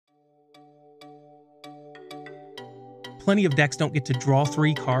plenty of decks don't get to draw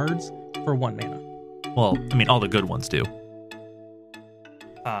 3 cards for 1 mana. Well, I mean, all the good ones do.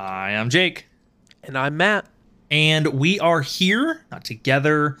 Hi, I'm Jake. And I'm Matt. And we are here, not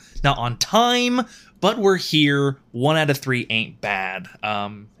together, not on time, but we're here. 1 out of 3 ain't bad.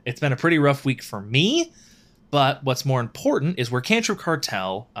 It's been a pretty rough week for me, but what's more important is we're Cantrip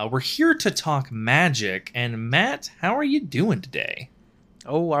Cartel. We're here to talk Magic. And Matt, how are you doing today?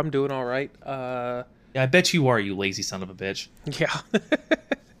 Oh, I'm doing all right. Yeah, I bet you are, you lazy son of a bitch. Yeah.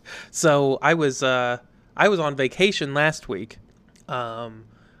 So I was on vacation last week.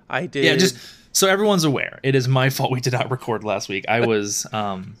 I did. Yeah, just so everyone's aware, it is my fault we did not record last week. I was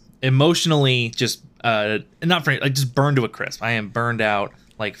emotionally just just burned to a crisp. I am burned out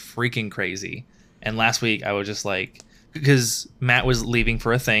like freaking crazy. And last week I was just like, because Matt was leaving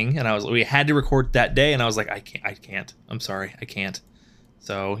for a thing, and we had to record that day, and I was like, I can't. I'm sorry, I can't.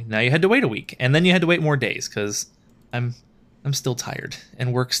 So now you had to wait a week, and then you had to wait more days because I'm still tired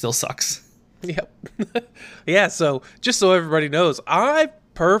and work still sucks. Yep. Yeah. So just so everybody knows, I'm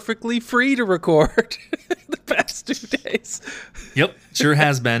perfectly free to record the past 2 days. Yep, sure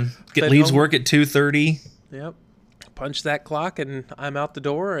has been. Been Leaves home. work at 2:30. Yep. Punch that clock, and I'm out the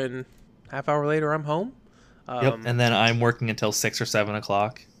door, and half hour later, I'm home. Yep, and then I'm working until 6 or 7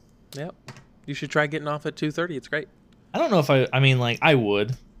 o'clock. Yep. You should try getting off at 2:30. It's great. I don't know if I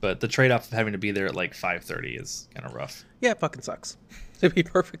would, but the trade-off of having to be there at like 5:30 is kind of rough. Yeah, it fucking sucks. To be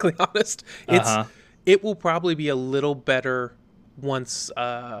perfectly honest, it will probably be a little better once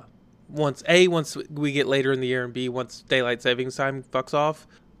we get later in the year, and B, once daylight savings time fucks off,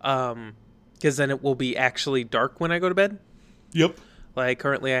 because then it will be actually dark when I go to bed. Yep. Like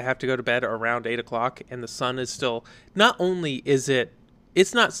currently, I have to go to bed around 8 o'clock, and the sun is still. Not only is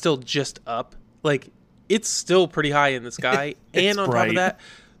it's not still just up, like it's still pretty high in the sky, and on top of that,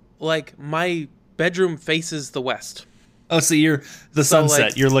 like my bedroom faces the west. Oh, so you're the So, sunset.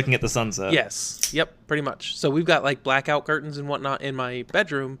 like, You're looking at the sunset. Yes. Yep. Pretty much. So we've got like blackout curtains and whatnot in my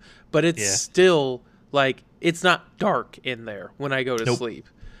bedroom, but it's Yeah. still like it's not dark in there when I go to Nope. sleep,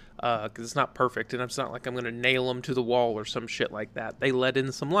 because it's not perfect, and it's not like I'm gonna nail them to the wall or some shit like that. They let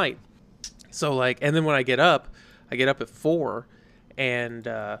in some light. So like, and then when I get up at 4, and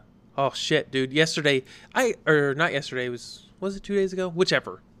oh shit, dude! Yesterday, not yesterday. Was it 2 days ago?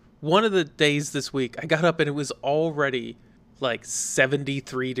 Whichever. One of the days this week, I got up and it was already like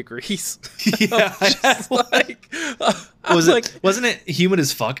 73 degrees. Yeah. Wasn't it humid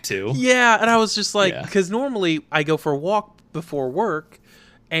as fuck too? Yeah, and I was just like, Yeah. because normally I go for a walk before work,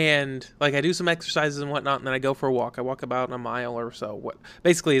 and like I do some exercises and whatnot, and then I go for a walk. I walk about a mile or so.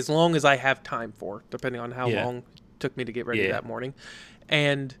 Basically, as long as I have time for, depending on how Yeah. long it took me to get ready Yeah. that morning.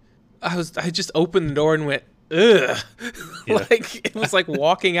 And I just opened the door and went, ugh. Yeah. Like it was like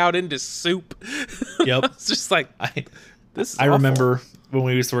walking out into soup. Yep. It's just like, this is I awful. remember when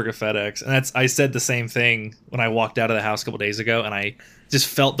we used to work at FedEx, and I said the same thing when I walked out of the house a couple days ago, and I just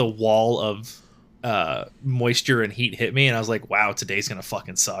felt the wall of moisture and heat hit me, and I was like, wow, today's gonna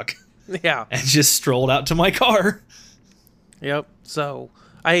fucking suck. Yeah. And just strolled out to my car. Yep. So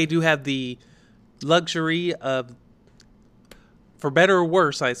I do have the luxury of, for better or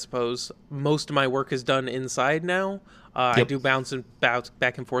worse, I suppose, most of my work is done inside now. I Yep. do bounce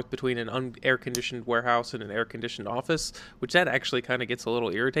back and forth between an air-conditioned warehouse and an air-conditioned office, which that actually kind of gets a little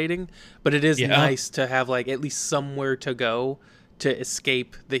irritating. But it is nice to have like at least somewhere to go to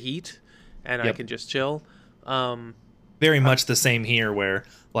escape the heat, and I Yep. can just chill. Very much the same here, where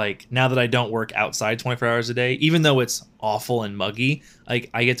like now that I don't work outside 24 hours a day, even though it's awful and muggy, like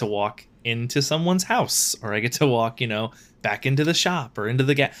I get to walk into someone's house, or I get to walk, back into the shop or into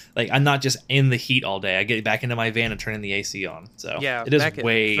the like I'm not just in the heat all day. I get back into my van and turn the AC on. So Yeah, it is back at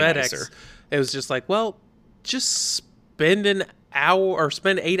way FedEx, nicer. It was just like, well, just spend an hour or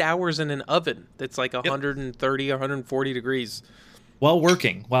spend 8 hours in an oven that's like 130 or 140 degrees. While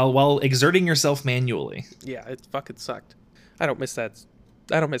working, while exerting yourself manually. Yeah, it fucking sucked. I don't miss that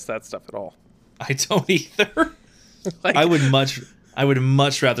stuff at all. I don't either. Like, I would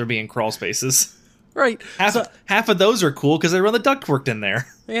much rather be in crawl spaces. right. Half of those are cool because I run the ductwork in there.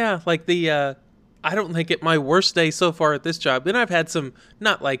 Yeah, like I don't think my worst day so far at this job. And I've had some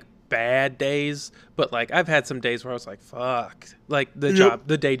not like bad days, but like I've had some days where I was like, fuck. Like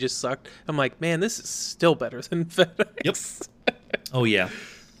the day just sucked. I'm like, man, this is still better than FedEx. Yep. Oh yeah.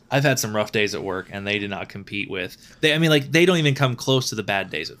 I've had some rough days at work, and they did not compete with. They don't even come close to the bad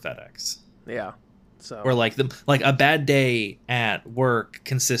days at FedEx. Yeah. So. Or like a bad day at work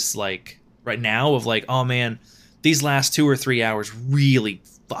consists like right now of like, oh man, these last 2 or 3 hours really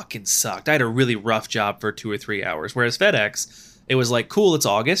fucking sucked. I had a really rough job for 2 or 3 hours. Whereas FedEx, it was like, cool, it's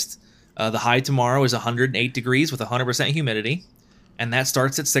August. The high tomorrow is 108 degrees with 100% humidity, and that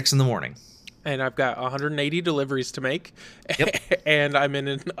starts at 6 in the morning. And I've got 180 deliveries to make. Yep. And I'm in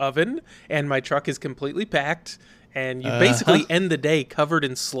an oven, and my truck is completely packed. And you basically end the day covered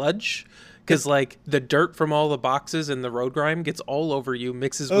in sludge. Because, like, the dirt from all the boxes and the road grime gets all over you,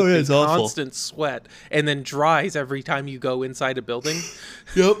 mixes with it's the awful. constant sweat, and then dries every time you go inside a building.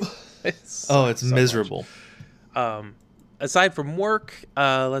 Yep. It's miserable. Aside from work,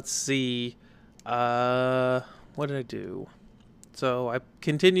 let's see. What did I do? So I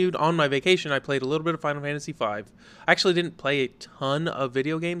continued on my vacation. I played a little bit of Final Fantasy V. I actually didn't play a ton of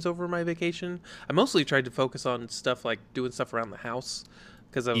video games over my vacation. I mostly tried to focus on stuff like doing stuff around the house.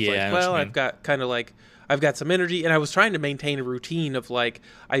 Because I was I've got kind of like, I've got some energy, and I was trying to maintain a routine of like,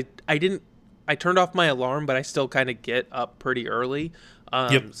 I turned off my alarm, but I still kind of get up pretty early.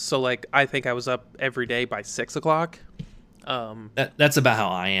 So like, I think I was up every day by 6 o'clock. That's about how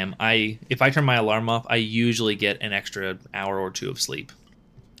I am. If I turn my alarm off, I usually get an extra hour or two of sleep.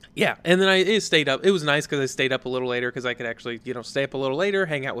 Yeah, and then I stayed up. It was nice because I stayed up a little later because I could actually, stay up a little later,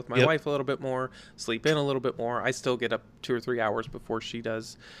 hang out with my wife a little bit more, sleep in a little bit more. I still get up 2 or 3 hours before she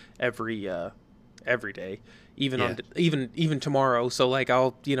does every day, even tomorrow. So like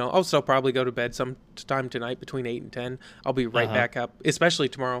I'll still probably go to bed sometime tonight between 8 and 10. I'll be right back up, especially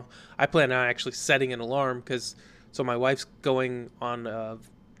tomorrow. I plan on actually setting an alarm so my wife's going on.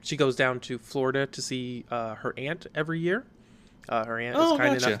 She goes down to Florida to see her aunt every year. Her aunt is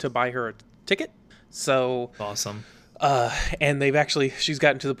kind enough to buy her a ticket. So awesome. And she's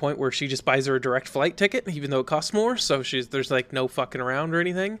gotten to the point where she just buys her a direct flight ticket, even though it costs more. So there's like no fucking around or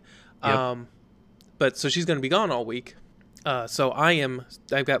anything. Yep. But so she's going to be gone all week. So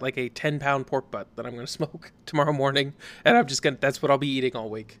I've got like a 10-pound pork butt that I'm going to smoke tomorrow morning. And that's what I'll be eating all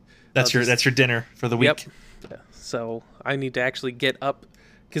week. That's your dinner for the week. Yep. So I need to actually get up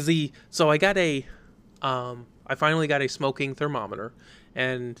I finally got a smoking thermometer,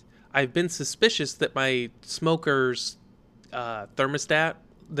 and I've been suspicious that my smoker's thermostat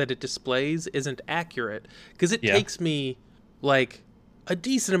that it displays isn't accurate, because it takes me like a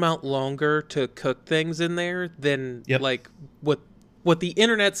decent amount longer to cook things in there than like what the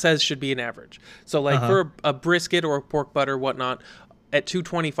internet says should be an average. So like for a brisket or a pork butt or whatnot, at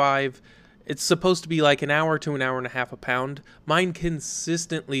 225, it's supposed to be like an hour to an hour and a half a pound. Mine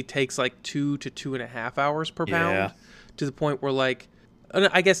consistently takes like 2 to 2.5 hours per pound, to the point where like,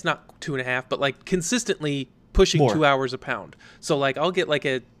 I guess not 2.5, but like consistently pushing more. 2 hours a pound. So like I'll get like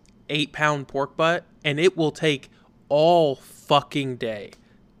a 8-pound pork butt, and it will take all fucking day.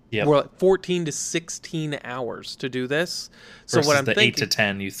 Yeah, we're like 14 to 16 hours to do this. So versus what I'm the thinking, 8 to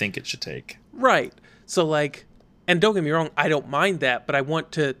 10 you think it should take. Right. So like. And don't get me wrong, I don't mind that, but I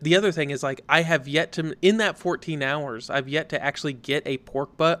want to... The other thing is, like, I have yet to... In that 14 hours, I've yet to actually get a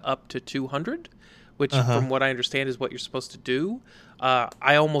pork butt up to 200, which, from what I understand, is what you're supposed to do.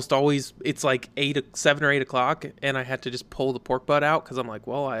 I almost always... It's like 7 or 8 o'clock, and I had to just pull the pork butt out, because I'm like,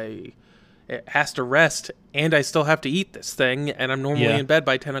 well, it has to rest, and I still have to eat this thing, and I'm normally in bed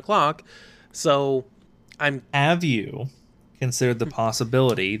by 10 o'clock, so I'm... Have you considered the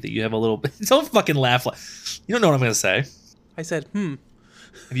possibility that you have a little bit... Don't fucking laugh. You don't know what I'm going to say. I said, Have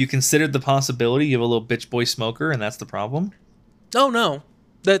you considered the possibility you have a little bitch boy smoker and that's the problem? Oh, no.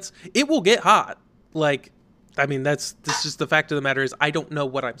 It will get hot. Like, I mean, that's just the fact of the matter is I don't know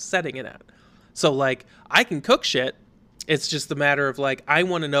what I'm setting it at. So, like, I can cook shit. It's just a matter of, like, I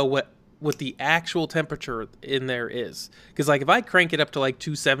want to know what the actual temperature in there is. Because, like, if I crank it up to, like,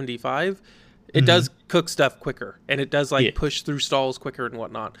 275... It does cook stuff quicker, and it does like push through stalls quicker and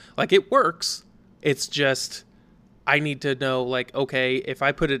whatnot. Like, it works. It's just I need to know, like, okay, if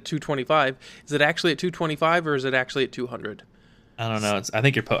I put it at 225, is it actually at 225 or is it actually at 200? I don't know. I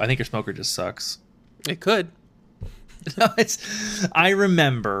think your smoker just sucks. It could. I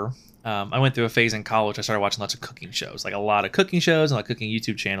remember I went through a phase in college. I started watching lots of cooking shows, like a lot of cooking shows and like cooking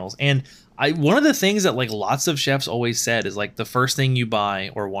YouTube channels. And one of the things that like lots of chefs always said is like the first thing you buy,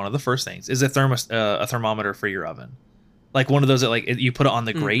 or one of the first things, is a thermometer for your oven, like one of those that like you put it on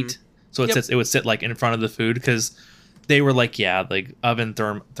the grate, so it would sit like in front of the food, because they were like, like oven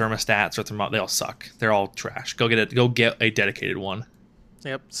thermostats or they all suck. They're all trash. Go get a dedicated one.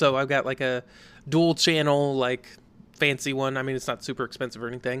 Yep. So I've got like a dual channel, like fancy one. I mean, it's not super expensive or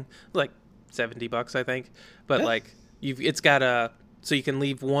anything, like $70, I think. But like it's got so you can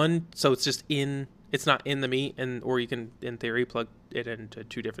leave one, so it's just it's not in the meat, or you can, in theory, plug it into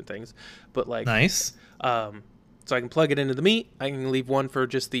two different things. But like nice. So I can plug it into the meat. I can leave one for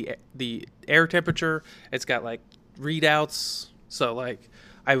just the air temperature. It's got like readouts. So like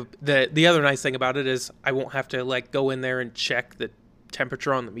the other nice thing about it is I won't have to like go in there and check that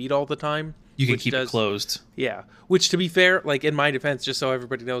temperature on the meat all the time. You can keep it closed. Yeah. Which, to be fair, like in my defense, just so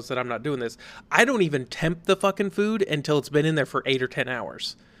everybody knows that I'm not doing this, I don't even temp the fucking food until it's been in there for 8 or 10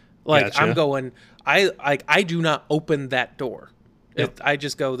 hours. Like, Gotcha. I'm going, I do not open that door. Yep. I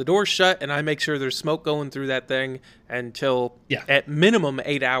just go, the door's shut, and I make sure there's smoke going through that thing until, Yeah. at minimum,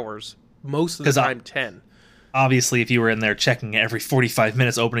 8 hours. Most of the time, 10. Obviously, if you were in there checking every 45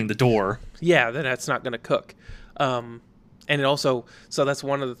 minutes, opening the door. Yeah, then that's not going to cook. And it also, so that's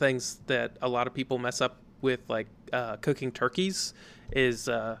one of the things that a lot of people mess up with, like cooking turkeys, is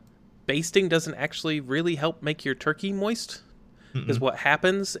basting doesn't actually really help make your turkey moist. Because what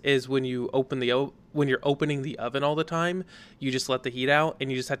happens is when you when you're opening the oven all the time, you just let the heat out and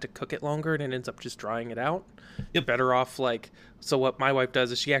you just have to cook it longer, and it ends up just drying it out. You're better off so what my wife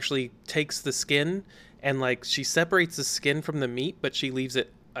does is she actually takes the skin and she separates the skin from the meat, but she leaves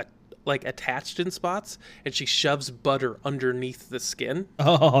it attached in spots, and she shoves butter underneath the skin.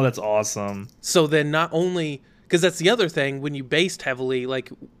 Oh, that's awesome. So then not only, because that's the other thing, when you baste heavily,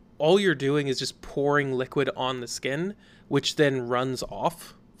 all you're doing is just pouring liquid on the skin, which then runs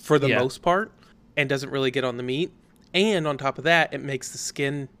off for the most part and doesn't really get on the meat. And on top of that, it makes the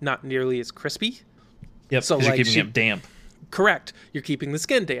skin not nearly as crispy. Yep, so you're keeping it damp. Correct. You're keeping the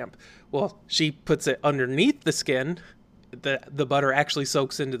skin damp. Well, she puts it underneath the skin. The butter actually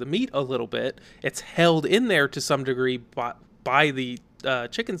soaks into the meat a little bit. It's held in there to some degree by the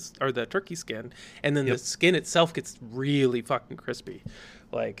chicken's or the turkey skin, and then the skin itself gets really fucking crispy.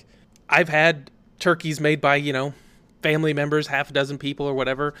 I've had turkeys made by family members, half a dozen people or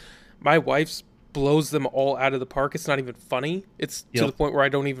whatever. My wife's blows them all out of the park. It's not even funny. It's to the point where I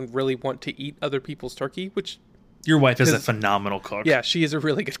don't even really want to eat other people's turkey, which... Your wife is a phenomenal cook. Yeah, she is a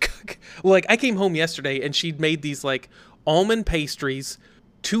really good cook. I came home yesterday and she'd made these almond pastries,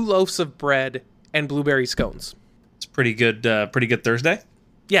 2 loaves of bread, and blueberry scones. It's pretty good Thursday.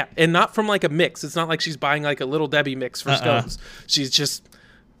 Yeah, and not from a mix. It's not like she's buying a Little Debbie mix for scones.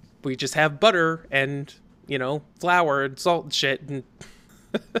 We just have butter and, flour and salt and shit. And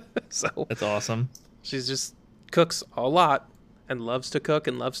so that's awesome. She's just cooks a lot and loves to cook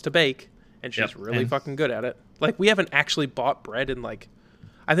and loves to bake. And she's really fucking good at it. We haven't actually bought bread in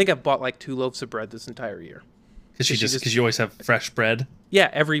I think I've bought 2 loaves of bread this entire year. Because you always have fresh bread. Yeah,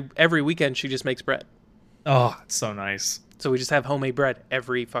 every weekend she just makes bread. Oh, it's so nice. So we just have homemade bread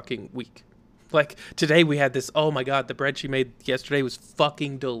every fucking week. Today we had this. Oh my god, the bread she made yesterday was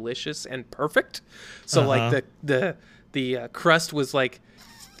fucking delicious and perfect. So the crust was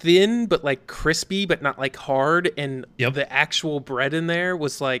thin but crispy but not hard, and the actual bread in there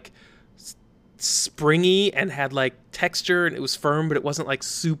was springy and had texture, and it was firm, but it wasn't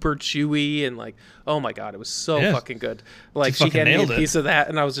super chewy, and oh my god, it was so fucking good. She handed me a piece of that,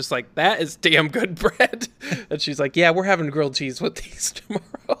 and I was just that is damn good bread. And she's yeah, we're having grilled cheese with these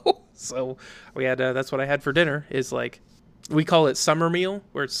tomorrow. So we had that's what I had for dinner, is we call it summer meal,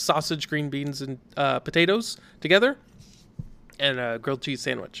 where it's sausage, green beans, and potatoes together, and a grilled cheese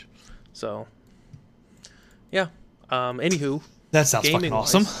sandwich. So yeah, anywho, that sounds fucking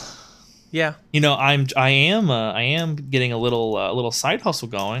awesome. Yeah, I am getting a little side hustle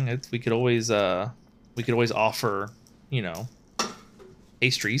going. We could always offer,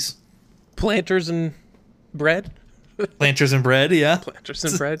 pastries, planters and bread. Planters and bread, yeah. Planters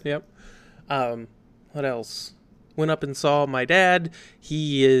and bread, yep. What else? Went up and saw my dad.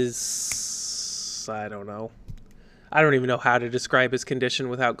 He is, I don't know. I don't even know how to describe his condition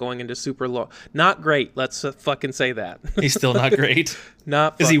without going into super low. Not great. Let's fucking say that. He's still not great.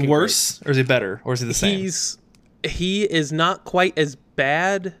 Not. Is he worse great. Or is he better, or is he the same? He is not quite as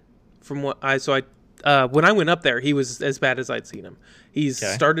bad from what I saw. When I went up there, he was as bad as I'd seen him. He's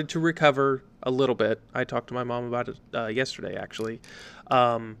started to recover a little bit. I talked to my mom about it yesterday, actually.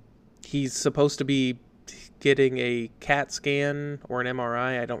 He's supposed to be getting a CAT scan or an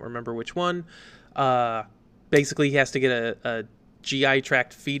MRI. I don't remember which one. Basically, he has to get a GI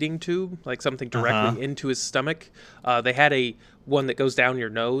tract feeding tube, something directly into his stomach. They had one that goes down your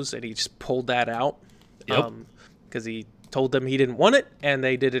nose, and he just pulled that out. Yep. Because he told them he didn't want it, and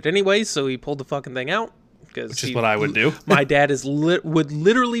they did it anyway, so he pulled the fucking thing out. Which is what I would do. My dad would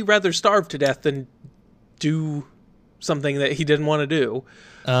literally rather starve to death than do something that he didn't want to do.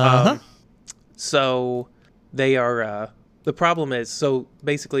 So they are... the problem is, so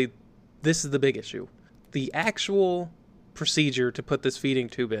basically, this is the big issue. The actual procedure to put this feeding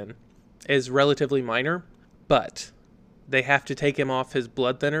tube in is relatively minor, but they have to take him off his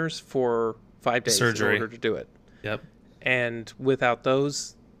blood thinners for 5 days in order to do it. Yep. And without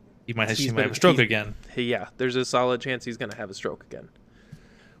those, he might have a stroke again. Yeah, there's a solid chance he's going to have a stroke again,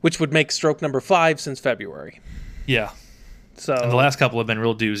 which would make stroke number 5 since February. Yeah. So And the last couple have been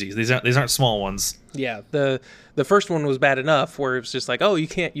real doozies. These aren't small ones. yeah, the first one was bad enough where it was just like, oh, you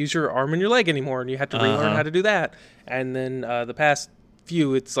can't use your arm and your leg anymore, and you have to relearn how to do that. And then the past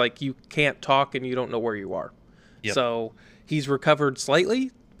few, it's like you can't talk and you don't know where you are. Yep. So he's recovered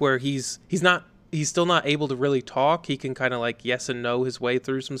slightly, where he's still not able to really talk. He can kind of like yes and no his way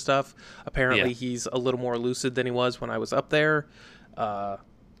through some stuff. Apparently, he's a little more lucid than he was when I was up there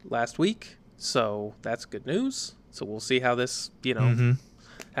last week. So that's good news. So we'll see how this,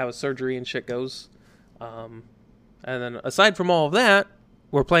 how his surgery and shit goes. And then aside from all of that,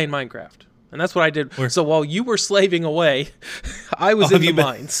 we're playing Minecraft. And that's what I did. So while you were slaving away, I was in the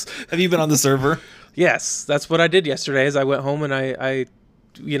mines. Have you been on the server? Yes, that's what I did yesterday. As I went home and I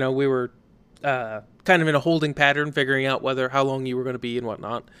we were kind of in a holding pattern, figuring out how long you were going to be and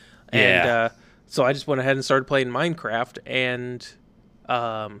whatnot. And so I just went ahead and started playing Minecraft, and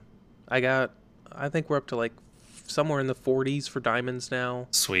I think we're up to like somewhere in the 40s for diamonds now.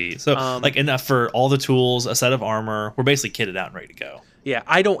 Sweet. So like enough for all the tools, a set of armor. We're basically kitted out and ready to go. Yeah,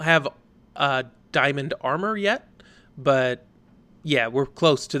 I don't have diamond armor yet, but yeah, we're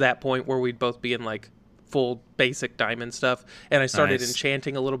close to that point where we'd both be in like full basic diamond stuff. And I started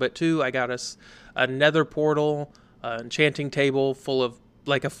enchanting a little bit too. I got us a nether portal, enchanting table full of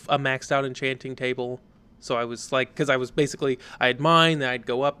like a maxed out enchanting table. So I was like, because I had mine, then I'd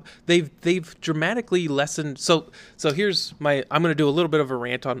go up. They've dramatically lessened. So here's I'm going to do a little bit of a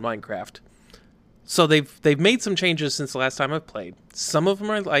rant on Minecraft. So they've made some changes since the last time I've played. Some of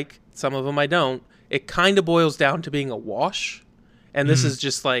them I like, some of them I don't. It kind of boils down to being a wash. And this is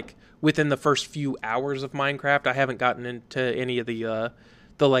just like within the first few hours of Minecraft. I haven't gotten into any of the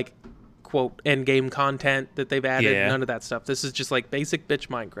like quote end game content that they've added. Yeah. None of that stuff. This is just like basic bitch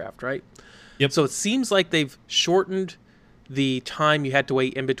Minecraft, right? Yep. So it seems like they've shortened the time you had to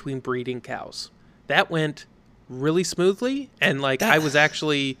wait in between breeding cows. That went really smoothly, and like I was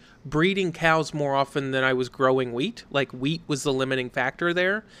actually breeding cows more often than I was growing wheat. Like wheat was the limiting factor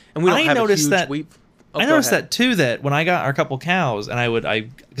there, and we don't have a huge wheat. I noticed that too. That when I got our couple cows, and having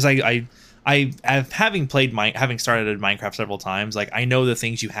started Minecraft several times, like I know the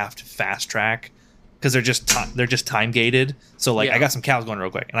things you have to fast track because they're just time gated. So like I got some cows going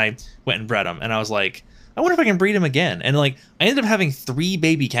real quick, and I went and bred them, and I was like, I wonder if I can breed them again. And like I ended up having 3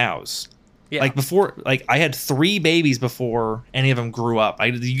 baby cows. Yeah. Like before, like I had 3 babies before any of them grew up.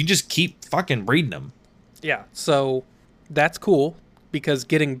 You can just keep fucking breeding them. Yeah. So that's cool because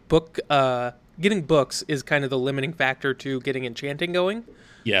getting books is kind of the limiting factor to getting enchanting going.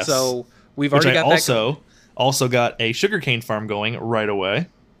 Yes. So we've already got that. Also got a sugarcane farm going right away.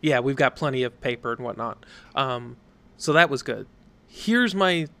 Yeah, we've got plenty of paper and whatnot. So that was good. Here's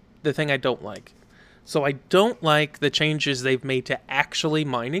the thing I don't like. So I don't like the changes they've made to actually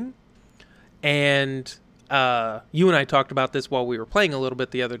mining. And you and I talked about this while we were playing a little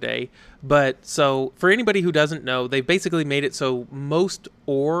bit the other day. But so for anybody who doesn't know, they've basically made it so most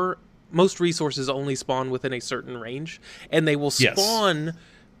resources only spawn within a certain range. And they will spawn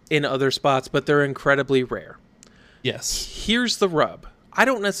in other spots, but they're incredibly rare. Yes. Here's the rub. I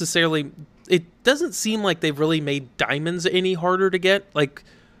don't necessarily... It doesn't seem like they've really made diamonds any harder to get. Like,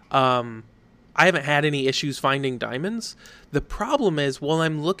 I haven't had any issues finding diamonds. The problem is, while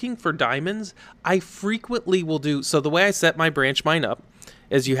I'm looking for diamonds, I frequently will do... So the way I set my branch mine up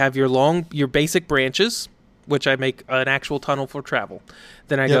is you have your basic branches, which I make an actual tunnel for travel.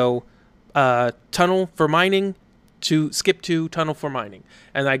 Then I go tunnel for mining to skip to tunnel for mining.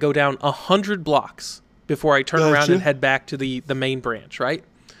 And I go down 100 blocks before I turn around and head back to the main branch, right?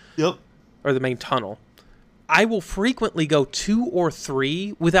 Yep. Or the main tunnel. I will frequently go 2 or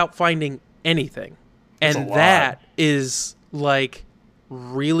 3 without finding anything. And that is like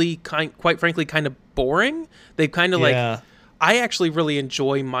really quite frankly kind of boring. They've kind of like I actually really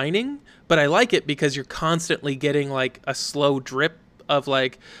enjoy mining, but I like it because you're constantly getting like a slow drip of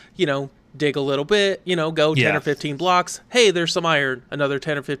like, dig a little bit, go 10 or 15 blocks. Hey, there's some iron. Another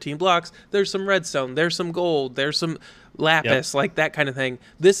 10 or 15 blocks. There's some redstone. There's some gold. There's some lapis, like that kind of thing.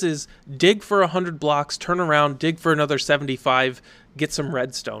 This is dig for 100 blocks, turn around, dig for another 75, get some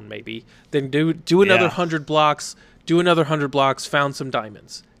redstone maybe. Then do another 100 blocks, found some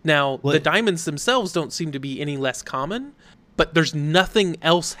diamonds. Now, the diamonds themselves don't seem to be any less common, but there's nothing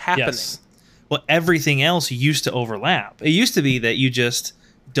else happening. Yes. Well, everything else used to overlap. It used to be that you just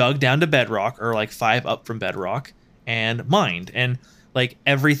dug down to bedrock or like 5 up from bedrock and mined, and like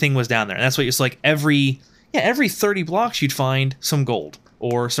everything was down there. And that's what it's like every 30 blocks you'd find some gold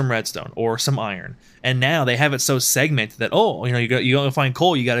or some redstone or some iron. And now they have it so segmented that you only find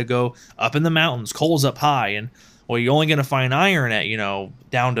coal, you got to go up in the mountains, coal's up high, and you're only going to find iron at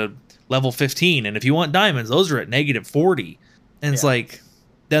down to level 15, and if you want diamonds, those are at -40. And it's Yeah. like,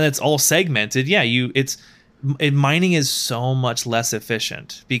 then it's all segmented. Yeah, mining is so much less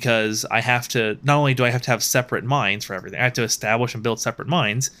efficient because I have to, not only do I have to have separate mines for everything, I have to establish and build separate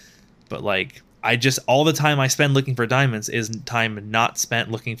mines, but like all the time I spend looking for diamonds is time not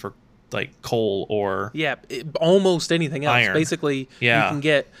spent looking for like coal or almost anything else. iron. Basically, Yeah. you can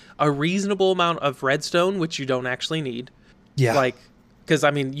get a reasonable amount of redstone, which you don't actually need. Yeah. Like, because,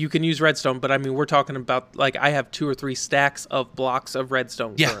 I mean, you can use redstone, but, I mean, we're talking about, like, I have 2 or 3 stacks of blocks of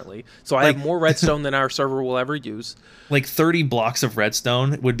redstone currently. So I have more redstone than our server will ever use. Like 30 blocks of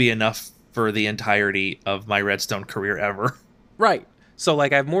redstone would be enough for the entirety of my redstone career ever. Right. So,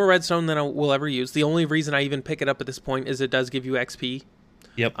 like, I have more redstone than I will ever use. The only reason I even pick it up at this point is it does give you XP.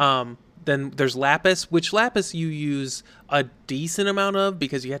 Yep. Then there's lapis, which lapis you use a decent amount of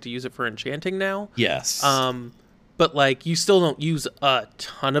because you have to use it for enchanting now. Yes. But, like, you still don't use a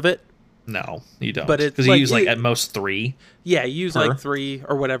ton of it. No, you don't. But it's because like, you use like at most 3. Yeah, you use Per. like 3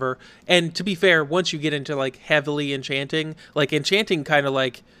 or whatever. And to be fair, once you get into like heavily enchanting, like enchanting kind of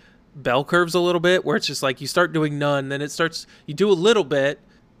like bell curves a little bit, where it's just like you start doing none, then it starts, you do a little bit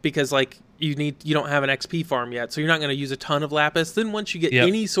because like you don't have an XP farm yet, so you're not going to use a ton of lapis. Then once you get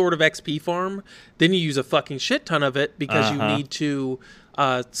any sort of XP farm, then you use a fucking shit ton of it because you need to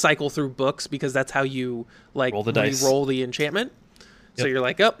cycle through books because that's how you like roll the dice. Roll the enchantment. So you're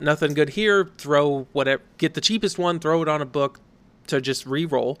like, oh, nothing good here. Throw whatever, get the cheapest one, throw it on a book to just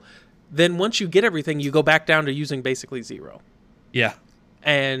re-roll. Then once you get everything, you go back down to using basically 0. Yeah.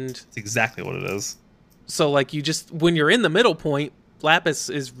 And That's exactly what it is. so like you just, when you're in the middle point, lapis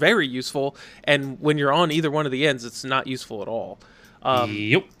is very useful. And when you're on either one of the ends, it's not useful at all.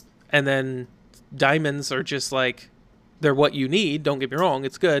 Yep. And then diamonds are just like, they're what you need. Don't get me wrong.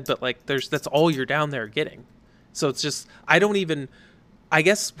 It's good. But like that's all you're down there getting. So it's just, I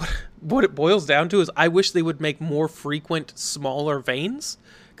guess what it boils down to is I wish they would make more frequent, smaller veins.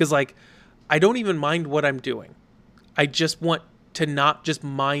 Because, like, I don't even mind what I'm doing. I just want to not just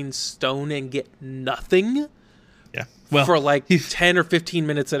mine stone and get nothing Yeah. Well, for, like, 10 or 15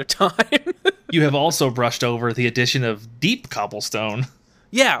 minutes at a time. you have also brushed over the addition of deep cobblestone.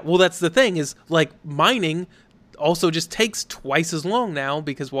 Yeah, well, that's the thing is, like, mining also just takes twice as long now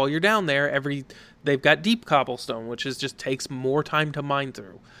because while you're down there, they've got deep cobblestone, which just takes more time to mine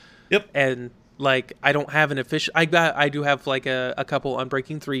through. Yep. And like I don't have an efficient. I do have like a couple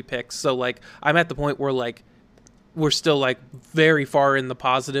Unbreaking 3 picks, so like I'm at the point where like we're still like very far in the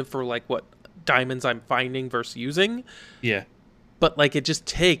positive for like what diamonds I'm finding versus using. Yeah. But like it just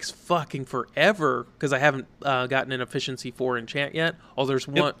takes fucking forever because I haven't gotten an efficiency 4 enchant yet. Oh, there's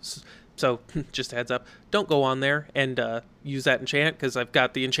one. So just a heads up, don't go on there and use that enchant because I've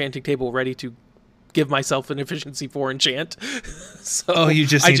got the enchanting table ready to give myself an efficiency 4 enchant. So you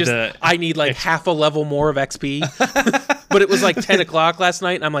just need I need like half a level more of XP. But it was like 10 o'clock last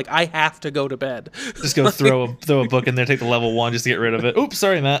night and I'm like, I have to go to bed. Just go throw a book in there, take the level 1 just to get rid of it. Oops,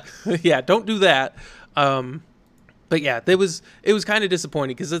 sorry, Matt. Yeah, don't do that. But yeah, it was kind of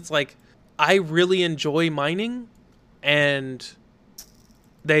disappointing because it's like I really enjoy mining and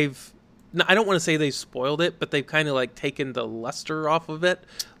I don't want to say they've spoiled it, but they've kind of like taken the luster off of it.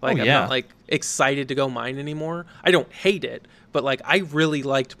 Like I'm not like excited to go mine anymore. I don't hate it, but like I really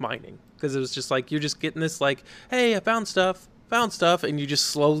liked mining because it was just like you're just getting this like, hey, I found stuff, and you just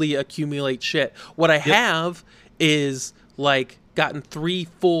slowly accumulate shit. What I have is like gotten 3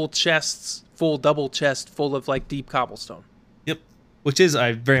 full double chests full of like deep cobblestone. Yep. Which is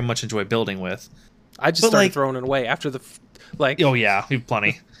I very much enjoy building with. I just started throwing it away after the like. Oh yeah, we have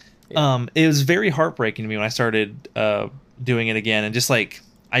plenty. It was very heartbreaking to me when I started doing it again, and just like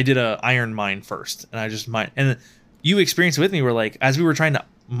I did a iron mine first, and I just mined, and you experienced it with me where like as we were trying to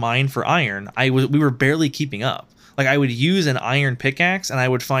mine for iron, we were barely keeping up. Like I would use an iron pickaxe, and I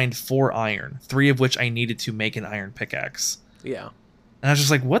would find 4 iron, 3 of which I needed to make an iron pickaxe. Yeah, and I was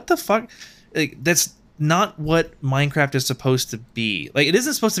just like, what the fuck? Like that's not what Minecraft is supposed to be. Like it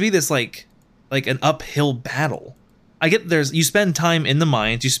isn't supposed to be this like an uphill battle. I get you spend time in the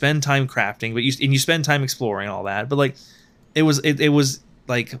mines, you spend time crafting, but you spend time exploring and all that. But like, it was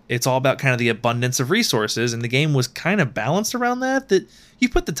like it's all about kind of the abundance of resources, and the game was kind of balanced around that. That you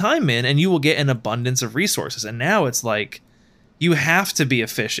put the time in, and you will get an abundance of resources. And now it's like you have to be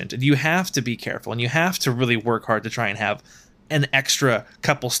efficient, and you have to be careful, and you have to really work hard to try and have an extra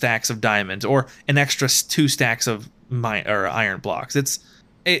couple stacks of diamonds or an extra 2 stacks of iron blocks.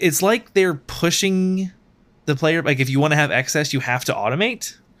 It's like they're pushing the player, like if you want to have excess, you have to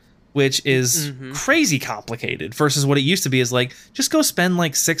automate, which is crazy complicated versus what it used to be is like just go spend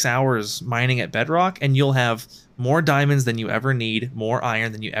like 6 hours mining at Bedrock and you'll have more diamonds than you ever need, more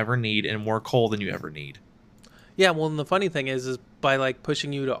iron than you ever need, and more coal than you ever need. Yeah, well, and the funny thing is by like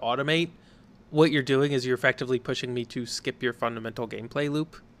pushing you to automate, what you're doing is you're effectively pushing me to skip your fundamental gameplay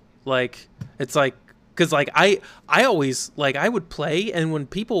loop. Like, it's like, because like I always like I would play, and when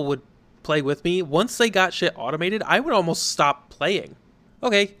people would play with me, once they got shit automated, I would almost stop playing.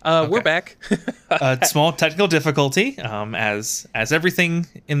 Okay, we're back. Small technical difficulty. As everything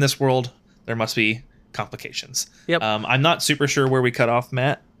in this world, there must be complications. Yep. I'm not super sure where we cut off,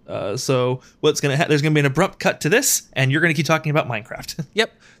 Matt. So what's gonna there's gonna be an abrupt cut to this, and you're gonna keep talking about Minecraft.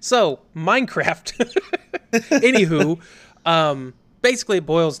 Yep. So Minecraft. Anywho, basically it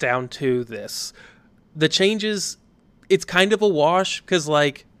boils down to this: the changes. It's kind of a wash because,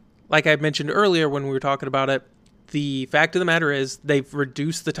 like I mentioned earlier when we were talking about it, the fact of the matter is they've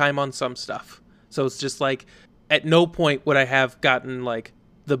reduced the time on some stuff. So it's just like at no point would I have gotten like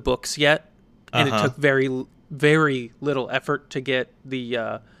the books yet, and it took very, very little effort to get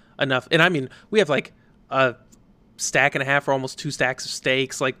the enough. And I mean, we have like a stack and a half or almost 2 stacks of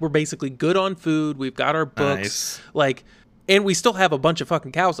steaks. Like, we're basically good on food. We've got our books. Like, and we still have a bunch of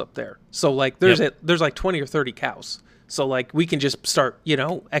fucking cows up there. So like there's like 20 or 30 cows. So like we can just start,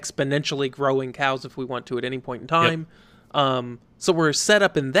 exponentially growing cows if we want to at any point in time. So we're set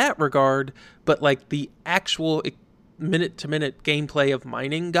up in that regard, but like the actual minute to minute gameplay of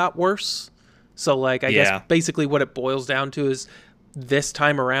mining got worse. So like I guess basically what it boils down to is this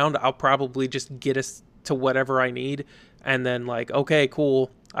time around I'll probably just get us to whatever I need, and then like, okay,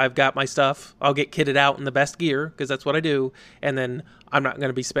 cool, I've got my stuff. I'll get kitted out in the best gear because that's what I do, and then I'm not going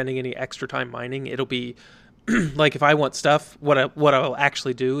to be spending any extra time mining. It'll be like if I want stuff, what I'll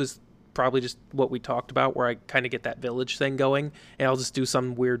actually do is probably just what we talked about, where I kind of get that village thing going, and I'll just do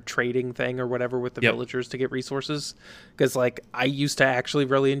some weird trading thing or whatever with the villagers to get resources. Because like I used to actually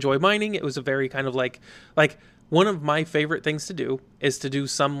really enjoy mining. It was a very kind of like one of my favorite things to do is to do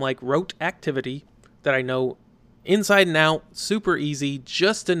some like rote activity that I know inside and out, super easy,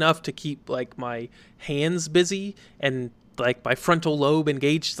 just enough to keep like my hands busy and like my frontal lobe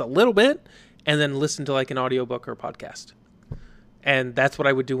engaged just a little bit, and then listen to like an audiobook or a podcast. And that's what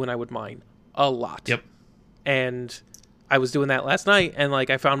I would do when I would mine a lot. Yep. And I was doing that last night, and like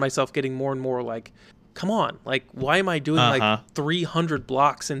I found myself getting more and more like, come on, like why am I doing like 300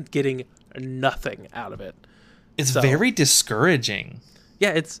 blocks and getting nothing out of it? It's very discouraging.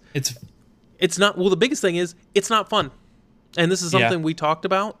 Yeah, it's not, well, the biggest thing is it's not fun. And this is something we talked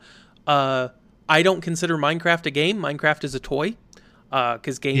about. I don't consider Minecraft a game. Minecraft is a toy.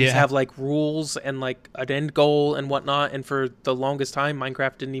 Because games have like rules and like an end goal and whatnot, and for the longest time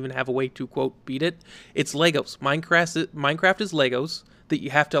Minecraft didn't even have a way to quote beat it. It's Legos. Minecraft is Legos that you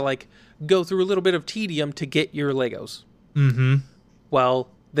have to like go through a little bit of tedium to get your Legos. Mm-hmm. Well,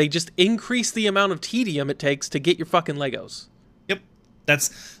 they just increase the amount of tedium it takes to get your fucking Legos. Yep.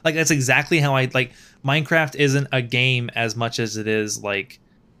 That's exactly how I like. Minecraft isn't a game as much as it is like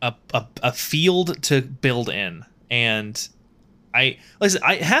a field to build in. And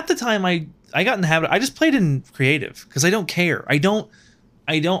half the time I got in the habit, I just played in creative because I don't care. I don't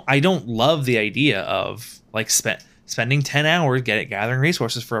love the idea of like spending 10 hours gathering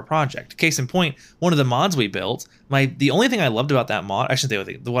resources for a project. Case in point, one of the mods we built, the only thing I loved about that mod, I shouldn't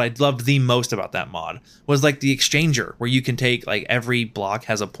say what I loved the most about that mod was like the exchanger, where you can take like every block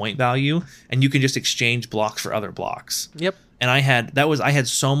has a point value and you can just exchange blocks for other blocks. Yep. And I had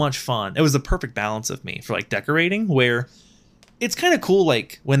so much fun. It was the perfect balance of me for like decorating, where it's kind of cool,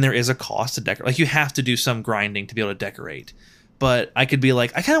 like, when there is a cost to decorate. Like, you have to do some grinding to be able to decorate. But I could be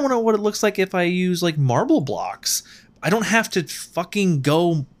like, I kind of want to know what it looks like if I use, like, marble blocks. I don't have to fucking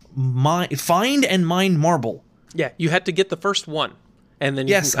go find and mine marble. Yeah, you had to get the first one, and then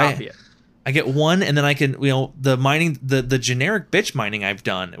you can copy it. I get one, and then I can, the mining, the generic bitch mining I've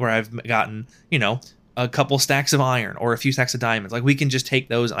done, where I've gotten, a couple stacks of iron or a few stacks of diamonds. Like, we can just take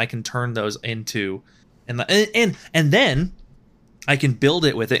those, and I can turn those into, and then I can build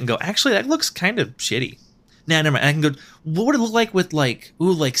it with it and go, actually, that looks kind of shitty. Nah, never mind. I can go, what would it look like with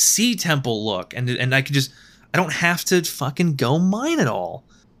like sea temple look? And I can just, I don't have to fucking go mine it all.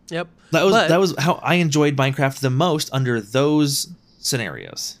 Yep. That was how I enjoyed Minecraft the most under those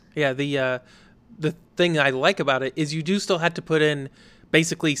scenarios. Yeah, the thing I like about it is you do still have to put in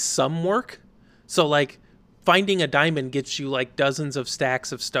basically some work. So like finding a diamond gets you like dozens of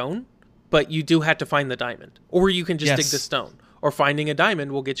stacks of stone, but you do have to find the diamond. Or you can just dig the stone. Or finding a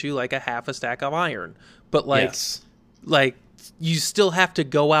diamond will get you like a half a stack of iron. But like you still have to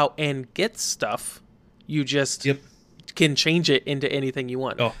go out and get stuff. You just can change it into anything you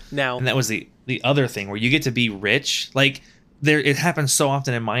want. Oh, now, and that was the other thing where you get to be rich. Like it happens so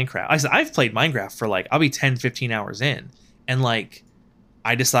often in Minecraft. I've played Minecraft for like, I'll be 10, 15 hours in. And like,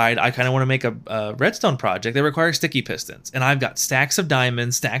 I decide I kind of want to make a redstone project that requires sticky pistons. And I've got stacks of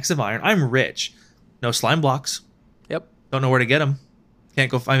diamonds, stacks of iron. I'm rich. No slime blocks. Yep. Don't know where to get them. Can't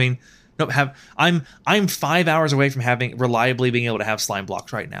go. I mean, nope. I'm 5 hours away from having reliably being able to have slime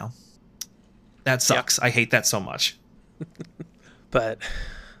blocks right now. That sucks. I hate that so much. But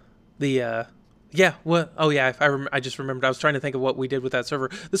the yeah, what? Oh yeah, I just remembered. I was trying to think of what we did with that server.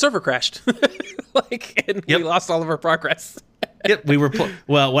 The server crashed, and we lost all of our progress. Yep, we were.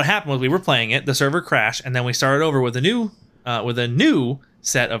 Well, what happened was we were playing it. The server crashed, and then we started over with a new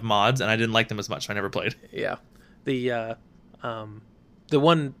set of mods, and I didn't like them as much, so I never played. Yeah, the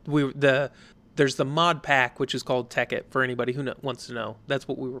one there's the mod pack, which is called Tekkit, for anybody who wants to know. That's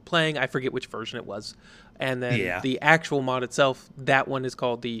what we were playing. I forget which version it was. And then the actual mod itself, that one is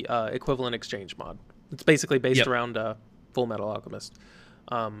called the Equivalent Exchange mod. It's basically based around Full Metal Alchemist.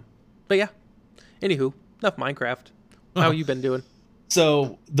 But yeah, anywho, enough Minecraft. How you been doing?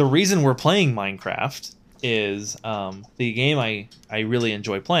 So the reason we're playing Minecraft is the game I really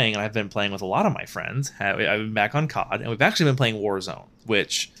enjoy playing, and I've been playing with a lot of my friends. I've been back on COD, and we've actually been playing Warzone,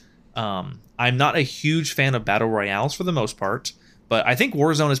 which I'm not a huge fan of battle royales for the most part, but I think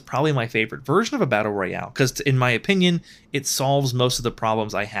Warzone is probably my favorite version of a battle royale because, in my opinion, it solves most of the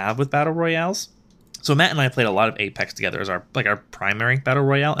problems I have with battle royales. So Matt and I played a lot of Apex together as our primary battle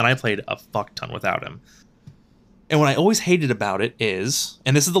royale, and I played a fuck ton without him. And what I always hated about it is,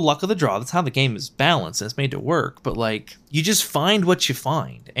 and this is the luck of the draw, that's how the game is balanced and it's made to work, but like, you just find what you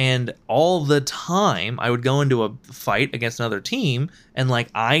find. And all the time I would go into a fight against another team and like,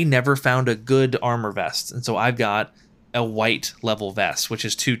 I never found a good armor vest. And so I've got a white level vest, which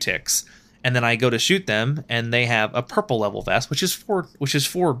is 2 ticks. And then I go to shoot them and they have a purple level vest, which is 4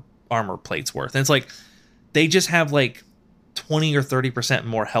 armor plates worth. And it's like, they just have like 20 or 30%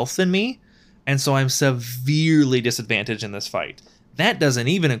 more health than me. And so I'm severely disadvantaged in this fight. That doesn't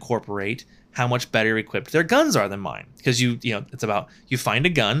even incorporate how much better equipped their guns are than mine. Because you know, it's about you find a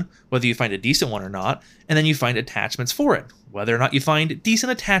gun, whether you find a decent one or not, and then you find attachments for it, whether or not you find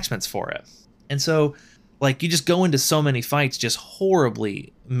decent attachments for it. And so, like, you just go into so many fights just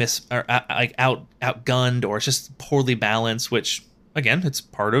horribly outgunned, or it's just poorly balanced, which, again, it's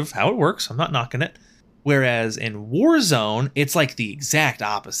part of how it works. I'm not knocking it. Whereas in Warzone, it's like the exact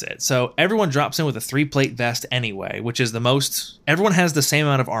opposite. So everyone drops in with a 3-plate vest anyway, which is the most... Everyone has the same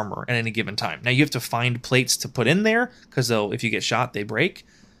amount of armor at any given time. Now, you have to find plates to put in there, because if you get shot, they break.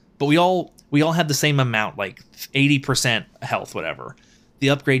 But we all have the same amount, like 80% health, whatever.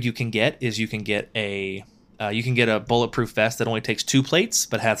 The upgrade you can get is you can get a bulletproof vest that only takes 2 plates,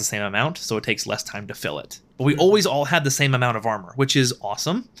 but has the same amount, so it takes less time to fill it. But we always all had the same amount of armor, which is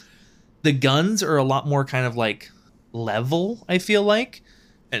awesome. The guns are a lot more kind of like level, I feel like.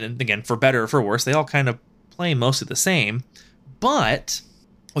 And again, for better or for worse, they all kind of play most of the same. But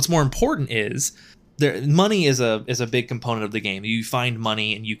what's more important is money is a big component of the game. You find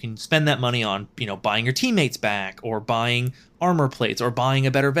money and you can spend that money on, you know, buying your teammates back, or buying armor plates, or buying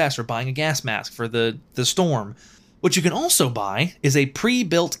a better vest, or buying a gas mask for the storm. What you can also buy is a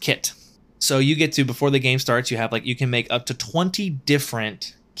pre-built kit. So you get to, before the game starts, you can make up to 20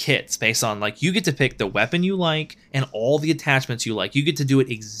 different kits based on, like, you get to pick the weapon you like and all the attachments you like. You get to do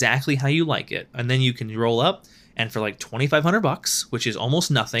it exactly how you like it, and then you can roll up, and for like $2,500, which is almost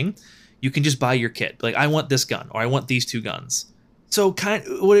nothing, you can just buy your kit. Like, I want this gun, or I want these 2 guns. So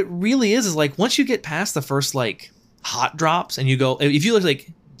what it really is like, once you get past the first like hot drops, and you go, if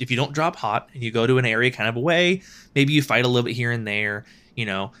you don't drop hot and you go to an area kind of away, maybe you fight a little bit here and there, you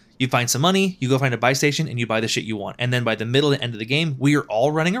know, you find some money, you go find a buy station, and you buy the shit you want. And then by the middle and end of the game, we are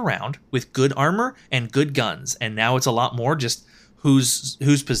all running around with good armor and good guns. And now it's a lot more just whose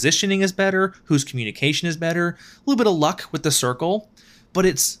positioning is better, whose communication is better, a little bit of luck with the circle. But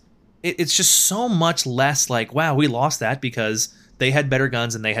it's just so much less like, wow, we lost that because they had better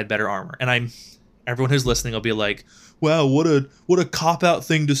guns and they had better armor. And everyone who's listening will be like, wow, what a cop-out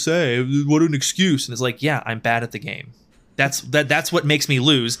thing to say. What an excuse. And it's like, yeah, I'm bad at the game. That's what makes me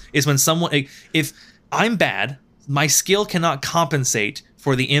lose, is when if I'm bad, my skill cannot compensate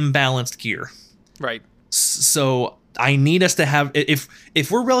for the imbalanced gear. Right. So I need us to have, if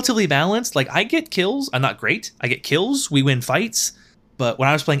we're relatively balanced, like, I get kills. I'm not great. I get kills. We win fights. But when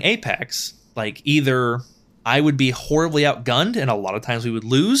I was playing Apex, like, either I would be horribly outgunned and a lot of times we would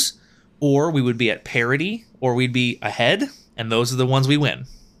lose, or we would be at parity, or we'd be ahead, and those are the ones we win.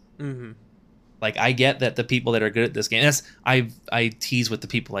 Mm-hmm. Like, I get that the people that are good at this game, I tease with the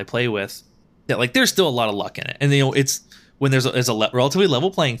people I play with, that, like, there's still a lot of luck in it. And, you know, it's when there's a relatively level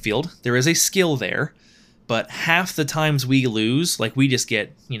playing field, there is a skill there, but half the times we lose, like, we just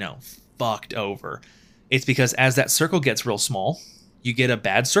get, you know, fucked over. It's because as that circle gets real small, you get a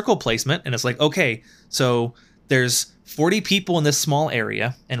bad circle placement, and it's like, okay, so there's 40 people in this small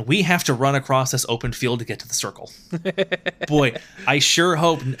area, and we have to run across this open field to get to the circle. Boy, I sure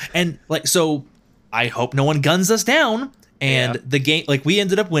hope, and like, so I hope no one guns us down. And the game, like, we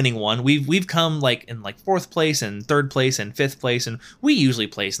ended up winning one. We've come like in like 4th place and 3rd place and 5th place, and we usually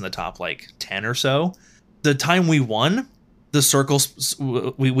place in the top like 10 or so. The time we won, the circles,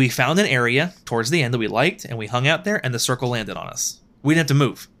 we found an area towards the end that we liked, and we hung out there, and the circle landed on us. We didn't have to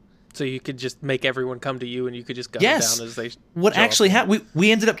move. So you could just make everyone come to you, and you could just gun them down as they. What actually happened?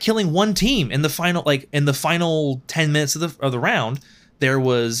 We ended up killing one team in the final 10 minutes of the round. There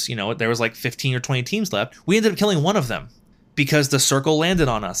was like 15 or 20 teams left. We ended up killing one of them because the circle landed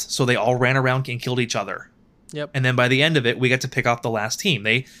on us. So they all ran around and killed each other. Yep. And then by the end of it, we got to pick off the last team.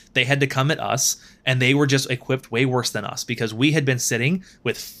 They had to come at us, and they were just equipped way worse than us because we had been sitting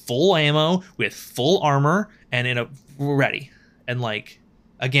with full ammo, with full armor, and we're ready. And like,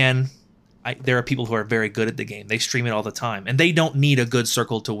 again, there are people who are very good at the game. They stream it all the time, and they don't need a good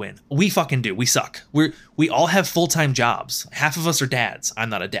circle to win. We fucking do. We suck. We all have full-time jobs. Half of us are dads. I'm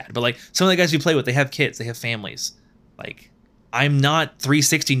not a dad, but like some of the guys we play with, they have kids. They have families. Like, I'm not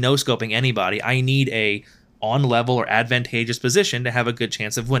 360 no-scoping anybody. I need a on-level or advantageous position to have a good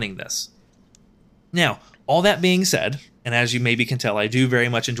chance of winning this. Now, all that being said, and as you maybe can tell, I do very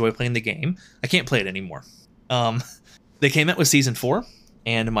much enjoy playing the game. I can't play it anymore. They came out with Season 4,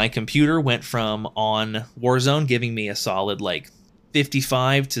 and my computer went from on Warzone giving me a solid like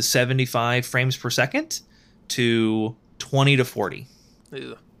 55 to 75 frames per second to 20 to 40.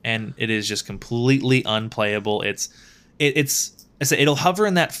 Ew. And it is just completely unplayable. It'll hover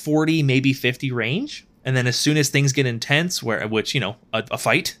in that 40, maybe 50 range. And then as soon as things get intense, a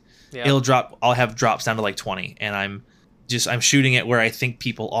fight, I'll have drops down to like 20, and I'm shooting it where I think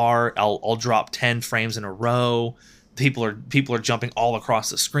people are. I'll drop 10 frames in a row. People are jumping all across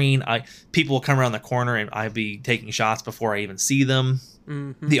the screen. People will come around the corner, and I'll be taking shots before I even see them.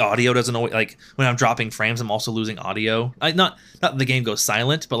 Mm-hmm. The audio doesn't always, like, when I'm dropping frames, I'm also losing audio. Not that the game goes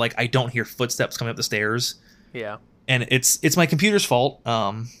silent, but like I don't hear footsteps coming up the stairs. Yeah. And it's my computer's fault.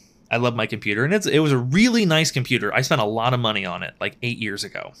 I love my computer, and it was a really nice computer. I spent a lot of money on it like 8 years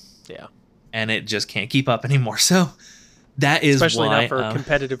ago. Yeah. And it just can't keep up anymore. So that is especially why, not for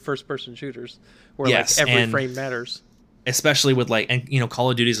competitive first-person shooters where yes, like every frame matters. Especially with like, and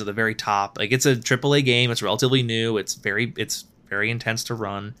Call of Duty's at the very top. Like, it's a AAA game. It's relatively new. It's very intense to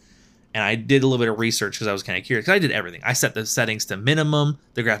run. And I did a little bit of research because I was kind of curious. Because I did everything. I set the settings to minimum.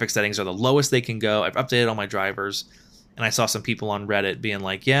 The graphic settings are the lowest they can go. I've updated all my drivers. And I saw some people on Reddit being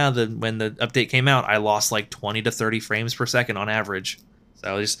like, yeah, when the update came out, I lost like 20 to 30 frames per second on average.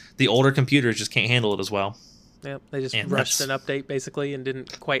 So the older computers just can't handle it as well. Yep, they just rushed an update basically and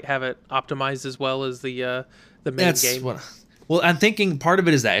didn't quite have it optimized as well as the main game. Well, I'm thinking part of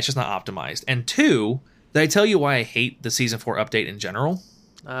it is that it's just not optimized. And two, did I tell you why I hate the Season 4 update in general?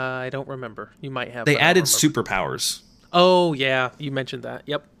 I don't remember. You might have. They added superpowers. Oh, yeah. You mentioned that.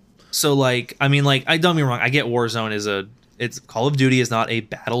 Yep. So, like, I mean, like, I don't get me wrong. I get Warzone it's Call of Duty is not a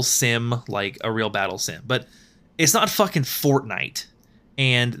battle sim, like a real battle sim, but it's not fucking Fortnite.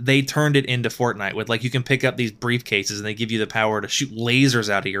 And they turned it into Fortnite with, like, you can pick up these briefcases and they give you the power to shoot lasers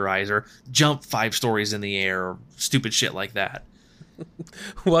out of your eyes or jump 5 stories in the air or stupid shit like that.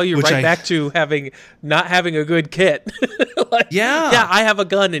 Well, you're back to not having a good kit. Like, yeah, I have a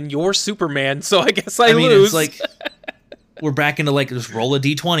gun and you're Superman, so I guess I lose. It's like we're back into like just roll a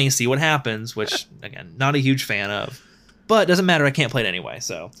d20, see what happens, which again, not a huge fan of. But it doesn't matter, I can't play it anyway.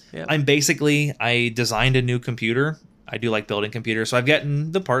 So yeah. I designed a new computer. I do like building computers, so I've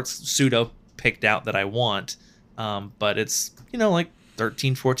gotten the parts pseudo picked out that I want. But it's, like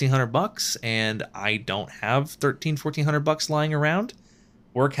 $1,300-$1,400, and I don't have $1,300-$1,400 lying around.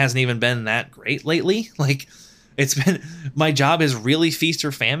 Work hasn't even been that great lately. Like, it's been, my job is really feast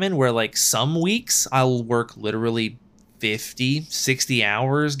or famine, where like some weeks I'll work literally 50, 60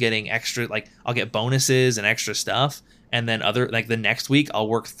 hours getting extra, like I'll get bonuses and extra stuff, and then the next week I'll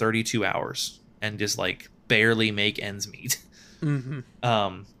work 32 hours and just like barely make ends meet.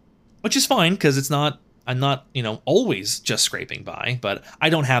 Mm-hmm. Which is fine because I'm not, always just scraping by, but I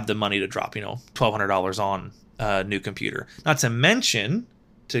don't have the money to drop, $1,200 on a new computer. Not to mention,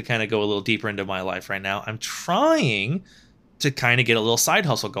 to kind of go a little deeper into my life right now, I'm trying to kind of get a little side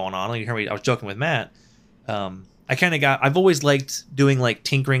hustle going on. Like you heard me, I was joking with Matt. I've always liked doing like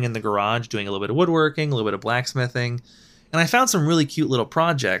tinkering in the garage, doing a little bit of woodworking, a little bit of blacksmithing. And I found some really cute little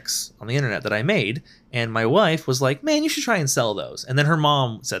projects on the internet that I made. And my wife was like, man, you should try and sell those. And then her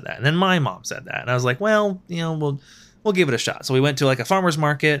mom said that. And then my mom said that. And I was like, well, we'll give it a shot. So we went to like a farmer's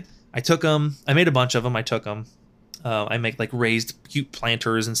market. I took them. I made a bunch of them. I took them. I make like raised cute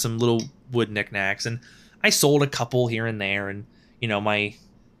planters and some little wood knickknacks, and I sold a couple here and there. And you know,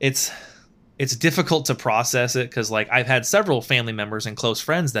 it's difficult to process it because like I've had several family members and close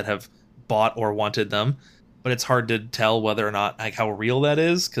friends that have bought or wanted them, but it's hard to tell whether or not like how real that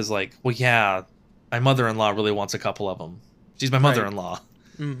is because like, well, yeah, my mother-in-law really wants a couple of them. She's my mother-in-law.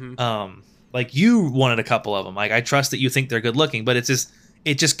 Mm-hmm. Like you wanted a couple of them. Like I trust that you think they're good looking, but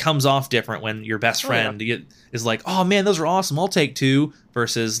it just comes off different when your best friend is like, oh man, those are awesome. I'll take two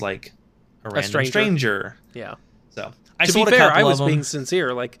versus like a random stranger. Yeah. So to be fair, I was being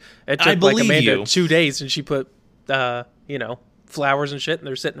sincere. Like it took like Amanda 2 days, and she put flowers and shit, and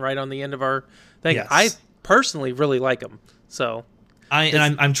they're sitting right on the end of our thing. Yes. I personally really like them. So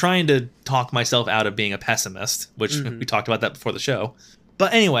I'm trying to talk myself out of being a pessimist, which we talked about that before the show.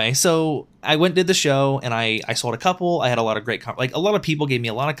 But anyway, so I went and did the show, and I sold a couple. I had a lot of great a lot of people gave me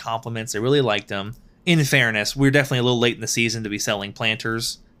a lot of compliments. They really liked them. In fairness, we were definitely a little late in the season to be selling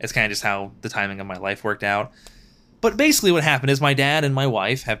planters. It's kind of just how the timing of my life worked out. But basically what happened is my dad and my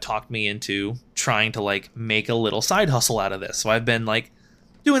wife have talked me into trying to like make a little side hustle out of this. So I've been like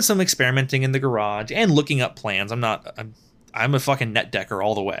doing some experimenting in the garage and looking up plans. I'm a fucking net decker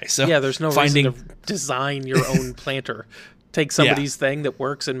all the way. So yeah, there's no reason to design your own planter. Take somebody's thing that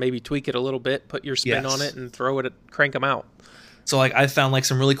works and maybe tweak it a little bit, put your spin on it, and crank them out. So like I found like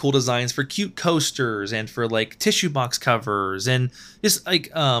some really cool designs for cute coasters and for like tissue box covers and just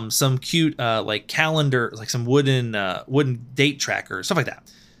like some cute like calendar, like some wooden date trackers, stuff like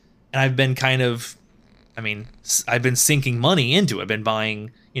that. And I've been I've been sinking money into it. I've been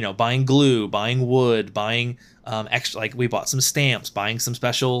buying glue, buying wood, buying extra, like we bought some stamps, buying some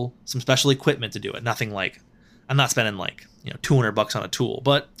special equipment to do it. Nothing like, I'm not spending like, $200 on a tool,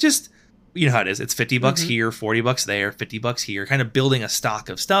 but just, you know how it is. It's $50 here, $40 there, $50 here, kind of building a stock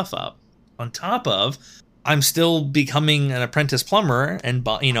of stuff up. On top of, I'm still becoming an apprentice plumber, and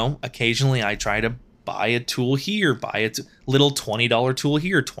occasionally I try to buy a tool here, buy a little $20 tool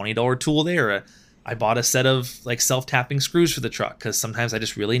here, $20 tool there. I bought a set of like self-tapping screws for the truck because sometimes I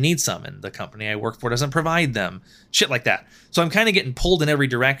just really need some, and the company I work for doesn't provide them. Shit like that. So I'm kind of getting pulled in every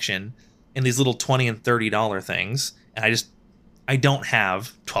direction in these little $20 and $30 things, and I don't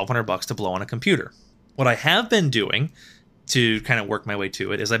have $1,200 to blow on a computer. What I have been doing to kind of work my way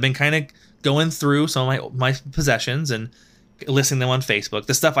to it is I've been kind of going through some of my possessions and listing them on Facebook,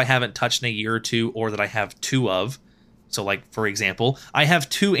 the stuff I haven't touched in a year or two or that I have two of. So like, for example, I have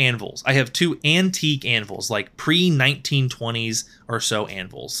two anvils. I have two antique anvils, like pre-1920s or so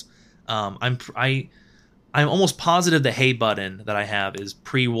anvils. I'm almost positive the hay button that I have is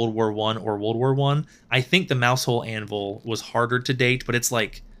pre-World War I or World War I. I think the mouse hole anvil was harder to date, but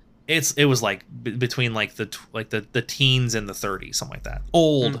it was like between like the teens and the 30s, something like that.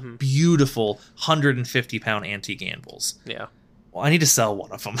 Old, beautiful 150-pound antique anvils. Yeah. Well, I need to sell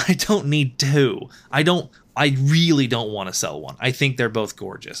one of them. I don't need two. I really don't want to sell one. I think they're both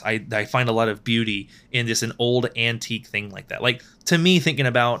gorgeous. I find a lot of beauty in just an old antique thing like that. Like, to me, thinking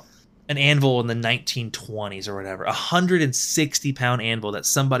about an anvil in the 1920s or whatever, 160-pound anvil that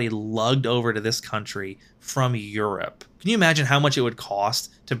somebody lugged over to this country from Europe. Can you imagine how much it would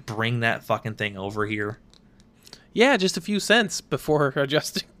cost to bring that fucking thing over here? Yeah, just a few cents before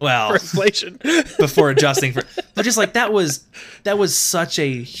adjusting for inflation. Before adjusting for, but just like that was such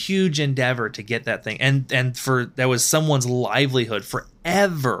a huge endeavor to get that thing, and that was someone's livelihood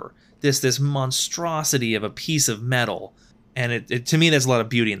forever. This monstrosity of a piece of metal, and it to me there's a lot of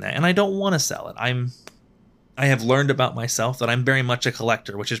beauty in that, and I don't want to sell it. I have learned about myself that I'm very much a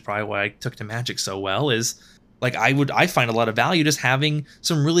collector, which is probably why I took to Magic so well. Is like I find a lot of value just having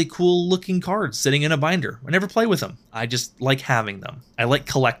some really cool looking cards sitting in a binder. I never play with them. I just like having them. I like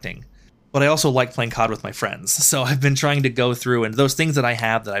collecting. But I also like playing COD with my friends. So I've been trying to go through, and those things that I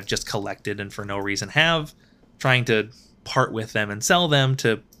have that I've just collected and for no reason trying to part with them and sell them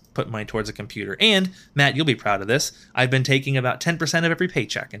to put money towards a computer. And, Matt, you'll be proud of this. I've been taking about 10% of every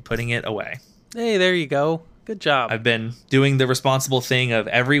paycheck and putting it away. Hey, there you go. Good job. I've been doing the responsible thing of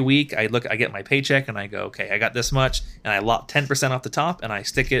every week I get my paycheck and I go, okay, I got this much, and I lock 10% off the top and I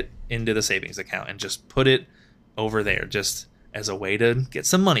stick it into the savings account and just put it over there just as a way to get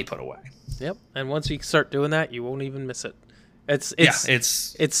some money put away. Yep. And once you start doing that, you won't even miss it. It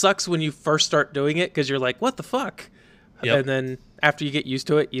sucks when you first start doing it because you're like, what the fuck? Yep. And then after you get used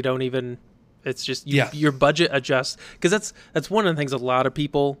to it, you don't even. It's just your budget adjusts, because that's one of the things a lot of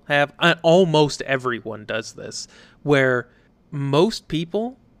people have. Almost everyone does this, where most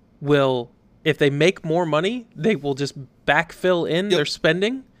people will, if they make more money, they will just backfill in their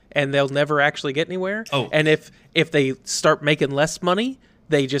spending, and they'll never actually get anywhere. Oh. And if they start making less money,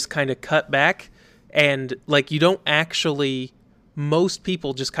 they just kind of cut back, And like you don't actually, most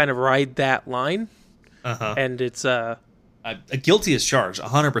people just kind of ride that line, and it's guilty as charged,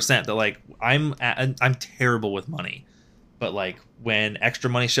 100%. That like I'm terrible with money, but like when extra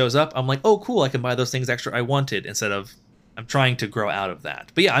money shows up, I'm like, oh cool, I can buy those things extra I wanted instead of I'm trying to grow out of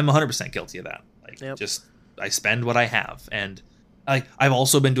that. But yeah, I'm 100% guilty of that. Like just I spend what I have, and I've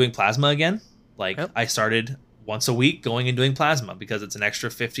also been doing plasma again. Like I started once a week going and doing plasma because it's an extra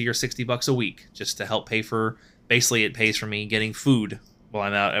 $50 or $60 a week just to help pay for. Basically, it pays for me getting food while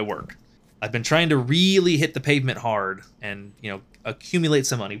I'm out at work. I've been trying to really hit the pavement hard and accumulate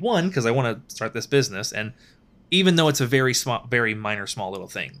some money. One, because I want to start this business, and even though it's a very small, very minor, small little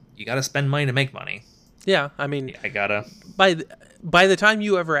thing, you got to spend money to make money. Yeah, I mean, I gotta. By the time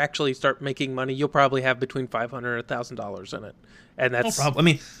you ever actually start making money, you'll probably have between $500 and $1,000 in it, and that's no problem. I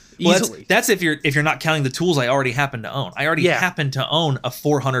mean, easily. That's if you're not counting the tools I already happen to own. I already happen to own a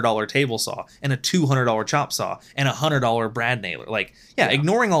 $400 table saw and a $200 chop saw and a $100 brad nailer. Like,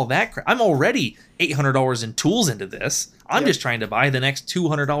 ignoring all that crap, I'm already $800 in tools into this. I'm just trying to buy the next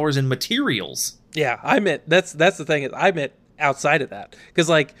 $200 in materials. Yeah, I meant that's the thing is I meant outside of that because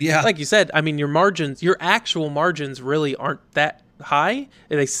like you said, I mean your actual margins really aren't that high.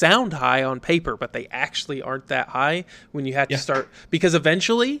 They sound high on paper, but they actually aren't that high when you have to start, because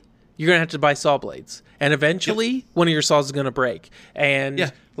eventually you're gonna have to buy saw blades, and eventually one of your saws is gonna break,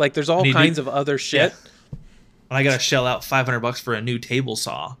 and like there's all kinds of other shit. And I gotta shell out $500 for a new table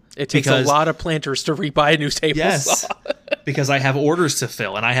saw. It takes a lot of planters to rebuy a new table saw. Because I have orders to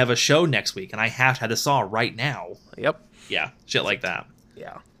fill, and I have a show next week, and I have to have a saw right now. Yep. Yeah, shit like that.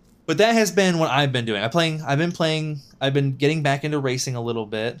 Yeah. But that has been what I've been doing. I've been getting back into racing a little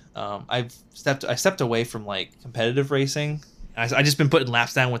bit. I stepped away from like competitive racing. I just been putting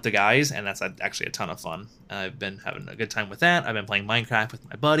laps down with the guys, and that's actually a ton of fun. I've been having a good time with that. I've been playing Minecraft with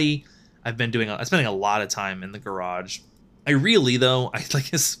my buddy. I'm spending a lot of time in the garage. I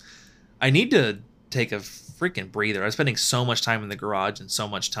need to take a freaking breather. I was spending so much time in the garage and so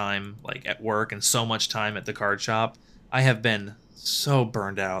much time like at work and so much time at the card shop. I have been so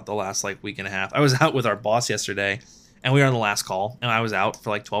burned out the last like week and a half. I was out with our boss yesterday, and we were on the last call, and I was out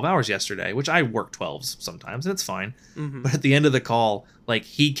for like 12 hours yesterday, which I work 12s sometimes, and it's fine. Mm-hmm. But at the end of the call, like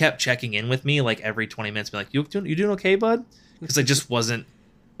he kept checking in with me like every 20 minutes, being like, you doing okay, bud? Because I just wasn't.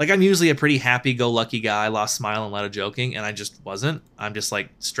 Like, I'm usually a pretty happy-go-lucky guy, lost smile and a lot of joking, and I just wasn't. I'm just, like,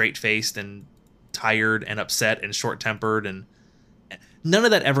 straight-faced and tired and upset and short-tempered, and none of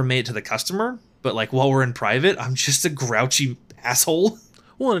that ever made it to the customer, but, like, while we're in private, I'm just a grouchy asshole.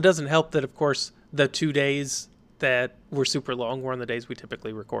 Well, and it doesn't help that, of course, the 2 days that were super long were on the days we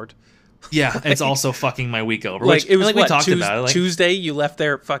typically record. Yeah, it's also fucking my week over. Like, which, it was, we talked about it. Like, Tuesday, you left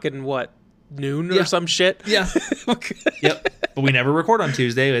there at fucking, noon or some shit? Yeah. Yep. But we never record on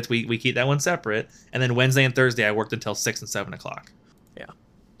Tuesday. We keep that one separate. And then Wednesday and Thursday I worked until 6 and 7 o'clock. Yeah.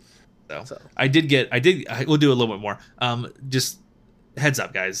 So. I will do a little bit more. Just heads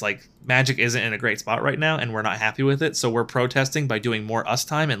up, guys. Like, Magic isn't in a great spot right now, and we're not happy with it. So we're protesting by doing more us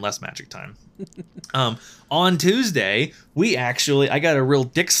time and less Magic time. On Tuesday, I got a real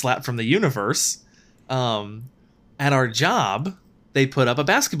dick slap from the universe. At our job, they put up a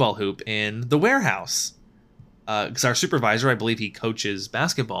basketball hoop in the warehouse. Because our supervisor, I believe he coaches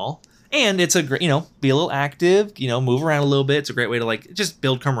basketball, and it's a great, be a little active, move around a little bit. It's a great way to like just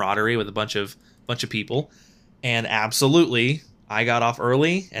build camaraderie with a bunch of people. And absolutely, I got off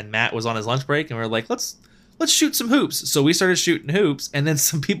early, and Matt was on his lunch break, and we were like, let's shoot some hoops. So we started shooting hoops, and then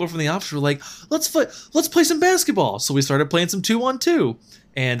some people from the office were like, let's play some basketball. So we started playing some 2-on-2,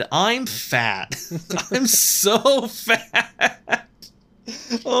 and I'm fat. I'm so fat.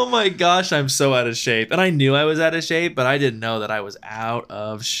 Oh my gosh, I'm so out of shape. And I knew I was out of shape, but I didn't know that I was out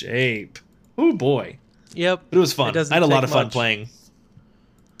of shape. Oh boy. Yep. But it was fun. I had a lot of fun playing.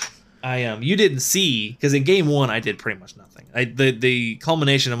 You didn't see, because in game 1 I did pretty much nothing. The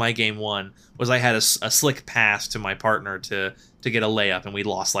culmination of my game 1 was I had a slick pass to my partner to get a layup, and we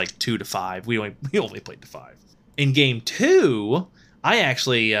lost like 2-5. We only played to 5. In game 2, I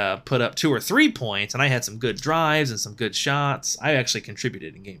actually put up 2 or 3 points, and I had some good drives and some good shots. I actually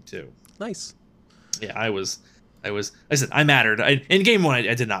contributed in game 2. Nice. Yeah, I said I mattered. In game 1,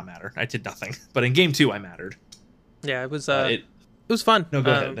 I did not matter. I did nothing. But in game 2, I mattered. Yeah, it was fun. No,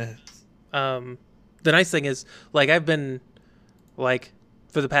 go ahead. The nice thing is, like, I've been, like,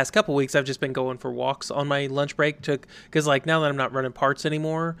 for the past couple weeks, I've just been going for walks on my lunch break because like now that I'm not running parts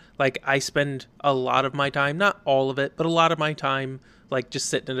anymore, like I spend a lot of my time, not all of it, but a lot of my time like just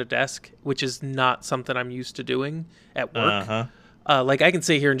sitting at a desk, which is not something I'm used to doing at work. Like, I can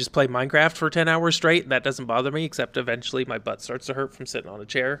sit here and just play Minecraft for 10 hours straight. That doesn't bother me, except eventually my butt starts to hurt from sitting on a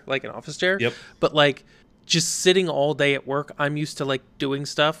chair, like an office chair. Yep. But, like, just sitting all day at work, I'm used to, like, doing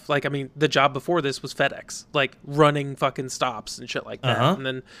stuff. Like, I mean, the job before this was FedEx. Like, running fucking stops and shit like that. And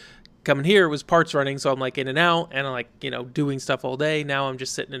then coming here was parts running, so I'm, like, in and out, and I'm, like, you know, doing stuff all day. Now I'm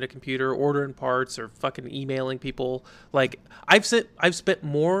just sitting at a computer, ordering parts or fucking emailing people. Like, I've spent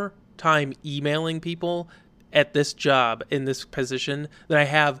more time emailing people at this job in this position than I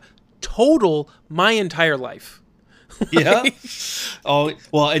have total my entire life. Yeah. Oh,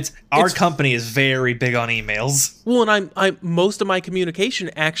 well, it's company is very big on emails. Well, and I'm most of my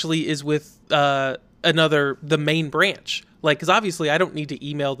communication actually is with the main branch. Like, because obviously I don't need to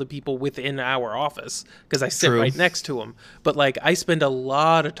email the people within our office because I sit right next to them. But, like, I spend a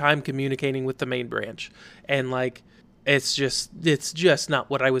lot of time communicating with the main branch, and, like, it's just not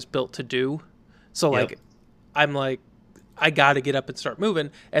what I was built to do. So, like, I'm like, I got to get up and start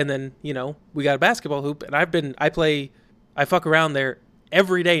moving. And then, you know, we got a basketball hoop, and I fuck around there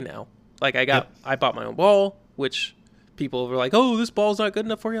every day now. Like, I bought my own ball, which people were like, oh, this ball's not good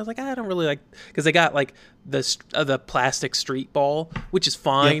enough for you. I was like, I don't really like, because they got, like, the plastic street ball, which is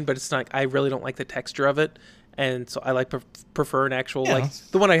fine, but it's not, I really don't like the texture of it. And so I like prefer an actual, like,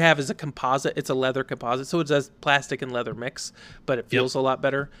 the one I have is a composite. It's a leather composite. So it does plastic and leather mix, but it feels a lot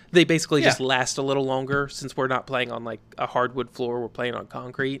better. They basically just last a little longer since we're not playing on, like, a hardwood floor. We're playing on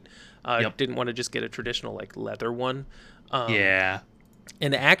concrete. Didn't want to just get a traditional, like, leather one.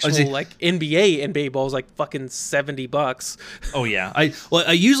 And the actual, like, NBA ball is like fucking $70. Oh yeah.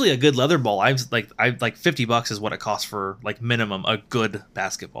 I usually a good leather ball, I like $50 is what it costs for, like, minimum a good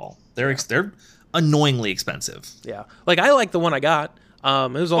basketball. They're annoyingly expensive. Yeah. Like, I like the one I got.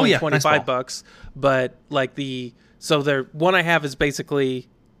 It was only $25, nice, but, like, the one I have is basically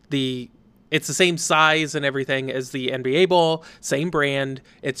it's the same size and everything as the NBA ball, same brand.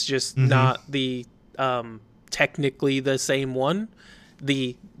 It's just not the technically the same one.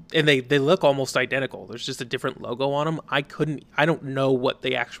 And they look almost identical. There's just a different logo on them. I don't know what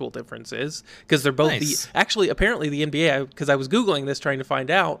the actual difference is, because they're both apparently the NBA, because I was Googling this trying to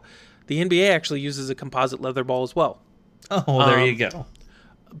find out, the NBA actually uses a composite leather ball as well. Oh, well, there you go.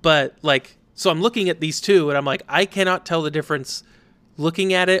 But, like, so I'm looking at these two, and I'm like, I cannot tell the difference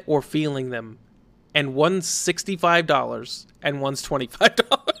looking at it or feeling them. And one's $65 and one's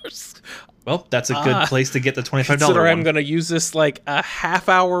 $25. Well, that's a good place to get the $25 Consider one. I'm going to use this, like, a half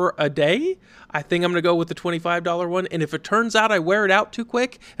hour a day. I think I'm going to go with the $25 one. And if it turns out I wear it out too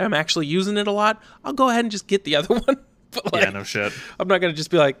quick and I'm actually using it a lot, I'll go ahead and just get the other one. But, like, yeah, no shit. I'm not going to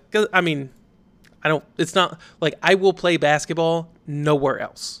just be like, I mean, it's not, like, I will play basketball nowhere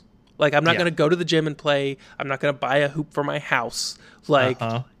else. Like, I'm not going to go to the gym and play. I'm not going to buy a hoop for my house. Like,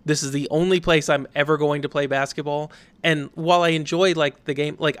 this is the only place I'm ever going to play basketball. And while I enjoy, like, the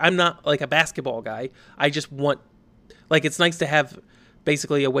game, like, I'm not, like, a basketball guy. I just want, like, it's nice to have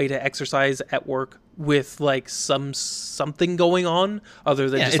basically a way to exercise at work with, like, something going on other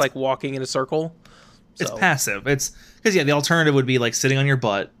than just, like, walking in a circle. It's passive. It's because, the alternative would be, like, sitting on your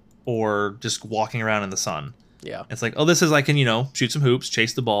butt or just walking around in the sun. Yeah. It's like, oh, this is, I can, shoot some hoops,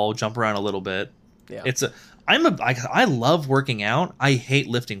 chase the ball, jump around a little bit. Yeah. I love working out. I hate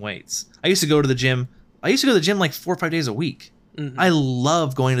lifting weights. I used to go to the gym like 4 or 5 days a week. Mm-hmm. I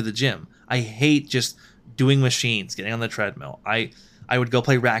love going to the gym. I hate just doing machines, getting on the treadmill. I would go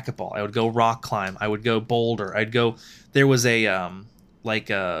play racquetball. I would go rock climb. I would go boulder. There was a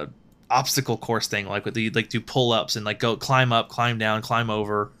obstacle course thing, like with do pull-ups and, like, go climb up, climb down, climb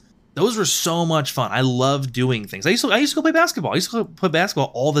over. Those were so much fun. I love doing things. I used to go play basketball. I used to play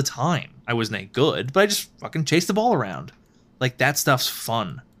basketball all the time. I wasn't good, but I just fucking chased the ball around. Like, that stuff's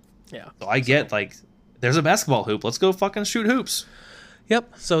fun. Yeah. So I get, like, there's a basketball hoop. Let's go fucking shoot hoops.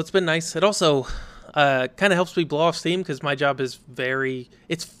 Yep. So it's been nice. It also kind of helps me blow off steam, because my job is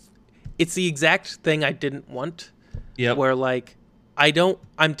it's the exact thing I didn't want. Yep. Where, like,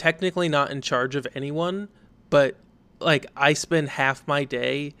 I'm technically not in charge of anyone, but, like, I spend half my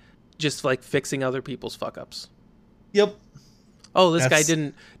day just, like, fixing other people's fuck ups. Yep. Oh, this guy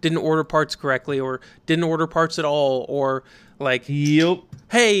didn't order parts correctly, or didn't order parts at all, or, like, yep.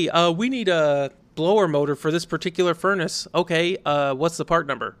 Hey, we need a blower motor for this particular furnace. Okay, what's the part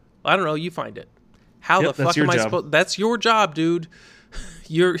number? I don't know. You find it. How the fuck am I supposed? That's your job, dude.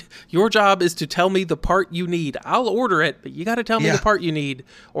 Your job is to tell me the part you need. I'll order it, but you got to tell me the part you need.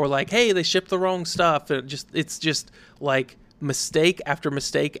 Or, like, hey, they shipped the wrong stuff, and it's just like mistake after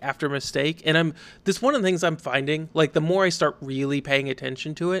mistake after mistake. And this one of the things I'm finding, like, the more I start really paying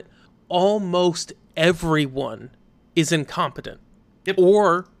attention to it, almost everyone is incompetent. Yep.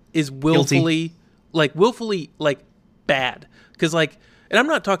 Or is willfully bad. Because, like, and I'm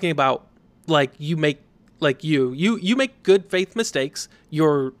not talking about, like, you make good faith mistakes.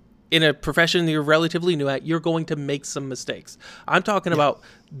 You're in a profession that you're relatively new at. You're going to make some mistakes. I'm talking about,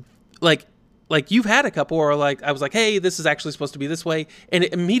 like you've had a couple where, like, I was like, hey, this is actually supposed to be this way. And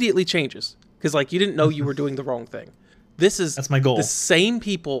it immediately changes. Because, like, you didn't know you were doing the wrong thing. That's my goal. The same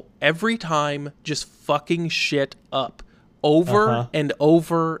people every time just fucking shit up over and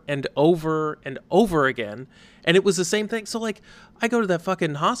over and over and over again. And it was the same thing. So, like, I go to that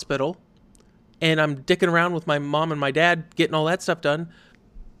fucking hospital and I'm dicking around with my mom and my dad getting all that stuff done.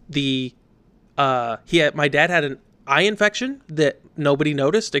 My dad had an eye infection that nobody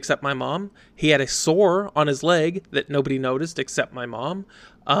noticed except my mom. He had a sore on his leg that nobody noticed except my mom.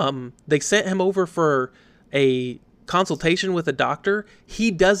 They sent him over for a consultation with a doctor. He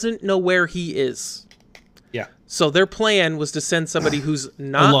doesn't know where he is. Yeah. So their plan was to send somebody who's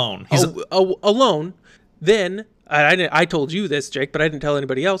not alone. Alone. Then I told you this, Jake, but I didn't tell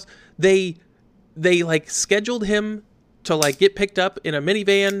anybody else. They like scheduled him to like get picked up in a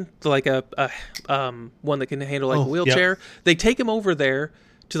minivan, to like a one that can handle like a wheelchair. Yep. They take him over there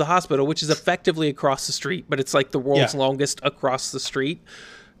to the hospital, which is effectively across the street, but it's like the world's longest across the street.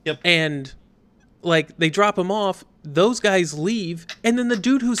 Yep. And like they drop him off, those guys leave, and then the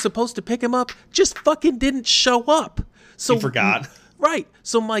dude who's supposed to pick him up just fucking didn't show up. So he forgot. Right.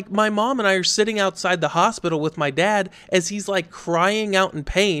 So my mom and I are sitting outside the hospital with my dad as he's like crying out in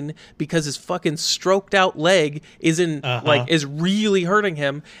pain because his fucking stroked out leg is is really hurting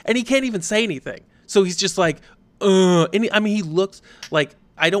him, and he can't even say anything. So he's just like, and I mean, he looks like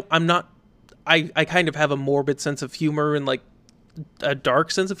I kind of have a morbid sense of humor and like a dark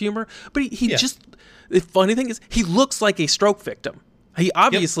sense of humor, but he just, the funny thing is he looks like a stroke victim. He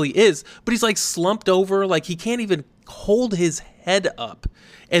obviously is, but he's like slumped over, like he can't even hold his head up.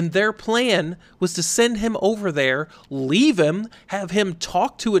 And their plan was to send him over there, leave him, have him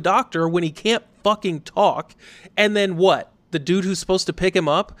talk to a doctor when he can't fucking talk, and then what? The dude who's supposed to pick him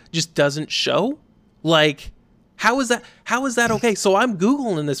up just doesn't show? Like, how is that okay? So I'm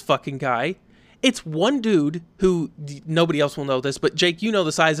Googling this fucking guy. It's one dude who, nobody else will know this, but Jake, you know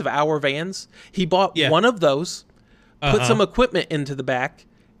the size of our vans. He bought one of those, put some equipment into the back,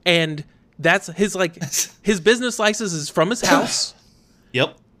 and that's his, like, his business license is from his house.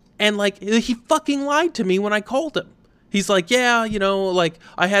 Yep. And, like, he fucking lied to me when I called him. He's like, yeah, you know, like,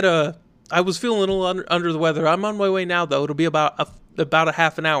 I was feeling a little under the weather. I'm on my way now, though. It'll be about a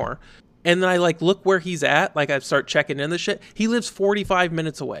half an hour. And then I, like, look where he's at. Like, I start checking in the shit. He lives 45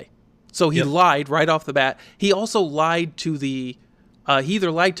 minutes away. So he lied right off the bat. He also lied to he either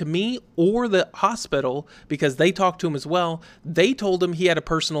lied to me or the hospital because they talked to him as well. They told him he had a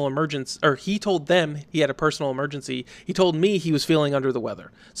personal emergency, or he told them he had a personal emergency. He told me he was feeling under the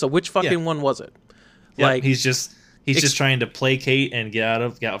weather. So which fucking one was it? Yep. Like he's just trying to placate and get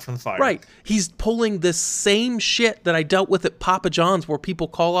out from the fire. Right. He's pulling the same shit that I dealt with at Papa John's where people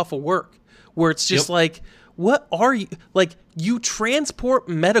call off of work, where it's just like, what are you, like, you transport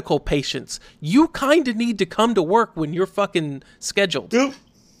medical patients. You kind of need to come to work when you're fucking scheduled. Yep.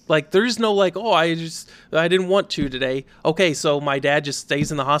 Like, there's no like, oh, I didn't want to today. Okay, so my dad just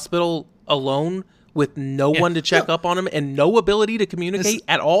stays in the hospital alone with no one to check up on him and no ability to communicate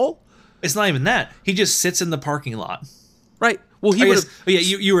at all? It's not even that. He just sits in the parking lot. Right. Well,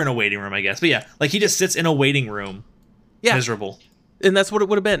 you were in a waiting room, I guess. But yeah, like he just sits in a waiting room. Yeah. Miserable. And that's what it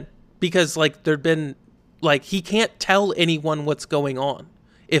would have been. Because like there'd been, like, he can't tell anyone what's going on.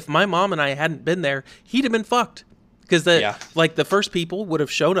 If my mom and I hadn't been there, he'd have been fucked. Because the first people would have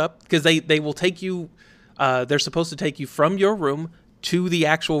showed up, because they will take you, they're supposed to take you from your room to the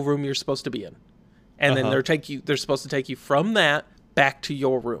actual room you're supposed to be in. And then they're supposed to take you from that back to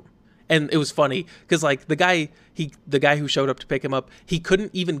your room. And it was funny because like the guy who showed up to pick him up, he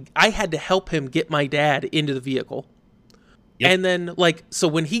couldn't even, I had to help him get my dad into the vehicle. Yep. And then, like, so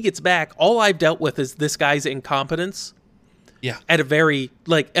when he gets back, all I've dealt with is this guy's incompetence. Yeah. At a very,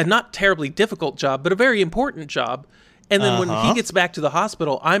 like, a not terribly difficult job, but a very important job. And then when he gets back to the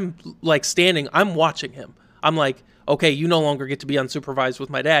hospital, I'm, like, I'm watching him. I'm like, okay, you no longer get to be unsupervised with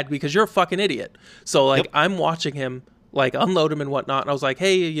my dad because you're a fucking idiot. So, like, I'm watching him, like, unload him and whatnot. And I was like,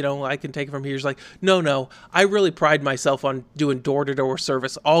 hey, you know, I can take it from here. He's like, no, I really pride myself on doing door-to-door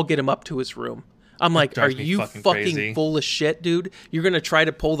service. I'll get him up to his room. I'm like, are you fucking full of shit, dude? You're going to try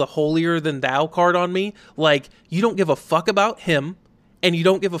to pull the holier than thou card on me? Like, you don't give a fuck about him, and you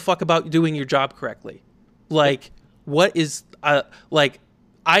don't give a fuck about doing your job correctly. Like, what is, like,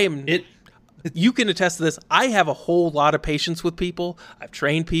 you can attest to this. I have a whole lot of patience with people. I've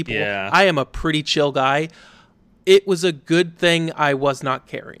trained people. Yeah. I am a pretty chill guy. It was a good thing I was not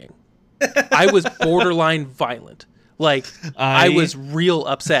carrying. I was borderline violent. Like, I was real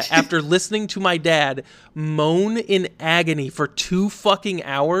upset after listening to my dad moan in agony for 2 fucking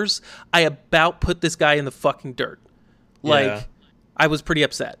hours. I about put this guy in the fucking dirt. Like, Yeah. I was pretty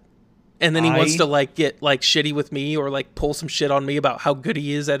upset. And then he wants to, like, get, like, shitty with me or, like, pull some shit on me about how good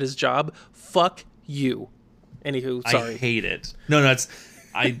he is at his job. Fuck you. Anywho, sorry. I hate it. No, it's...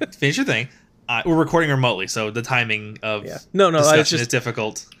 finish your thing. We're recording remotely, so the timing of discussion is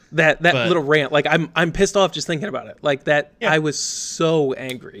difficult. That little rant, like, I'm pissed off just thinking about it. Like, that, Yeah. I was so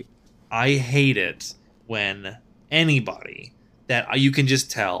angry. I hate it when anybody that you can just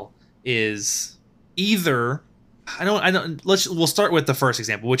tell is either... we'll start with the first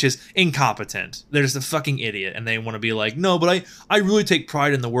example, which is incompetent. They're just a fucking idiot, and they want to be like, no, but I really take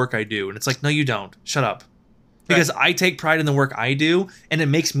pride in the work I do. And it's like, no, you don't. Shut up. Because I take pride in the work I do, and it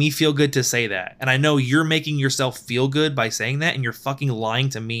makes me feel good to say that. And I know you're making yourself feel good by saying that, and you're fucking lying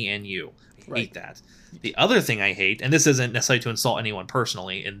to me and you. I hate that. The other thing I hate, and this isn't necessarily to insult anyone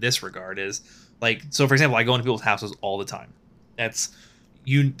personally in this regard, is like, so for example, I go into people's houses all the time. That's,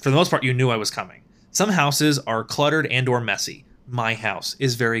 for the most part, you knew I was coming. Some houses are cluttered and or messy. My house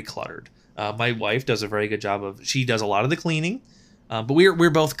is very cluttered. My wife does a very good job she does a lot of the cleaning, but we're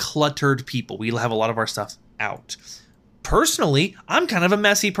both cluttered people. We have a lot of our stuff out. Personally, I'm kind of a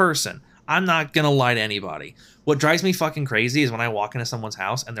messy person. I'm not gonna lie to anybody. What drives me fucking crazy is when I walk into someone's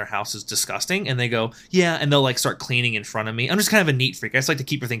house and their house is disgusting and they go, yeah, and they'll like start cleaning in front of me. I'm just kind of a neat freak. I just like to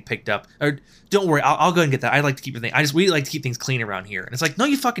keep everything picked up. Or don't worry, I'll go and get that. I like to keep everything. We like to keep things clean around here. And it's like, no,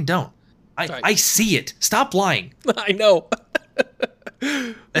 you fucking don't. I see it. Stop lying. I know.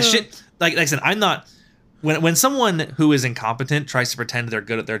 That shit. Like I said, I'm not. When someone who is incompetent tries to pretend they're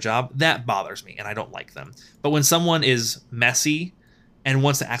good at their job, that bothers me, and I don't like them. But when someone is messy and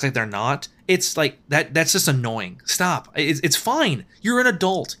wants to act like they're not, it's like that's just annoying. Stop. It's fine. You're an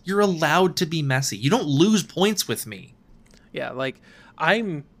adult. You're allowed to be messy. You don't lose points with me. Yeah, like,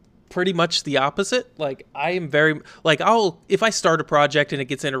 I'm pretty much the opposite. Like, I am very, like, if I start a project and it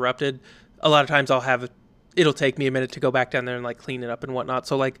gets interrupted, a lot of times it'll take me a minute to go back down there and, like, clean it up and whatnot.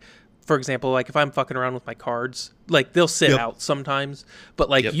 So, like, for example, like, if I'm fucking around with my cards, like, they'll sit out sometimes. But,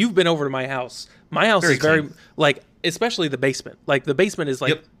 like, you've been over to my house. My house is very, like, especially the basement. Like, the basement is,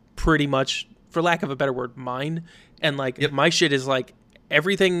 like, pretty much, for lack of a better word, mine. And, like, my shit is, like,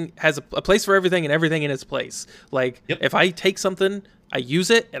 everything has a place for everything and everything in its place. Like, if I take something, I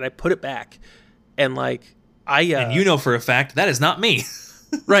use it and I put it back. And, like, and you know for a fact that is not me.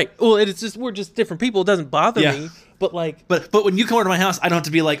 Right. Well, it's just, we're just different people. It doesn't bother me. But, like, but when you come over to my house, I don't have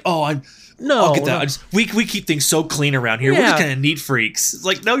to be like, oh, I'll get that. We keep things so clean around here. We're just kind of neat freaks. It's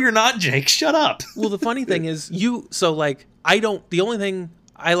like, no, you're not, Jake. Shut up. Well, the funny thing is, the only thing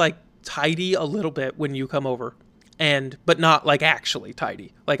I like tidy a little bit when you come over, but not like actually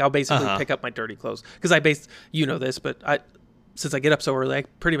tidy. Like, I'll basically pick up my dirty clothes because you know this, but since I get up so early, I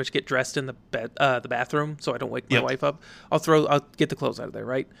pretty much get dressed in the bathroom so I don't wake my wife up. I'll get the clothes out of there,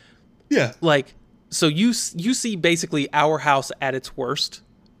 right? Yeah. Like, so you see basically our house at its worst.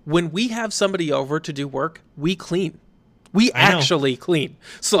 When we have somebody over to do work, we clean. We actually clean.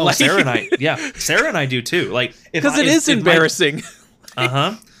 So like, Sarah and I do too. Like, because it is embarrassing.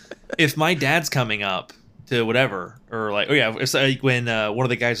 If my dad's coming up to whatever, or like, it's like when one of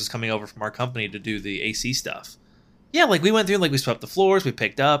the guys was coming over from our company to do the AC stuff. Yeah, like, we went through, like, we swept the floors, we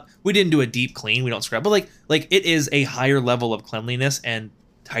picked up. We didn't do a deep clean, we don't scrub, but like it is a higher level of cleanliness and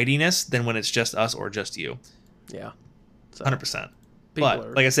tidiness than when it's just us or just you. Yeah, so, 100%.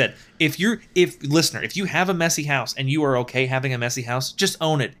 But like I said, if you have a messy house and you are okay having a messy house, just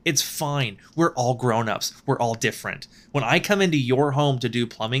own it. It's fine. We're all grown-ups. We're all different. When I come into your home to do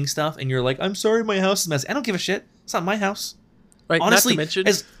plumbing stuff and you're like, I'm sorry, my house is messy, I don't give a shit. It's not my house. Right. Honestly, not to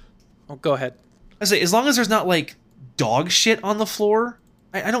mention, go ahead. I say, as long as there's not like dog shit on the floor,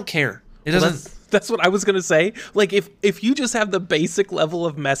 I don't care. It doesn't. That's what I was gonna say. Like, if you just have the basic level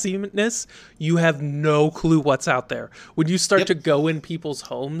of messiness, you have no clue what's out there. When you start to go in people's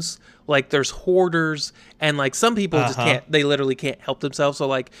homes, like, there's hoarders, and like, some people just can't. They literally can't help themselves. So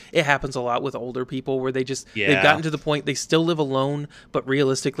like, it happens a lot with older people where they just they've gotten to the point they still live alone, but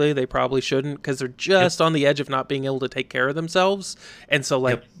realistically they probably shouldn't because they're just on the edge of not being able to take care of themselves. And so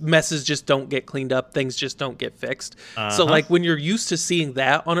like, messes just don't get cleaned up. Things just don't get fixed. So like, when you're used to seeing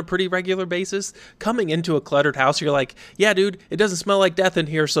that on a pretty regular basis, coming into a cluttered house, you're like, yeah, dude, it doesn't smell like death in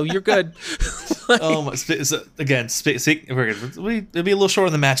here, so you're good. Like, so again, it'll be a little short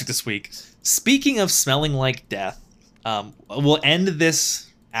on the magic this week. Speaking of smelling like death, we'll end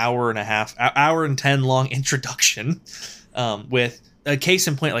this hour and 10 long introduction with a case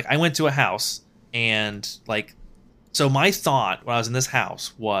in point. Like, I went to a house and like, so my thought when I was in this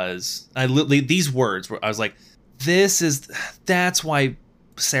house was these words where I was like, That's why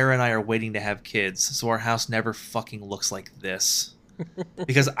Sarah and I are waiting to have kids, so our house never fucking looks like this.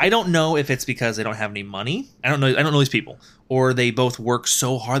 Because I don't know if it's because they don't have any money. I don't know these people, or they both work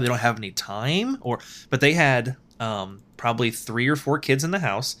so hard they don't have any time, but they had probably 3 or 4 kids in the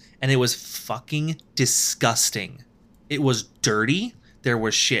house, and it was fucking disgusting. It was dirty. There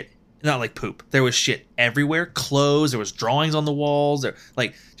was shit, not like poop. There was shit everywhere. Clothes. There was drawings on the walls. There,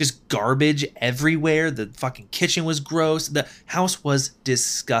 like, just garbage everywhere. The fucking kitchen was gross. The house was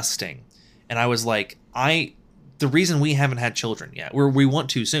disgusting. And I was like, the reason we haven't had children yet, or we want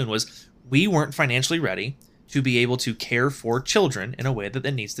to soon, was we weren't financially ready to be able to care for children in a way that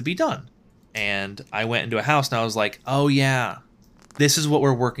needs to be done. And I went into a house and I was like, oh yeah, this is what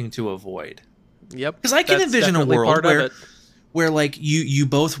we're working to avoid. Yep. Because I can envision a world where like you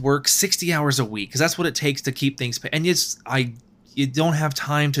both work 60 hours a week, because that's what it takes to keep things and you don't have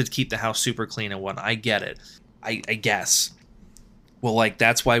time to keep the house super clean and whatnot. I get it. I guess. Well, like,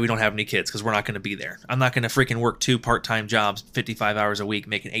 that's why we don't have any kids, because we're not going to be there. I'm not going to freaking work 2 part-time jobs, 55 hours a week,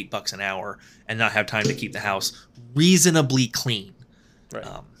 making $8 an hour, and not have time to keep the house reasonably clean. Right.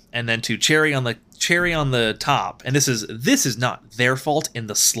 And then to cherry on the top, and this is not their fault in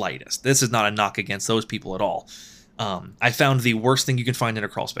the slightest. This is not a knock against those people at all. I found the worst thing you can find in a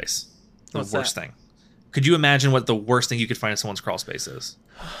crawl space. What's worst that? thing. Could you imagine what the worst thing you could find in someone's crawl space is?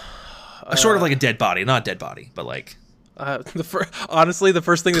 Sort of like a dead body, not a dead body, but like. Honestly, the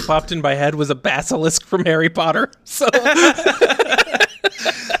first thing that popped in my head was a basilisk from Harry Potter. So,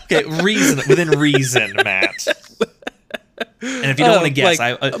 okay, within reason, Matt. And if you don't want to guess,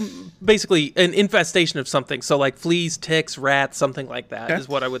 basically an infestation of something. So, like fleas, ticks, rats, something like that is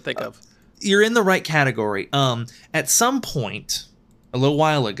what I would think of. You're in the right category. At some point, a little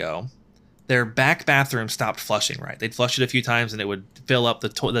while ago, their back bathroom stopped flushing right. They'd flush it a few times and it would fill up the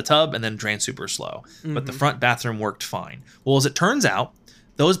tub and then drain super slow. Mm-hmm. But the front bathroom worked fine. Well, as it turns out,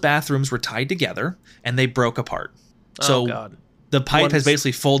 those bathrooms were tied together and they broke apart. So the pipe has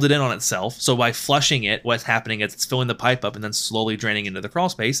basically folded in on itself. So by flushing it, what's happening is it's filling the pipe up and then slowly draining into the crawl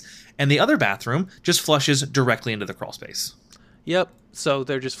space. And the other bathroom just flushes directly into the crawl space. Yep. So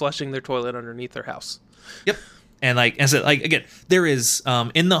they're just flushing their toilet underneath their house. Yep. And again, there is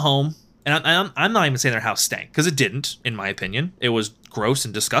in the home. And I'm not even saying their house stank, because it didn't, in my opinion. It was gross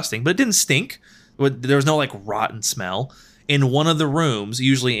and disgusting, but it didn't stink. There was no like rotten smell. In one of the rooms,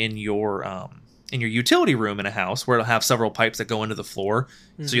 usually in your utility room in a house, where it'll have several pipes that go into the floor,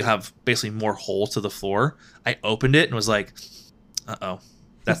 so you have basically more holes to the floor. I opened it and was like, uh-oh,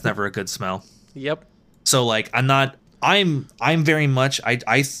 that's never a good smell. Yep. So like I'm very much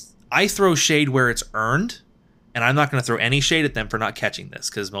I throw shade where it's earned. And I'm not going to throw any shade at them for not catching this,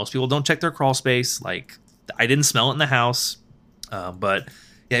 because most people don't check their crawl space. Like, I didn't smell it in the house, but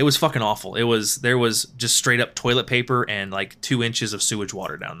yeah, it was fucking awful. There was just straight up toilet paper and like 2 inches of sewage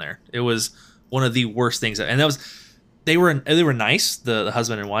water down there. It was one of the worst things, and they were nice, the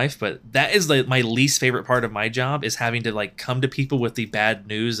husband and wife, but that is like my least favorite part of my job, is having to like come to people with the bad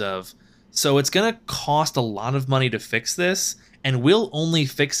news of, so it's going to cost a lot of money to fix this. And we'll only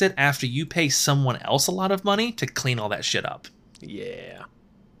fix it after you pay someone else a lot of money to clean all that shit up. Yeah.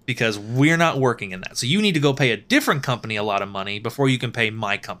 Because we're not working in that. So you need to go pay a different company a lot of money before you can pay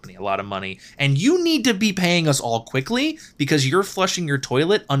my company a lot of money. And you need to be paying us all quickly because you're flushing your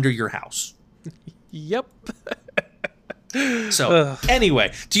toilet under your house. Yep. So,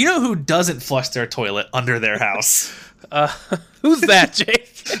 anyway, do you know who doesn't flush their toilet under their house? Who's that, Jake?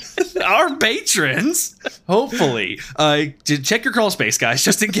 Our patrons, hopefully. Check your crawl space, guys,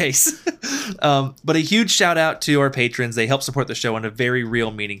 just in case. But a huge shout out to our patrons. They help support the show in a very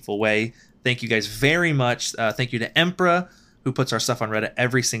real, meaningful way. Thank you guys very much. Thank you to Emperor, who puts our stuff on Reddit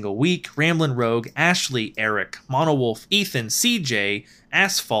every single week. Ramblin' Rogue, Ashley, Eric, Monowolf, Ethan, CJ,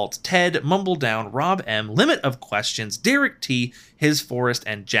 Asphalt, Ted, Mumbledown, Rob M, Limit of Questions, Derek T, His Forest,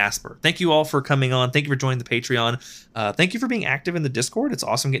 and Jasper. Thank you all for coming on. Thank you for joining the Patreon. Thank you for being active in the Discord. It's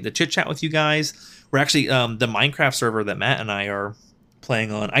awesome getting to chit-chat with you guys. We're actually, the Minecraft server that Matt and I are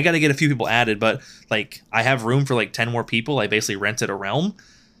playing on, I got to get a few people added, but like I have room for like 10 more people. I basically rented a realm.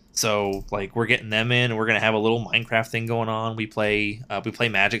 So like we're getting them in, and we're gonna have a little Minecraft thing going on. We play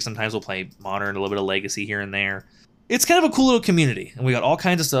Magic sometimes. We'll play Modern, a little bit of Legacy here and there. It's kind of a cool little community, and we got all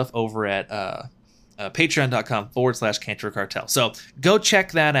kinds of stuff over at patreon.com/Cantor Cartel. So go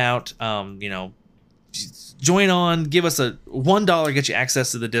check that out. Join on, give us a $1, get you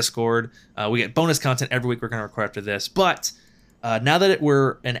access to the Discord. We get bonus content every week we're gonna record after this. But now that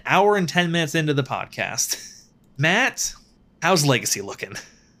we're an hour and 10 minutes into the podcast, Matt, how's Legacy looking?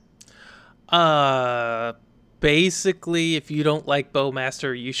 Basically, if you don't like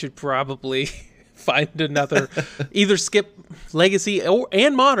Bowmaster, you should probably find another, either skip Legacy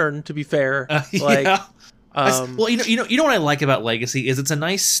and Modern. To be fair, yeah. Well, you know what I like about Legacy is it's a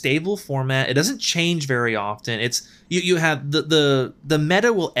nice stable format. It doesn't change very often. It's you have the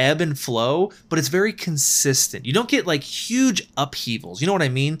meta will ebb and flow, but it's very consistent. You don't get like huge upheavals. You know what I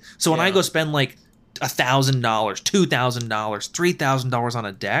mean? So when I go spend like $1,000, $2,000, $3,000 on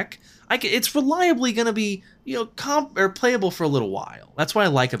a deck, it's reliably going to be or playable for a little while. That's what I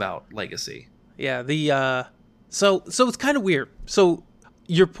like about Legacy. Yeah. So it's kind of weird. So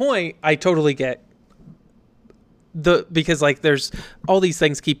your point, I totally get. Because like there's all these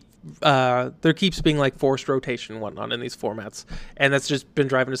things there keeps being like forced rotation and whatnot in these formats, and that's just been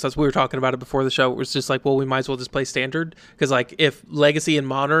driving us. We were talking about it before the show. It was just like, well, we might as well just play Standard, because like if Legacy and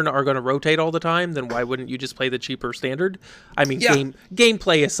Modern are going to rotate all the time, then why wouldn't you just play the cheaper Standard? I mean,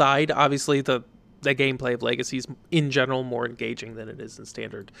 gameplay aside, obviously the gameplay of Legacy is in general more engaging than it is in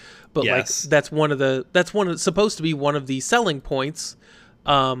Standard, but like that's supposed to be one of the selling points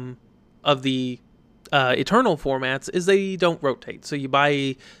of the Eternal formats is they don't rotate. So you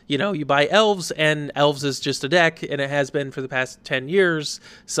buy Elves, and Elves is just a deck, and it has been for the past 10 years.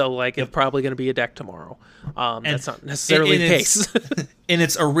 So like it's probably going to be a deck tomorrow. That's not necessarily the case. In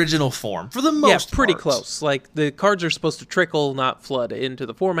its original form, for the most part. Pretty close. Like the cards are supposed to trickle, not flood into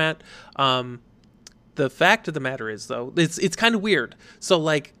the format. The fact of the matter is, though, it's kind of weird. So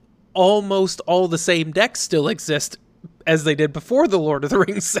like almost all the same decks still exist as they did before the Lord of the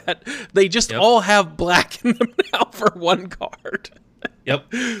Rings set. They just all have black in them now for one card.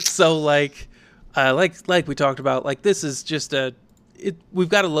 Yep. So like we talked about, like this is just we've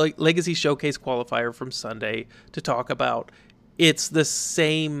got a Legacy Showcase qualifier from Sunday to talk about. It's the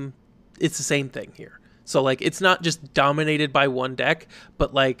same thing here. So like it's not just dominated by one deck,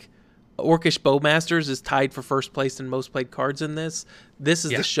 but like Orcish Bowmasters is tied for first place in most played cards in this. This is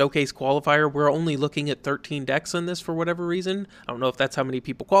the Showcase qualifier. We're only looking at 13 decks in this for whatever reason. I don't know if that's how many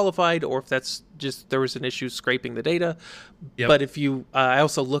people qualified or if that's just there was an issue scraping the data. Yep. But if you, I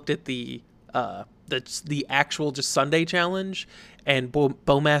also looked at the actual just Sunday challenge, and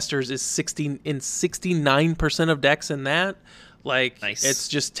Bowmasters is 69% of decks in that. Like nice. It's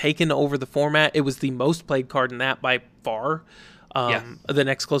just taken over the format. It was the most played card in that by far. The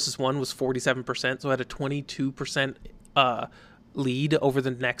next closest one was 47%, so it had a 22% lead over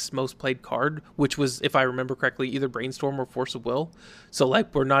the next most played card, which was, if I remember correctly, either Brainstorm or Force of Will. So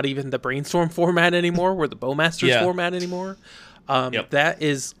like we're not even the Brainstorm format anymore, we're the Bowmasters format anymore. That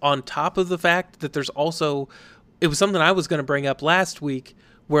is on top of the fact that there's also, it was something I was going to bring up last week,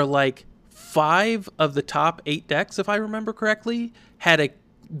 where like 5 of the top 8 decks, if I remember correctly, had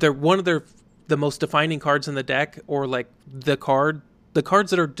the most defining cards in the deck, or like the cards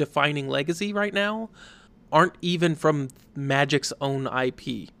that are defining Legacy right now aren't even from Magic's own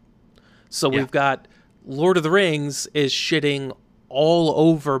IP. So we've got Lord of the Rings is shitting all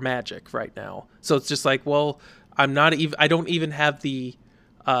over Magic right now. So it's just like, well, I don't even have the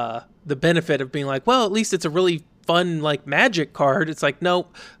benefit of being like, well, at least it's a really fun like Magic card. It's like,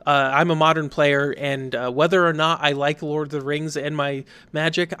 nope, I'm a Modern player, and whether or not I like Lord of the Rings and my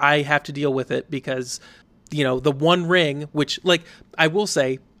Magic, I have to deal with it because, the One Ring, which, like, I will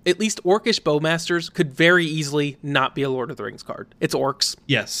say, at least Orcish Bowmasters could very easily not be a Lord of the Rings card. It's orcs.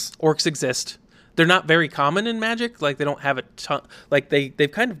 Yes. Orcs exist. They're not very common in Magic. Like, they don't have a ton. Like,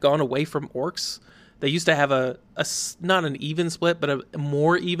 they've kind of gone away from orcs. They used to have a not an even split, but a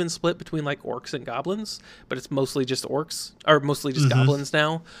more even split between like orcs and goblins. But it's mostly just orcs, or mostly just goblins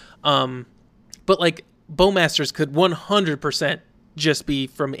now. But like Bowmasters could 100% just be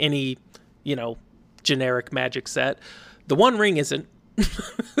from any, generic Magic set. The One Ring isn't.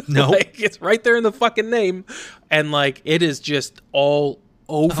 No, like, it's right there in the fucking name, and like it is just all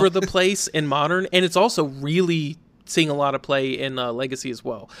over the place in Modern, and it's also really seeing a lot of play in Legacy as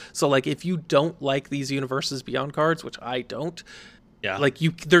well. So like if you don't like these Universes Beyond cards, which I don't, like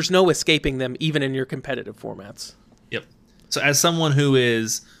there's no escaping them even in your competitive formats. Yep. So as someone who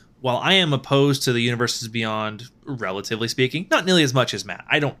is, while I am opposed to the Universes Beyond, relatively speaking, not nearly as much as Matt.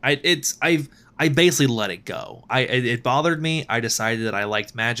 I basically let it go. It bothered me. I decided that I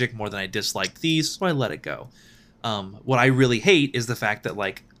liked Magic more than I disliked these, so I let it go. What I really hate is the fact that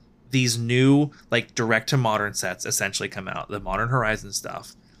like these new like direct to Modern sets essentially come out, the Modern Horizon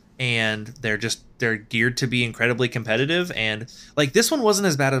stuff, and they're geared to be incredibly competitive. And like this one wasn't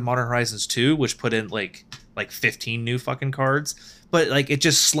as bad as Modern Horizons 2, which put in like 15 new fucking cards, but like it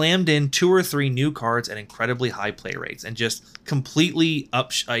just slammed in 2 or 3 new cards at incredibly high play rates and just completely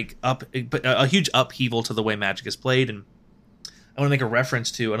a huge upheaval to the way Magic is played. And I want to make a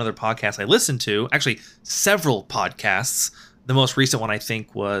reference to another podcast I listened to, actually several podcasts. The most recent one I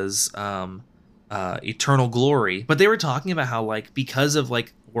think was Eternal Glory, but they were talking about how like because of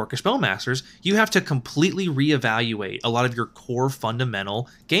like Orcish Bowmasters, you have to completely reevaluate a lot of your core fundamental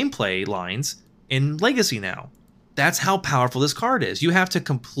gameplay lines in Legacy now. That's how powerful this card is. You have to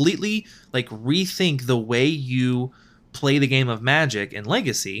completely like rethink the way you play the game of Magic in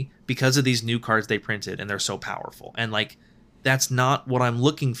Legacy because of these new cards they printed, and they're so powerful. And like that's not what I'm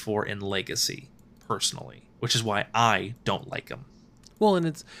looking for in Legacy personally, which is why I don't like them. Well, and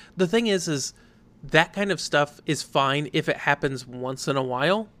it's the thing is that kind of stuff is fine if it happens once in a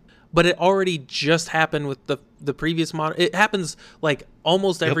while, but it already just happened with the previous model. It happens like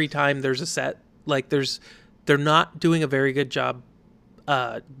almost every time there's a set. Like they're not doing a very good job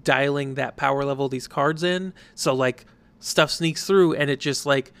dialing that power level of these cards in. So like stuff sneaks through, and it just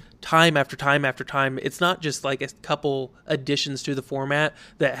like time after time after time. It's not just like a couple additions to the format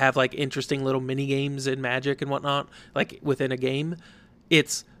that have like interesting little mini games in Magic and whatnot, like within a game.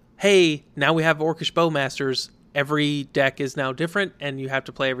 It's, hey, now we have Orcish Bowmasters. Every deck is now different, and you have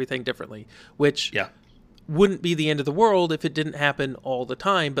to play everything differently, which wouldn't be the end of the world if it didn't happen all the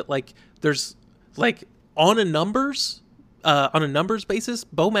time. But like, there's like on a numbers basis,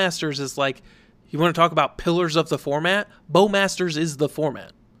 Bowmasters is like, you want to talk about pillars of the format? Bowmasters is the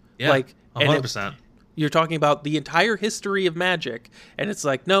format. Yeah, like 100%. You're talking about the entire history of Magic, and it's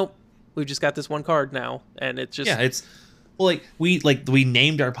like, nope, we've just got this one card now, and it's just it's. Well, we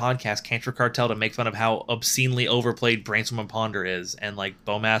named our podcast Cantrip Cartel to make fun of how obscenely overplayed Brainstorm and Ponder is, and like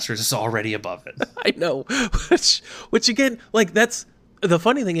Bowmasters is already above it. I know, which again, like that's the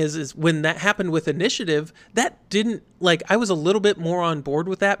funny thing is when that happened with Initiative, that didn't like I was a little bit more on board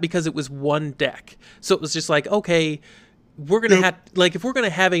with that because it was one deck, so it was just like, okay, we're gonna have like if we're gonna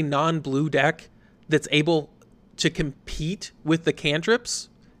have a non-blue deck that's able to compete with the cantrips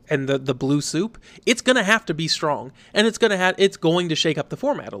and the blue soup, it's gonna have to be strong, and it's going to shake up the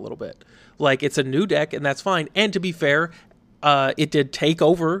format a little bit. Like it's a new deck, and that's fine. And to be fair, it did take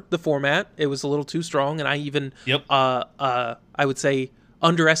over the format. It was a little too strong, and I even I would say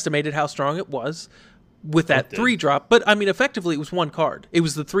underestimated how strong it was with that 3-drop. But I mean, effectively, it was one card. It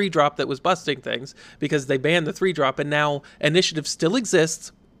was the 3-drop that was busting things because they banned the 3-drop, and now Initiative still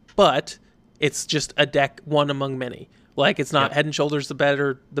exists, but it's just a deck one among many. Like, it's not Head and Shoulders the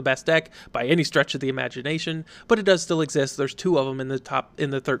best deck by any stretch of the imagination, but it does still exist. There's 2 of them in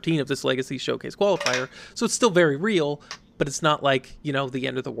the 13 of this Legacy Showcase qualifier, so it's still very real, but it's not like, the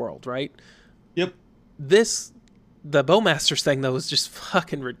end of the world, right? Yep. The Bowmasters thing, though, is just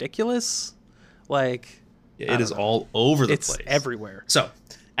fucking ridiculous. Like, it is all over the place. It's everywhere. So,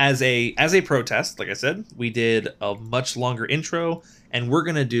 as a protest, like I said, we did a much longer intro, and we're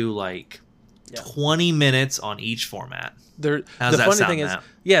gonna do like 20 minutes on each format. The funny thing is,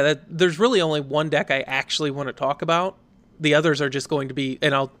 there's really only one deck I actually want to talk about. The others are just going to be,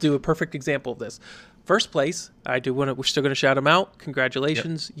 and I'll do a perfect example of this. First place, we're still going to shout him out.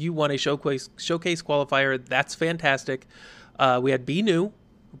 Congratulations. Yep. You won a showcase qualifier. That's fantastic. We had B New,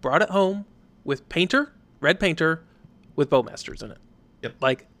 who brought it home with Red Painter, with Bowmasters in it. Yep.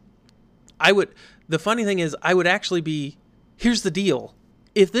 Like, the funny thing is, I would actually be, here's the deal.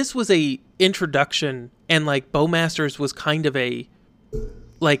 If this was a introduction and like Bowmasters was kind of a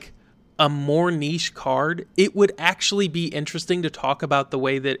more niche card, it would actually be interesting to talk about the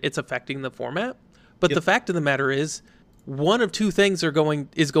way that it's affecting the format. But the fact of the matter is, one of 2 things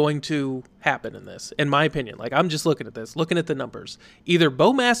is going to happen in this, in my opinion. Like, I'm just looking at the numbers. Either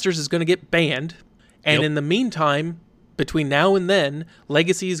Bowmasters is going to get banned, and in the meantime, between now and then,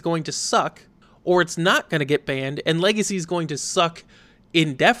 Legacy is going to suck, or it's not going to get banned, and Legacy is going to suck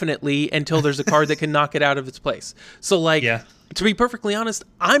indefinitely until there's a card that can knock it out of its place. So like, to be perfectly honest,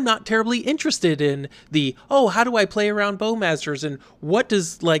 I'm not terribly interested in how do I play around Bowmasters, and what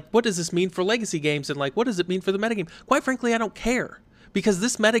does this mean for Legacy games, and like what does it mean for the metagame? Quite frankly, I don't care, because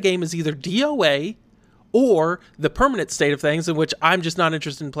this metagame is either DOA or the permanent state of things, in which I'm just not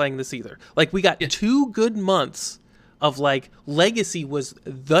interested in playing this either. Like, we got 2 good months of like Legacy was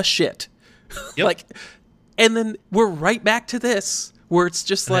the shit. Like, and then we're right back to this, where it's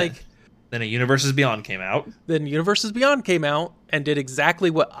just like... Then a Universes Beyond came out. Then Universes Beyond came out and did exactly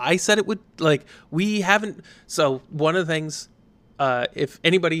what I said it would. Like, we haven't... So, one of the things, if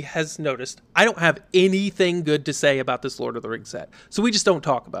anybody has noticed, I don't have anything good to say about this Lord of the Rings set. So, we just don't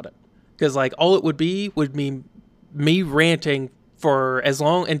talk about it. Because, like, all it would mean me ranting for as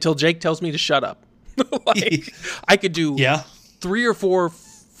long... until Jake tells me to shut up. Like, I could do 3 or 4...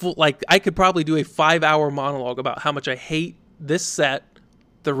 I could probably do a 5-hour monologue about how much I hate this set,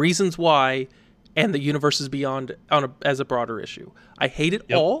 the reasons why, and the Universes Beyond as a broader issue. I hate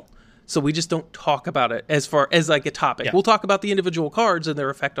it all. So we just don't talk about it as far as like a topic. Yeah. We'll talk about the individual cards and their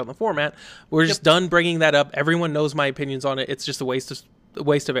effect on the format. We're just done bringing that up. Everyone knows my opinions on it. It's just a waste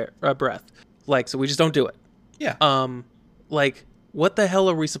of air, breath. Like, so we just don't do it. Yeah. Like, what the hell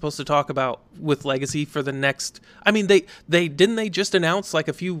are we supposed to talk about with Legacy for the next? I mean, they just announce like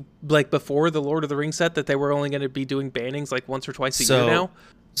a few, like before the Lord of the Rings set, that they were only going to be doing bannings like once or twice a year now.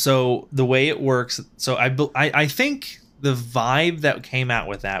 So the way it works, so I think the vibe that came out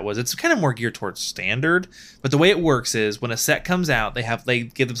with that was it's kind of more geared towards standard, but the way it works is when a set comes out, they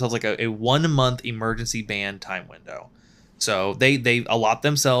give themselves like a 1 month emergency ban time window. So they allot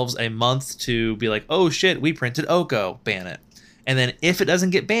themselves a month to be like, oh shit, we printed Oko, ban it. And then if it doesn't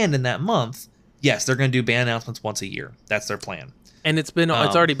get banned in that month, yes, they're going to do ban announcements once a year. That's their plan. And it's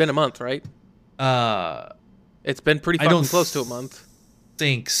already been a month, right? It's been pretty fucking close to a month.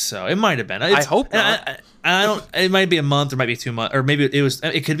 Think so. It might have been. I hope not. I don't. It might be a month, or might be 2 months, or maybe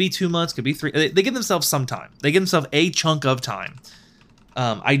it could be 2 months, could be 3. They give themselves some time. They give themselves a chunk of time.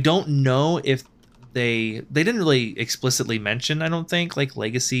 I don't know if they didn't really explicitly mention. I don't think like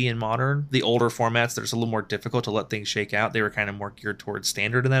Legacy and Modern, the older formats, there's a little more difficult to let things shake out. They were kind of more geared towards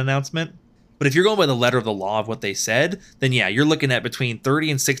standard in that announcement. But if you're going by the letter of the law of what they said, then yeah, you're looking at between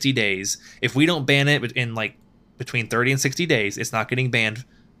 30 and 60 days. If we don't ban it in like between 30 and 60 days, it's not getting banned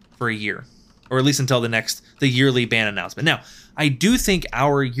for a year, or at least until the yearly ban announcement. Now, I do think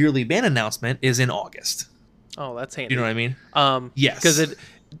our yearly ban announcement is in August. Oh, that's handy. You know what I mean? Yes. Because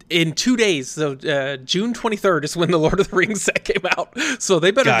in 2 days, so June 23rd is when the Lord of the Rings set came out. So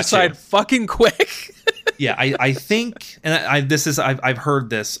they better decide fucking quick. Yeah, I think, and I've heard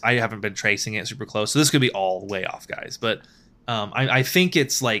this. I haven't been tracing it super close, so this could be all way off, guys. But I think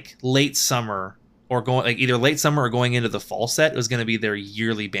it's like late summer, or going like either late summer or going into the fall set was going to be their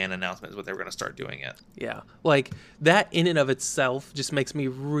yearly ban announcement. Is what they were going to start doing it. Yeah, like that in and of itself just makes me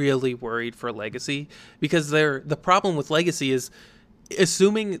really worried for Legacy, because the problem with Legacy is,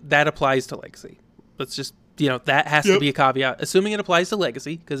 assuming that applies to Legacy, let's just, that has to be a caveat. Assuming it applies to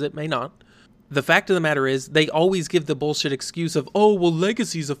Legacy, because it may not. The fact of the matter is, they always give the bullshit excuse of, oh, well,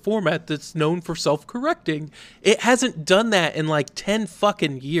 Legacy's a format that's known for self-correcting. It hasn't done that in like 10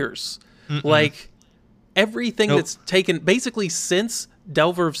 fucking years. Mm-mm. Like, everything that's taken, basically since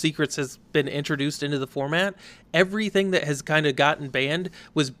Delver of Secrets has been introduced into the format, everything that has kind of gotten banned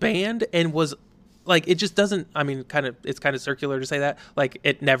was banned and was like, it just doesn't, I mean, it's kind of circular to say that, like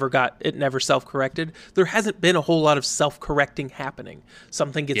it never self-corrected. There hasn't been a whole lot of self-correcting happening.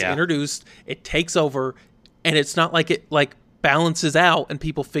 Something gets introduced, it takes over, and it's not like it like balances out and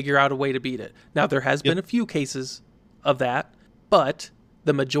people figure out a way to beat it. Now, there has been a few cases of that, but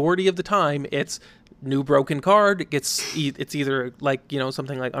the majority of the time it's new broken card. It's either like,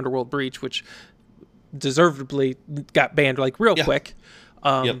 something like Underworld Breach, which deservedly got banned like real quick,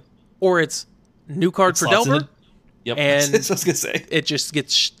 or it's new card for Delver. Yep, and that's what I was gonna say. It just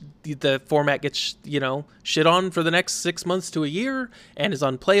gets the format gets shit on for the next 6 months to a year and is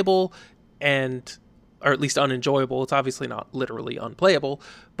unplayable, or at least unenjoyable. It's obviously not literally unplayable,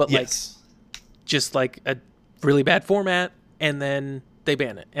 but like just like a really bad format, and then they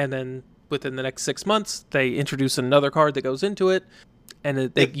ban it, and then within the next 6 months they introduce another card that goes into it,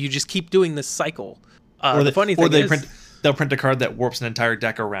 and you just keep doing this cycle. The funny thing is, they'll print a card that warps an entire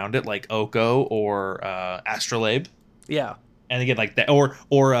deck around it, like Oko or Astrolabe. Yeah. And again, like that,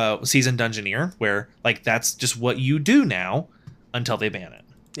 or Seasoned Dungeoneer, where like that's just what you do now until they ban it.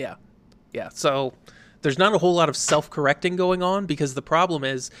 Yeah. Yeah. So there's not a whole lot of self-correcting going on, because the problem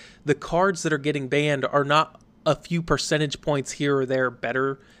is the cards that are getting banned are not a few percentage points here or there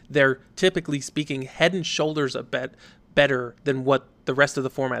better. They're typically speaking head and shoulders a bit better than what the rest of the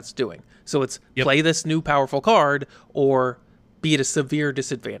format's doing. So it's play this new powerful card or be at a severe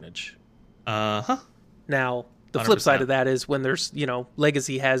disadvantage. Uh-huh. Now, the 100%. flip side of that is when there's,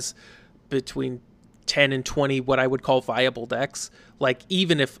 Legacy has between 10 and 20 what I would call viable decks. Like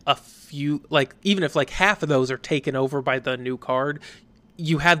even if half of those are taken over by the new card,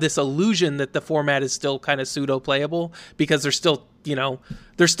 you have this illusion that the format is still kind of pseudo playable, because there's still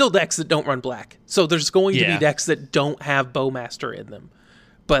decks that don't run black. So there's going to be decks that don't have Bowmaster in them.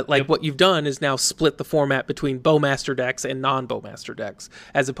 But what you've done is now split the format between Bowmaster decks and non-Bowmaster decks,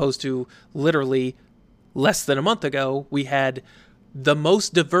 as opposed to literally less than a month ago, we had the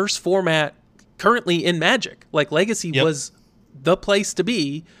most diverse format currently in Magic. Like Legacy was the place to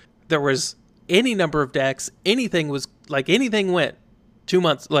be. There was any number of decks. Anything went 2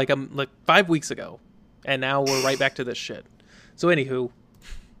 months, like 5 weeks ago, and now we're right back to this shit. So anywho,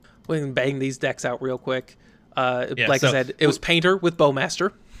 we can bang these decks out real quick. I said, it was Painter with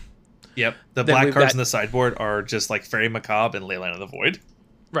Bowmaster. Yep. The black cards in the sideboard are just like Fairy Macabre and Leyline of the Void.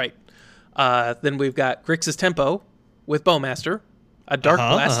 Right. Then we've got Grixis Tempo with Bowmaster, a Dark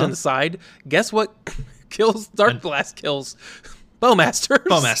Blast on the side. Guess what kills Dark Blast kills Bowmasters.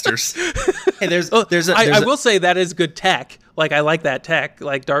 Bowmasters. Hey, I will say that is good tech. Like, I like that tech.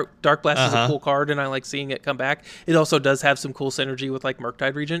 Like, Dark Blast is a cool card, and I like seeing it come back. It also does have some cool synergy with, like,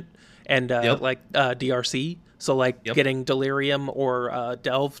 Murktide Regent and, DRC. So, like, getting Delirium or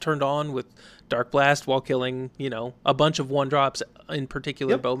Delve turned on with Dark Blast while killing, a bunch of 1-drops, in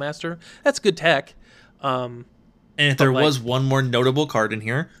particular Bowmaster. That's good tech. And if there was one more notable card in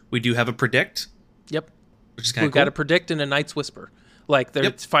here, we do have a Predict. Yep. Which is kind of We've got a Predict and a Night's Whisper. Like,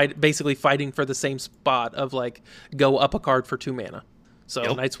 they're basically fighting for the same spot of, like, go up a card for 2 mana.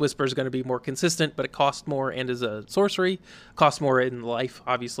 So Night's Whisper is going to be more consistent, but it costs more and is a sorcery. Costs more in life,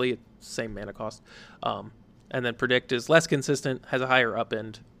 obviously. It's same mana cost. And then Predict is less consistent, has a higher up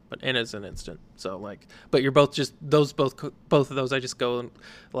end, and is an instant. So, like, but you're both just, both of those, I just go,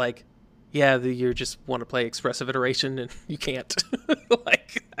 like, yeah, you just want to play Expressive Iteration, and you can't.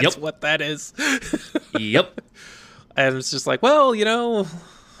 Like, that's what that is. Yep. And it's just like, well,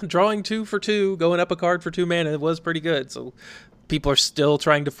 drawing 2 for 2, going up a card for 2 mana was pretty good. So people are still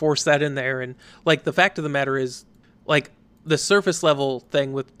trying to force that in there. And, like, the fact of the matter is, like, the surface level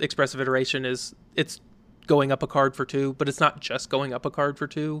thing with Expressive Iteration is it's going up a card for 2, but it's not just going up a card for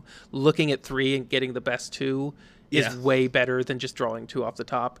 2. Looking at 3 and getting the best 2 is way better than just drawing 2 off the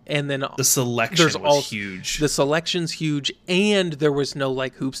top. And then the selection was huge. The selection's huge, and there was no,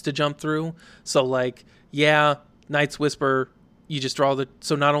 like, hoops to jump through. So, like, Night's Whisper, you just draw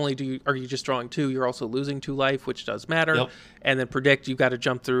so not only are you just drawing 2, you're also losing 2 life, which does matter. Yep. And then Predict, you've got to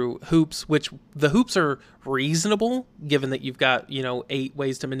jump through hoops, which the hoops are reasonable, given that you've got, 8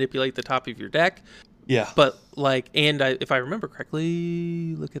 ways to manipulate the top of your deck. Yeah. But, like, if I remember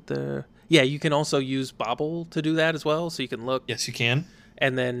correctly, look at you can also use Bobble to do that as well, so you can look. Yes, you can.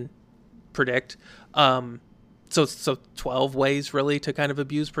 And then Predict. So 12 ways, really, to kind of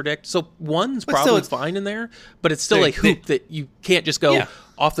abuse Predict. So 1's probably fine in there, but it's still a hoop that you can't just go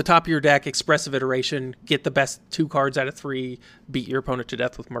off the top of your deck, Expressive Iteration, get the best 2 cards out of 3, beat your opponent to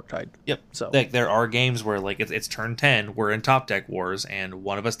death with Murktide. Yep. So there are games where, like, it's turn 10, we're in top deck wars, and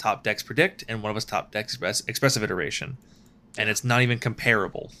one of us top decks Predict, and one of us top decks Expressive Iteration. And it's not even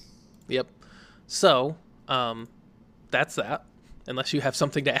comparable. Yep. So, that's that. Unless you have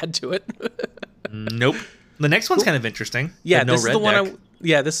something to add to it. Nope. The next one's kind of interesting. Yeah, this is the one.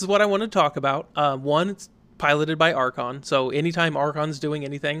 This is what I want to talk about. One, it's piloted by Archon. So anytime Archon's doing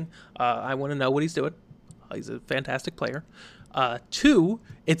anything, I want to know what he's doing. He's a fantastic player. 2,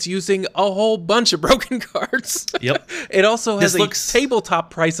 it's using a whole bunch of broken cards. Yep. It also has a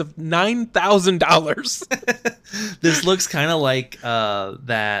tabletop price of $9,000. This looks kind of like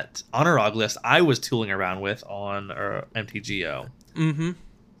that Honorog list I was tooling around with on MTGO. Mm-hmm.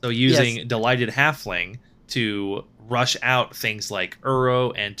 So using Delighted Halfling to rush out things like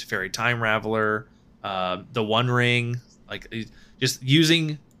Uro and Teferi Time Raveler, the One Ring, like just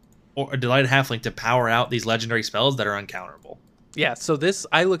using a Delighted Halfling to power out these legendary spells that are uncounterable. Yeah, so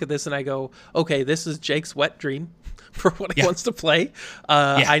I look at this and I go, okay, this is Jake's wet dream for what he wants to play.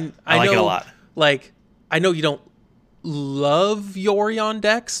 I like know, it a lot. Like, I know you don't love Yorion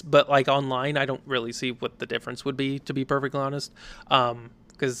decks, but, like, online, I don't really see what the difference would be, to be perfectly honest,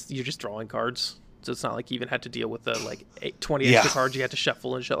 because you're just drawing cards. So it's not like you even had to deal with the, like, 20 extra cards you had to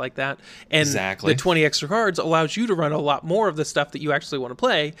shuffle and shit like that. And the 20 extra cards allows you to run a lot more of the stuff that you actually want to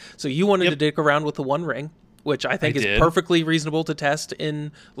play. So you wanted to dick around with the One Ring, which I think is perfectly reasonable to test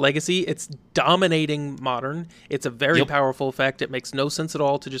in Legacy. It's dominating Modern. It's a very powerful effect. It makes no sense at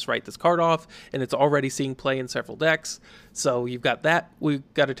all to just write this card off, and it's already seeing play in several decks. So you've got that. We've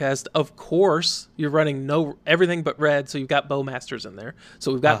got to test. Of course, you're running everything but red, so you've got Bowmasters in there.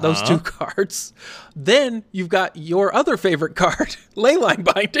 So we've got those 2 cards. Then you've got your other favorite card, Leyline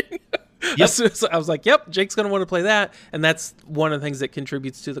Binding. So I was like, yep, Jake's going to want to play that. And that's one of the things that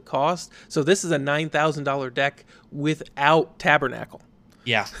contributes to the cost. So this is a $9,000 deck without Tabernacle.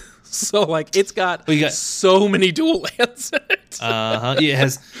 Yeah. So, like, it's got so many dual lands in it. It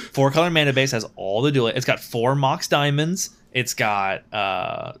has 4-color mana base, has all the dual. It's got 4 Mox Diamonds. It's got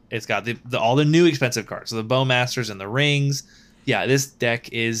all the new expensive cards. So the Bowmasters and the Rings. Yeah, this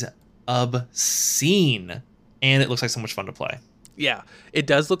deck is obscene. And it looks like so much fun to play. Yeah, it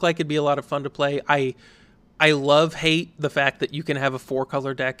does look like it'd be a lot of fun to play. I hate the fact that you can have a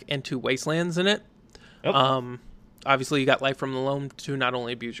 4-color deck and 2 Wastelands in it. Yep. Obviously, you got Life from the Loam to not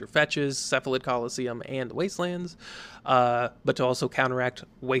only abuse your fetches, Cephalid Coliseum, and the Wastelands, but to also counteract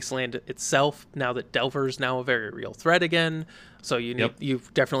Wasteland itself, now that Delver's now a very real threat again. So you're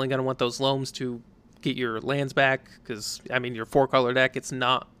definitely going to want those Loams to get your lands back, because I mean your 4-color deck, it's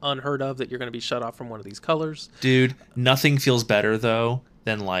not unheard of that you're going to be shut off from one of these colors. Dude, nothing feels better though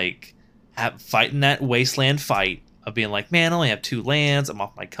than like fighting that wasteland fight of being like, man, I only have 2 lands, I'm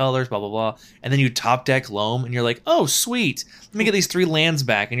off my colors, blah blah blah, and then you top deck Loam and you're like, oh sweet, let me get these 3 lands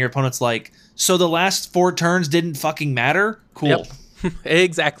back, and your opponent's like, so the last 4 turns didn't fucking matter? Cool. Yep.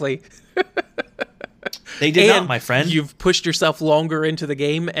 Exactly. They did not, my friend. You've pushed yourself longer into the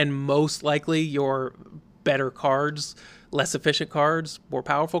game, and most likely your better cards, less efficient cards, more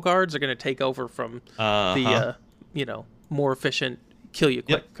powerful cards are going to take over from the more efficient kill you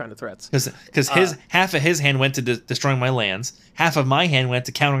quick kind of threats. Because half of his hand went to destroying my lands, half of my hand went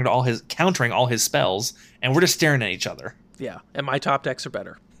to countering all his spells, and we're just staring at each other. Yeah, and my top decks are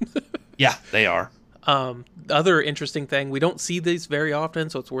better. Yeah, they are. The other interesting thing, we don't see these very often,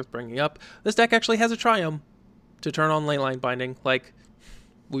 so it's worth bringing up. This deck actually has a Triumph to turn on Leyline Binding. Like,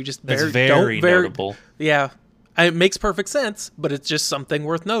 we just That's very notable. Yeah, it makes perfect sense, but it's just something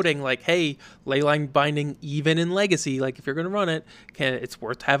worth noting. Like, hey, Leyline Binding, even in Legacy, like if you're going to run it, it's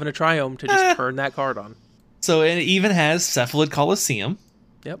worth having a Triumph to just turn that card on. So it even has Cephalid Coliseum.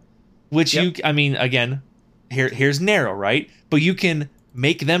 Yep. Which again, here's narrow, right? But you can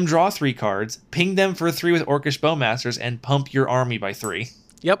make them draw 3 cards, ping them for 3 with Orcish Bowmasters, and pump your army by 3.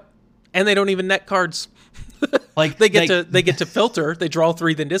 Yep. And they don't even net cards. Like they get to filter. They draw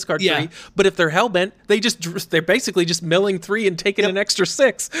 3, then discard 3. But if they're Hellbent, they're basically just milling 3 and taking an extra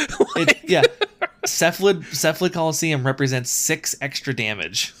 6. Cephalid Coliseum represents 6 extra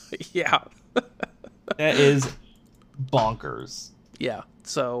damage. Yeah. That is bonkers. Yeah.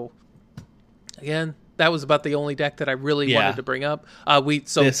 So again, that was about the only deck that I really wanted to bring up.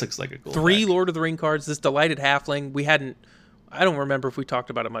 This looks like a cool 3 deck. Lord of the Ring cards. This Delighted Halfling. I don't remember if we talked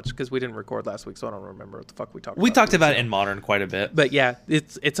about it much because we didn't record last week, so I don't remember what the fuck we talked about. We talked about it in Modern quite a bit. But yeah,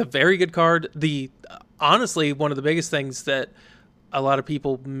 it's a very good card. Honestly, one of the biggest things that a lot of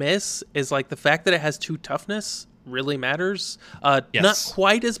people miss is like the fact that it has 2 toughness really matters. Yes. Not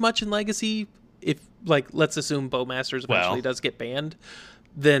quite as much in Legacy. If let's assume Bowmasters eventually does get banned,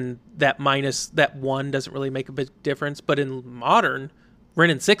 then that -1 doesn't really make a big difference. But in Modern, Wrenn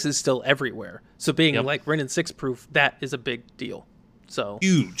and 6 is still everywhere. So being like Wrenn and 6 proof, that is a big deal. So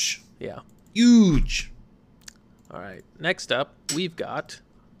huge. Yeah. Huge. All right. Next up, we've got.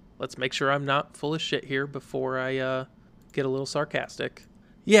 Let's make sure I'm not full of shit here before I get a little sarcastic.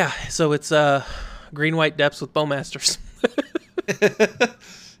 Yeah. So it's green-white depths with Bowmasters.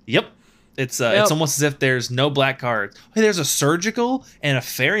 Yep. It's almost as if there's no black cards. Hey, there's a Surgical and a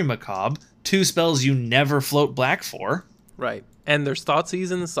Fairy Macabre, 2 spells you never float black for. Right. And there's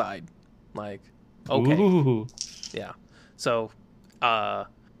Thoughtseize in the side. Like, okay. Ooh. Yeah. So, I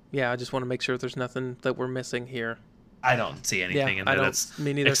just want to make sure there's nothing that we're missing here. I don't see anything in there that's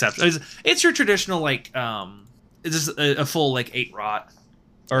me neither. Exceptional. It's your traditional, like, is this a full, like, 8 rot?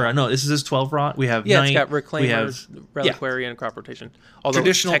 Or, no, this is 12 rot. We have 9. It's got Reclaimer, Reliquary, and Crop Rotation. Although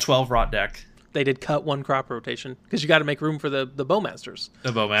traditional 12 rot deck. They did cut 1 Crop Rotation because you got to make room for the Bowmasters.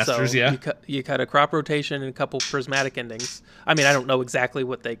 The Bowmasters, so you cut a Crop Rotation and a couple Prismatic Endings. I mean, I don't know exactly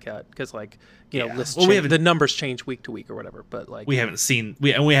what they cut because, like, the numbers change week to week or whatever. But like, we haven't seen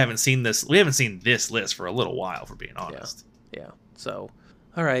this list for a little while, for being honest. Yeah. So,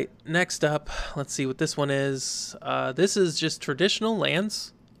 all right. Next up, let's see what this one is. This is just traditional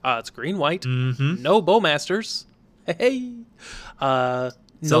lands. It's green-white. Mm-hmm. No Bowmasters. Hey.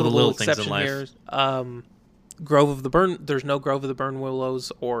 So the little things in life. Here, Grove of the Burn. There's no Grove of the Burn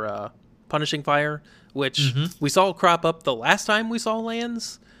Willows or Punishing Fire, which we saw crop up the last time we saw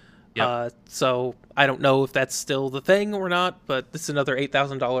lands. Yep. So I don't know if that's still the thing or not, but this is another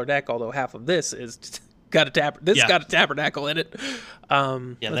 $8,000 deck. Although half of this is got a Tabernacle in it.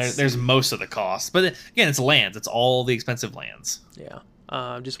 There's most of the cost, but again, it's lands. It's all the expensive lands. Yeah.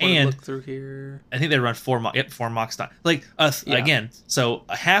 Just want to look through here. I think they run 4 Mox. Like, again, so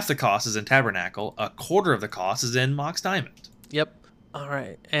half the cost is in Tabernacle, a quarter of the cost is in Mox Diamond. Yep. All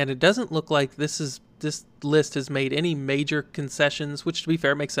right. And it doesn't look like this list has made any major concessions, which, to be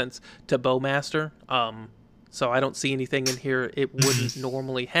fair, makes sense, to Bowmaster. So I don't see anything in here it wouldn't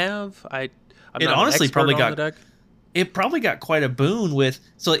normally have. It probably got quite a boon with.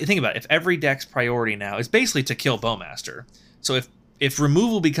 So think about it. If every deck's priority now is basically to kill Bowmaster. So if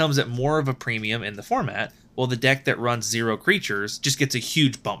removal becomes at more of a premium in the format, well, the deck that runs 0 creatures just gets a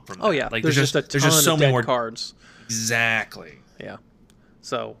huge bump from that. Oh yeah, like there's just so many more cards. Exactly. Yeah.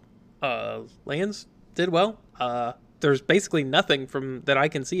 So, lands did well. There's basically nothing from that I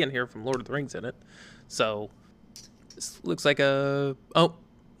can see in here from Lord of the Rings in it. So, this looks like a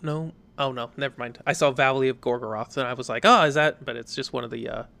no, never mind. I saw Valley of Gorgoroth and I was like, is that? But it's just one of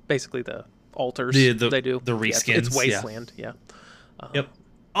the basically the alters. The they do the reskins. It's Wasteland. Yeah. Yep.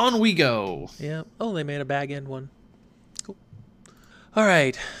 On we go. Yeah. Oh, they made a bag end one. Cool. All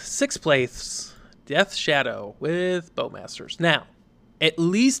right. 6th place, Death Shadow with Bowmasters. Now, at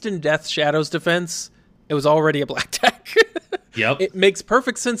least in Death Shadow's defense, it was already a black deck. Yep. It makes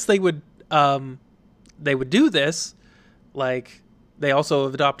perfect sense they would do this. Like, they also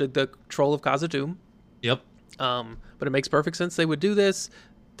have adopted the Troll of Khazad-dûm. Yep. But it makes perfect sense they would do this.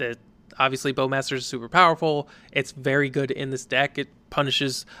 Obviously, Bowmasters is super powerful. It's very good in this deck. It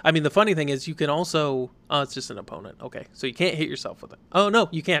punishes... I mean, the funny thing is you can also... Oh, it's just an opponent. Okay, so you can't hit yourself with it. Oh, no,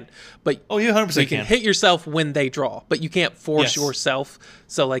 you can. But Oh, you 100% so you can hit yourself when they draw, but you can't force Yes. yourself.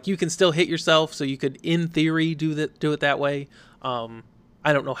 So, like, you can still hit yourself, so you could, in theory, do it that way.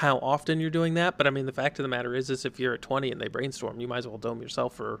 I don't know how often you're doing that, but I mean, the fact of the matter is if you're at 20 and they brainstorm, you might as well dome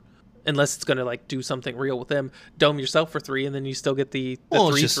yourself for... Unless it's going to, like, do something real with them. Dome yourself for 3, and then you still get the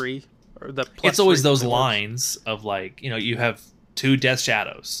 3/3. Or the plus It's always 3 those rewards. lines of, like, you know, you have 2 Death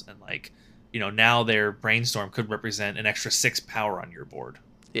Shadows, and, like, you know, now their brainstorm could represent an extra 6 power on your board.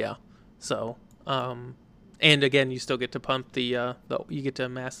 Yeah. So, and again, you still get to pump you get to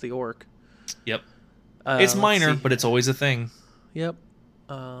mass the orc. Yep. let's It's minor, see. but it's always a thing. Yep.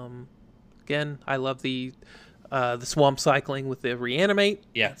 Again, I love the swamp cycling with the reanimate.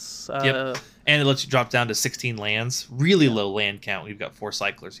 Yes. It's, Yep. And it lets you drop down to 16 lands. Really low land count. We've got 4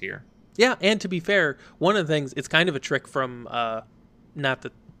 cyclers here. Yeah, and to be fair, one of the things, it's kind of a trick from, not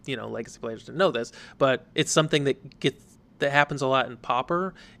that, Legacy players didn't know this, but it's something that happens a lot in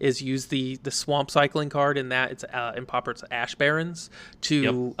Pauper, is use the swamp cycling card in that. It's in Pauper, it's Ash Barrens,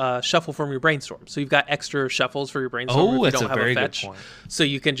 to shuffle from your brainstorm. So you've got extra shuffles for your brainstorm if you that's don't a have very a good fetch. point. So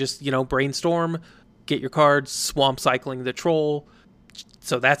you can just, brainstorm, get your cards, swamp cycling the troll.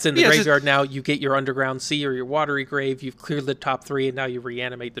 So that's in the graveyard now. You get your Underground Sea or your Watery Grave. You've cleared the top 3, and now you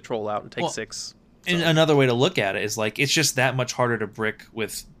reanimate the troll out and take 6. And another way to look at it is, like, it's just that much harder to brick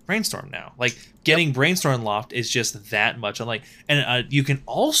with Brainstorm now. Like, getting Brainstorm Loft is just that much. And you can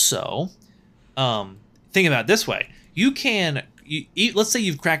also think about it this way. You can... let's say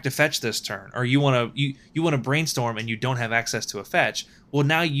you've cracked a fetch this turn, or you want to brainstorm and you don't have access to a fetch. Well,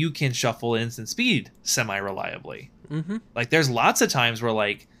 now you can shuffle instant speed semi-reliably. Mm-hmm. Like, there's lots of times where,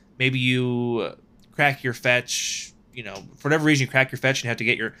 like, maybe you crack your fetch, for whatever reason you crack your fetch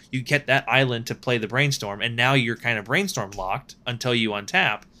and you get that island to play the brainstorm, and now you're kind of brainstorm locked until you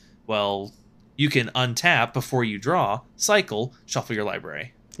untap. Well, you can untap before you draw, cycle, shuffle your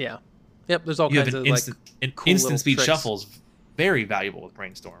library. Yeah. Yep, there's all You kinds have of cool instant little speed tricks. shuffles, very valuable with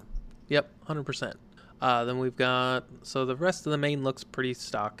brainstorm. Yep, 100%. Then we've got... So the rest of the main looks pretty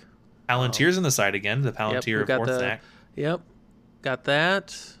stock. Palantir's in the side again, the Palantir we've of got Orthanc. Yep, got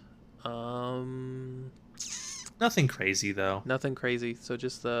that. Nothing crazy, though. Nothing crazy, so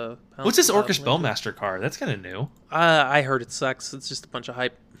just the... What's this Orcish Palantir. Bowmaster card? That's kind of new. I heard it sucks. It's just a bunch of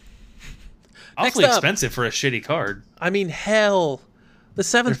hype. Awfully Next up. expensive for a shitty card. I mean, hell, the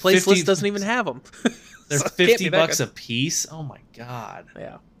 7th They're place 50 list doesn't even have them. They're So it can't be that $50 good. a piece. Oh my god.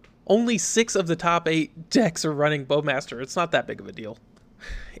 Yeah. Only 6 of the top 8 decks are running Bowmaster. It's not that big of a deal.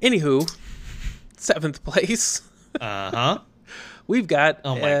 Anywho, 7th place, Uh-huh. we've got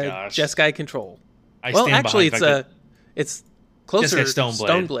Oh my gosh. Jeskai Control. I Well, stand actually, behind it's closer to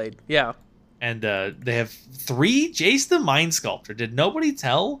Jeskai Stoneblade. Yeah. and they have 3 Jace the Mind Sculptor. Did nobody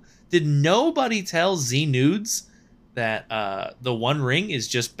tell Z Nudes that the One Ring is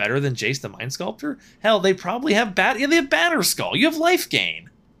just better than Jace the Mind Sculptor? Hell, they probably have they have Batter Skull. You have life gain.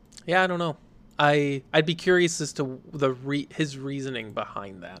 Yeah, I don't know. I'd be curious as to his reasoning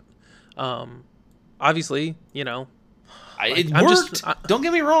behind that. Obviously, It I'm worked. just- Don't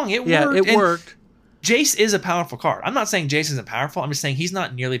get me wrong. It yeah, worked. it And worked. Jace is a powerful card. I'm not saying Jace isn't powerful. I'm just saying he's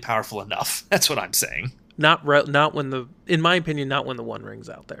not nearly powerful enough. That's what I'm saying. Not when in my opinion, not when the One Ring's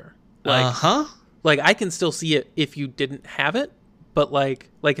out there. Uh-huh. Like I can still see it if you didn't have it, but like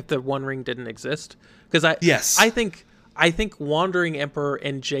if the One Ring didn't exist, because Yes. I think Wandering Emperor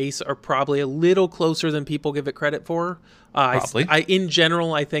and Jace are probably a little closer than people give it credit for. Probably. In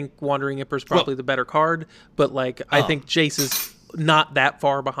general, I think Wandering Emperor is probably the better card, but like I think Jace is not that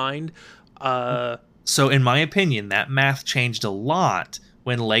far behind. So in my opinion, that math changed a lot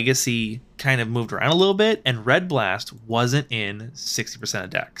when Legacy kind of moved around a little bit and Red Blast wasn't in 60% of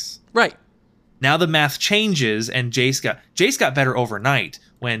decks. Right. Now the math changes and Jace got better overnight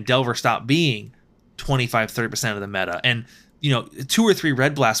when Delver stopped being 25-30% of the meta, and 2 or 3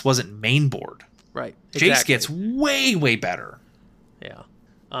 Red Blast wasn't main board. Right. Jace Exactly. gets way better. Yeah.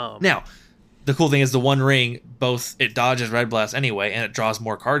 Now, the cool thing is the One Ring, both it dodges Red Blast anyway, and it draws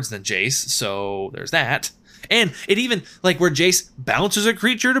more cards than Jace, so there's that. And it even, like, where Jace bounces a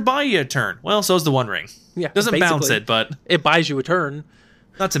creature to buy you a turn. Well, so's the One Ring. Yeah, Doesn't bounce basically, it, but... it buys you a turn.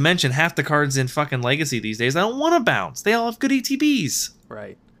 Not to mention, half the cards in fucking Legacy these days, I don't want to bounce. They all have good ETBs.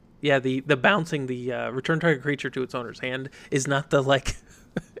 Right. Yeah, the bouncing the return target creature to its owner's hand is not the, like...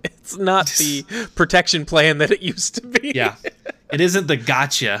 it's not the protection plan that it used to be. Yeah. It isn't the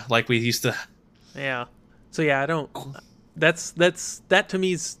gotcha like we used to... Yeah. So, yeah, I don't... That to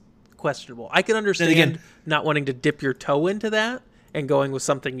me is questionable. I can understand again, not wanting to dip your toe into that and going with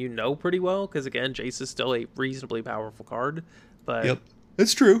something you know pretty well, because, again, Jace is still a reasonably powerful card. But... Yep.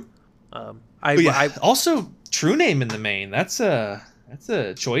 It's true. I also, True Name in the main. That's a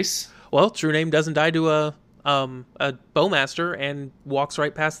choice. Well, True Name doesn't die to a Bowmaster and walks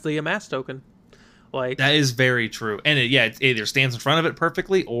right past the amass token. Like, that is very true. And it either stands in front of it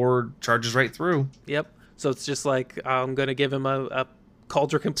perfectly or charges right through. Yep. So it's just like, I'm going to give him a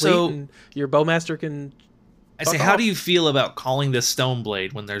Cauldron Complete, So, and your Bowmaster can... I say, how do you feel about calling this Stone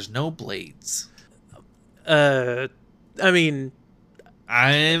Blade when there's no blades? I mean...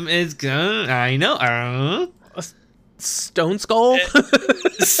 I know. Stone Skull?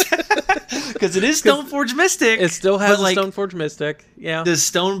 Because it is Stoneforge Mystic. It still has but, like, Stoneforge Mystic. Yeah. Does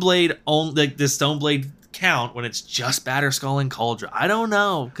Stone Blade the Stone Blade count when it's just Batterskull and Cauldron? I don't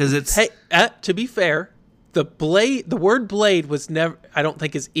know, because it's... Hey, to be fair, the word blade was never... I don't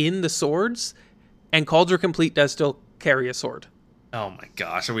think is in the swords, and Cauldron Complete does still carry a sword. Oh my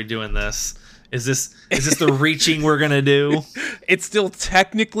gosh, are we doing this? Is this the reaching we're gonna do? It still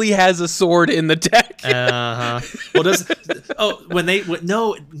technically has a sword in the deck. Well,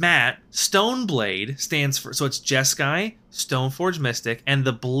 Matt, Stoneblade stands for, so it's Jeskai, Stoneforge Mystic, and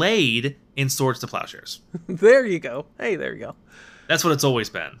the blade in Swords to Plowshares. There you go. Hey, there you go. That's what it's always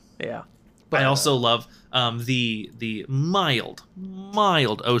been. Yeah. But I also love the mild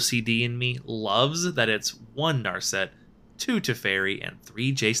OCD in me loves that it's 1 Narset, 2 Teferi, and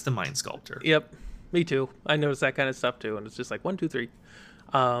 3 Jace the Mind Sculptor. Yep, me too. I notice that kind of stuff too, and it's just like 1, 2, 3.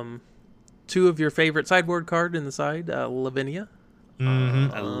 2 of your favorite sideboard card in the side, Lavinia.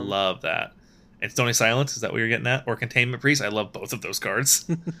 I love that. And Stony Silence, is that what you're getting at? Or Containment Priest? I love both of those cards.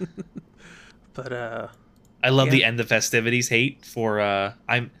 But I love the End of Festivities hate for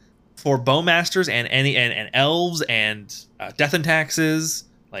Bowmasters and elves and Death and Taxes.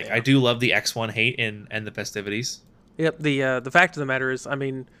 I do love the X1 hate in End of Festivities. Yep. The fact of the matter is, I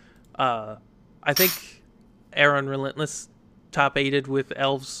mean, I think Aaron Relentless top 8'd with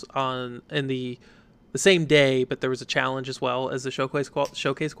elves in the same day, but there was a challenge as well as the showcase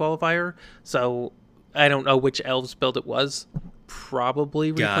qualifier. So I don't know which elves build it was.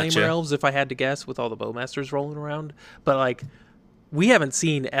 Probably Reclaimer elves, if I had to guess, with all the Bowmasters rolling around. But like, we haven't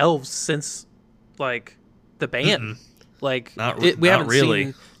seen elves since like the ban. We haven't really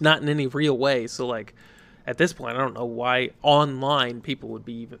seen, not in any real way. So like, at this point, I don't know why online people would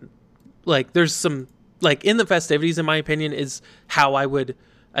be even like. There's some like in the festivities, in my opinion, is how I would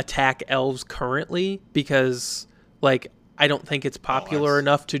attack elves currently, because like I don't think it's popular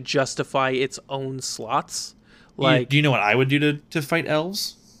enough to justify its own slots. Like, do you know what I would do to fight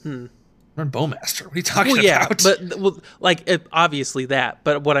elves? Run Bowmaster. What are you talking about? But obviously that.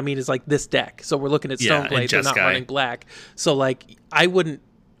 But what I mean is like this deck. So we're looking at Stoneblade. They're not running black. So like I wouldn't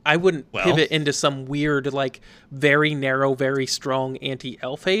pivot into some weird, like, very narrow, very strong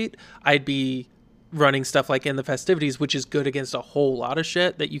anti-elf hate. I'd be running stuff like in the festivities, which is good against a whole lot of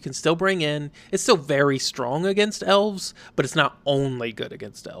shit that you can still bring in. It's still very strong against elves, but it's not only good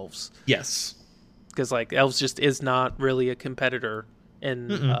against elves. Yes. Because, like, elves just is not really a competitor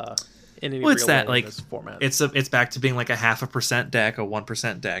in any real it's that, way like, in this format. It's back to being like a 0.5% deck, a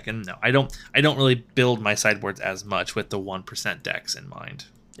 1% deck, and no, I don't really build my sideboards as much with the 1% decks in mind.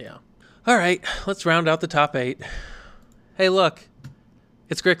 Yeah. All right, let's round out the top 8. Hey, look,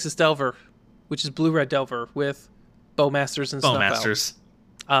 it's Grixis Delver, which is blue-red Delver with Bowmasters and Bowmasters.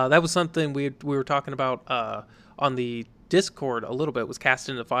 That was something we were talking about on the Discord a little bit, was Cast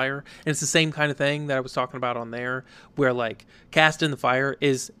into Fire, and it's the same kind of thing that I was talking about on there, where like Cast into Fire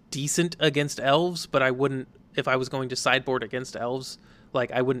is decent against elves, but I wouldn't, if I was going to sideboard against elves,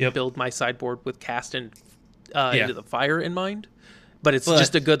 like I wouldn't build my sideboard with Cast into the Fire in mind. But it's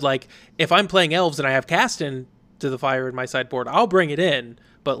just a good, like, if I'm playing elves and I have Cast into the Fire in my sideboard, I'll bring it in.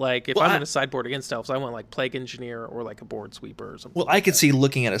 But like, if I'm going to sideboard against elves, I want like Plague Engineer or like a Board Sweeper or something. Well, I could see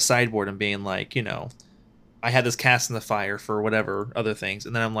looking at a sideboard and being like, you know, I had this Cast in the Fire for whatever other things,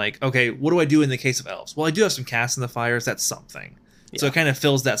 and then I'm like, okay, what do I do in the case of elves? Well, I do have some Cast in the Fires. That's something. Yeah. So it kind of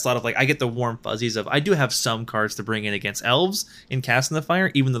fills that slot of like, I get the warm fuzzies of I do have some cards to bring in against elves in Cast in the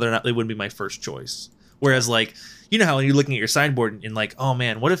Fire, even though they wouldn't be my first choice. Whereas like, you know how when you're looking at your sideboard and like, oh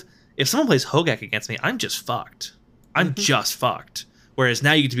man, what if if someone plays Hogak against me, I'm just fucked. I'm Mm-hmm. just fucked. Whereas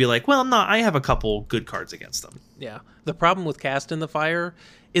now you get to be like, well, no, I have a couple good cards against them. Yeah. The problem with Cast in the Fire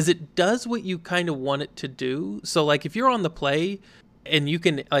is it does what you kind of want it to do. So, like, if you're on the play and you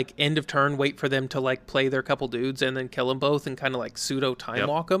can, like, end of turn, wait for them to, like, play their couple dudes and then kill them both and kind of, like, pseudo time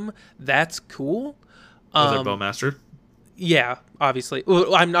walk them, that's cool. With their Bowmaster. Yeah, obviously.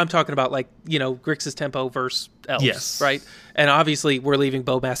 Well, I'm talking about, like, you know, Grixis Tempo versus Elves, Yes. right? And obviously we're leaving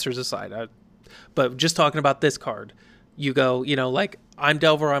Bowmasters aside. But just talking about this card, you go, you know, like, I'm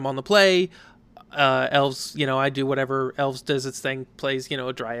Delver, I'm on the play. Elves, you know, I do whatever Elves does its thing, plays, you know,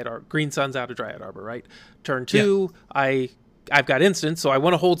 a Dryad Arbor. Green Sun's out of Dryad Arbor, right? Turn 2, I've got instants, so I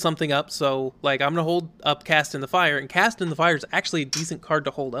want to hold something up. So, like, I'm going to hold up Cast in the Fire. And Cast in the Fire is actually a decent card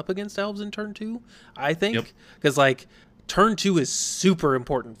to hold up against Elves in turn 2, I think. Because, like, turn 2 is super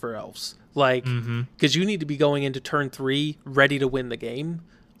important for Elves. Like, because you need to be going into turn 3 ready to win the game.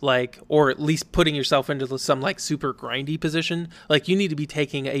 Like, or at least putting yourself into some, like, super grindy position. Like, you need to be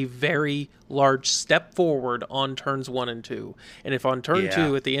taking a very large step forward on turns 1 and 2. And if on turn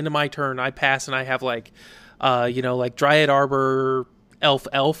 2, at the end of my turn, I pass and I have, like, you know, like Dryad Arbor,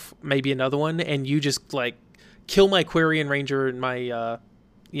 Elf, maybe another one, and you just, like, kill my Quarian Ranger and my,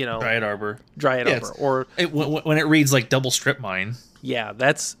 you know, Dryad Arbor. Or when it reads like double strip mine. Yeah,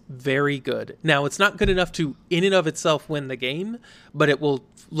 that's very good. Now, it's not good enough to, in and of itself, win the game, but it will,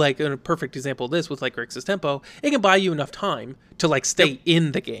 like, in a perfect example of this with, like, Grixis Tempo, it can buy you enough time to, like, stay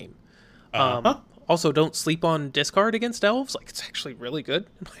in the game. Also, don't sleep on discard against Elves. Like, it's actually really good,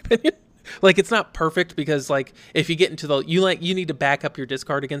 in my opinion. Like, it's not perfect because, like, if you get into the, you need to back up your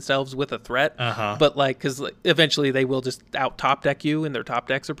discard against Elves with a threat. But, like, because like, eventually they will just out top deck you, and their top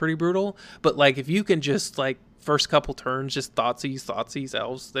decks are pretty brutal. But, like, if you can just, like, first couple turns, just Thoughtseize,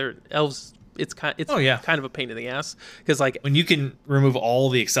 Elves. It's kind of a pain in the ass because, like, when you can remove all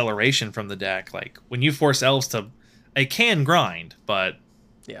the acceleration from the deck, like when you force Elves to, they can grind, but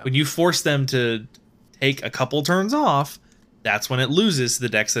when you force them to take a couple turns off, that's when it loses to the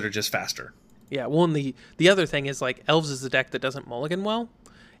decks that are just faster. Yeah, well, and the other thing is, like, Elves is a deck that doesn't mulligan well,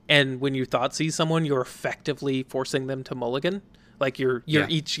 and when you Thoughtseize someone, you're effectively forcing them to mulligan. Like, you're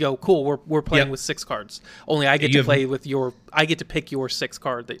each go, cool, we're playing with 6 cards. Only I get to play with I get to pick your 6th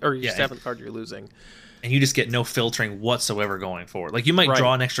card, or your 7th card you're losing. And you just get no filtering whatsoever going forward. Like, you might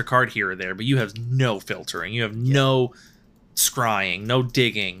draw an extra card here or there, but you have no filtering. You have no scrying, no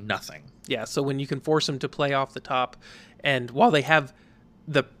digging, nothing. Yeah, so when you can force them to play off the top, and while they have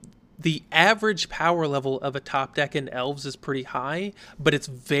the average power level of a top deck in Elves is pretty high, but it's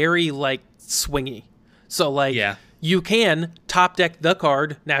very, like, swingy. So, like, you can top deck the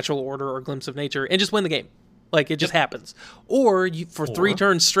card, Natural Order or Glimpse of Nature, and just win the game. Like, it just happens. Or, for 3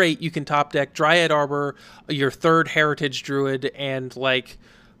 turns straight, you can top deck Dryad Arbor, your 3rd Heritage Druid, and, like,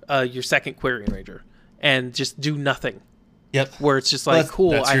 your 2nd Quarian Ranger. And just do nothing. Yep. Where it's just like,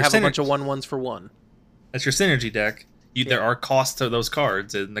 cool, I have a bunch of 1/1s for 1. That's your synergy deck. There are costs to those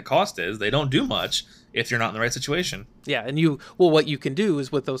cards, and the cost is they don't do much if you're not in the right situation. Yeah, and what you can do is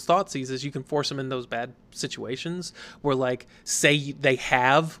with those Thoughtseize you can force them in those bad situations where, like, say they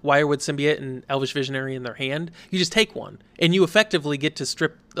have Wirewood Symbiote and Elvish Visionary in their hand, you just take one, and you effectively get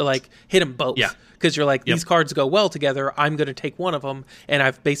to hit them both. Yeah. Because you're like, these cards go well together, I'm going to take one of them, and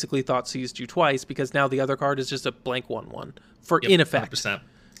I've basically Thoughtseized you twice because now the other card is just a blank 1/1 in effect.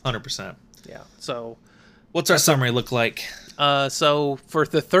 100%. Yeah, so... What's our summary look like? So for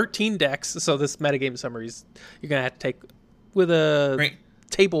the 13 decks, so this metagame summaries, you're going to have to take with a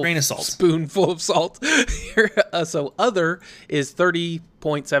tablespoonful of salt. So other is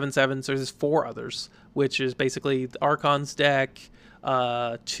 30.77, so there's 4 others, which is basically the Archon's deck,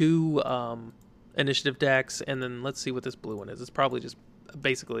 2 initiative decks, and then let's see what this blue one is. It's probably just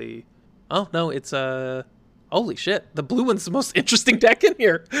basically... Oh, no, it's... Holy shit! The blue one's the most interesting deck in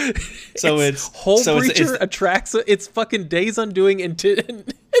here. So it's Breacher, Atraxa. It's fucking Days Undoing Intuition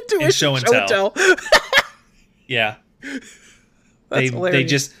Show and Tell. Yeah, they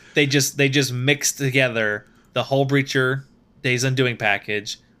just mixed together the Hull Breacher Days Undoing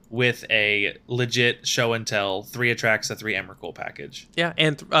package with a legit Show and Tell 3 Atraxa 3 Emrakul package. Yeah,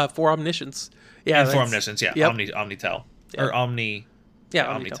 and 4 Omniscience. Yeah, and 4 Omniscience. Yeah, yep. Omnitel or Omni. Yeah,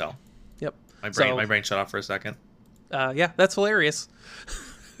 Omnitel. Yep. My brain shut off for a second. Yeah, that's hilarious.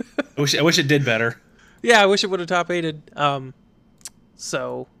 I wish it did better. Yeah, I wish it would have top 8'd.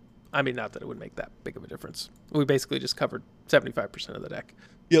 So, I mean, not that it would make that big of a difference. We basically just covered 75% of the deck.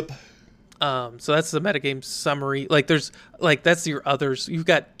 Yep. So that's the metagame summary. Like, that's your others. You've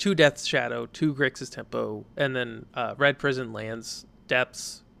got 2 Death Shadow, 2 Grixis Tempo, and then Red Prison, Lands,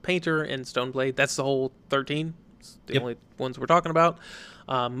 Depths, Painter, and Stoneblade. That's the whole 13. It's the only ones we're talking about.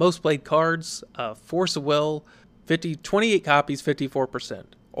 Most played cards, Force of Will, 28 copies, 54%.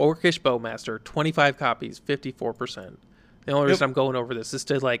 Orcish Bowmaster, 25 copies, 54%. The only reason I'm going over this is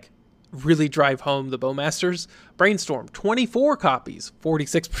to like really drive home the Bowmasters. Brainstorm, 24 copies,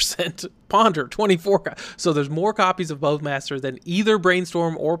 46%. Ponder, 24 so there's more copies of Bowmaster than either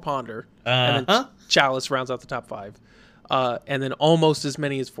Brainstorm or Ponder. And then Chalice rounds out the top 5. And then almost as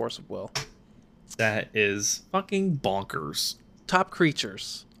many as Force of Will. That is fucking bonkers. Top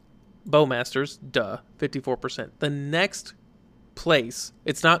creatures. Bowmasters, 54%. The next place,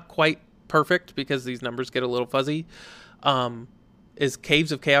 it's not quite perfect because these numbers get a little fuzzy, is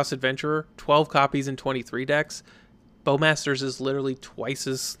Caves of Chaos Adventurer, 12 copies in 23 decks. Bowmasters is literally twice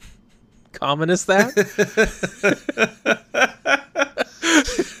as common as that.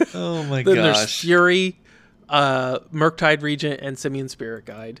 Oh my then gosh. There's Fury, Murktide Regent, and Simian Spirit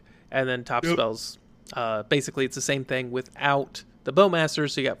Guide. And then top spells. Basically, it's the same thing without the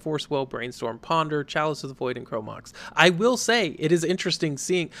Bowmasters. So you got Force Will, Brainstorm, Ponder, Chalice of the Void, and Chromox. I will say, it is interesting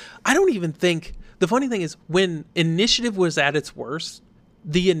seeing... I don't even think... The funny thing is, when Initiative was at its worst,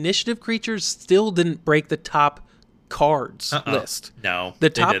 the Initiative creatures still didn't break the top cards list. No, the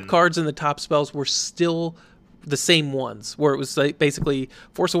top cards and the top spells were still the same ones, where it was like basically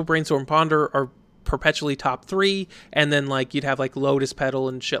Force Will, Brainstorm, Ponder are perpetually top 3, and then like you'd have like Lotus Petal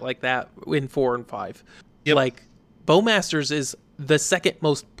and shit like that in 4 and 5. Like Bowmasters is the second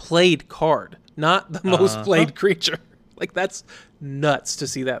most played card, not the most played creature. Like that's nuts to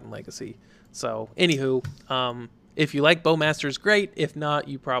see that in Legacy. So, anywho, if you like Bowmasters, great. If not,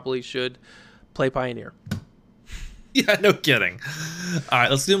 you probably should play Pioneer. Yeah, no kidding. All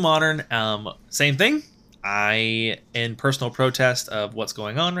right, let's do Modern. Same thing. In personal protest of what's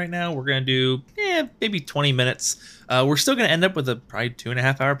going on right now, we're going to do maybe 20 minutes. We're still going to end up with a probably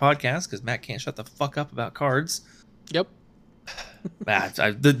 2.5 hour podcast because Matt can't shut the fuck up about cards. Yep.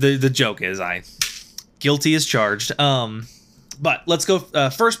 The joke is guilty as charged. But let's go.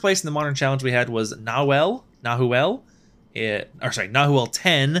 First place in the Modern Challenge we had was Nahuel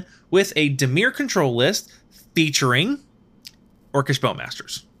 10 with a Dimir control list featuring Orcish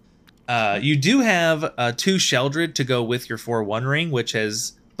Bowmasters. You do have 2 Sheldred to go with your 4/1 ring, which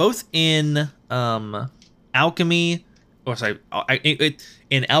is both in Alchemy,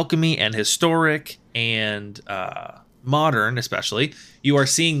 in Alchemy and Historic and Modern, especially. You are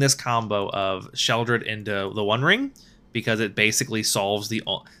seeing this combo of Sheldred into the One Ring, because it basically solves the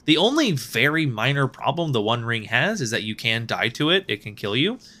only very minor problem the One Ring has is that you can die to it. It can kill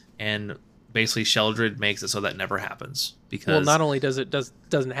you. And basically Sheldred makes it so that never happens. Because not only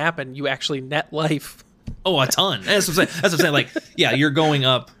doesn't happen, you actually net life. Oh, a ton. That's what I'm saying. Like, yeah, you're going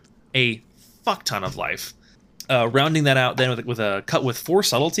up a fuck ton of life. Rounding that out then with a cut with 4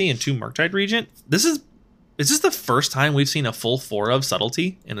 Subtlety and 2 Murktide Regent. Is this the first time we've seen a full 4 of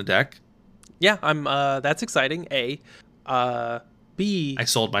Subtlety in a deck? Yeah, that's exciting. A, B. I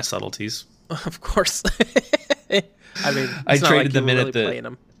sold my subtleties. Of course. I mean, I traded them in really at the. playing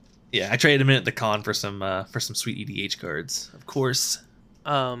them. Yeah, I traded them in at the con for some sweet EDH cards. Of course.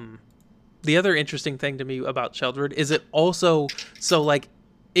 The other interesting thing to me about Sheldred is it also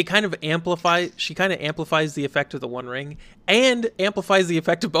it kind of amplifies. She kind of amplifies the effect of the One Ring and amplifies the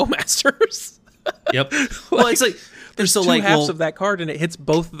effect of Bowmasters. Yep. Well, it's like there's 2 halves of that card, and it hits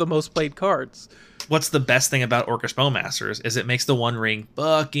both of the most played cards. What's the best thing about Orcish Bowmasters is it makes the One Ring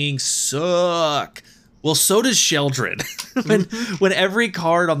fucking suck. Well, so does Sheldred. when every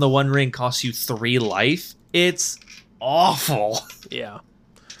card on the One Ring costs you 3 life, it's awful. Yeah.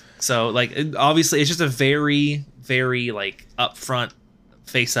 So, like, obviously, it's just a very, very, like, upfront,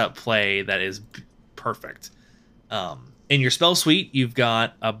 face-up play that is perfect. In your spell suite, you've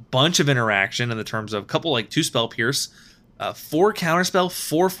got a bunch of interaction in the terms of a couple, 2 Spell Pierce, 4 Counterspell,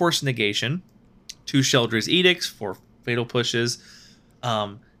 4 Force Negation, 2 Sheldred's Edicts, 4 Fatal Pushes.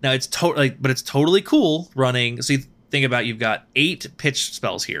 Now, it's totally cool running. So you think about, you've got 8 pitch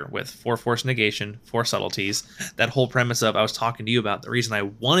spells here with 4 Force Negation, 4 Subtleties. That whole premise of I was talking to you about, the reason I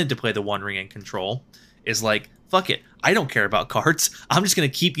wanted to play the One Ring in Control is like, fuck it, I don't care about cards. I'm just going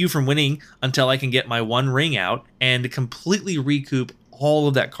to keep you from winning until I can get my One Ring out and completely recoup all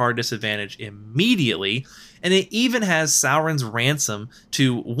of that card disadvantage immediately. And it even has Sauron's Ransom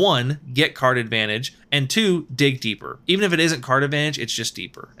to 1, get card advantage, and 2, dig deeper. Even if it isn't card advantage, it's just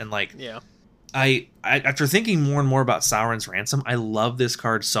deeper. And yeah. I after thinking more and more about Sauron's Ransom, I love this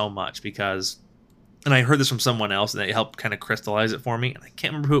card so much because, and I heard this from someone else, and they helped kind of crystallize it for me, and I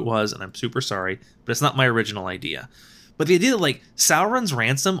can't remember who it was, and I'm super sorry, but it's not my original idea. But the idea that, Sauron's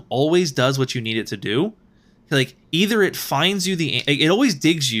Ransom always does what you need it to do. Either it finds you it always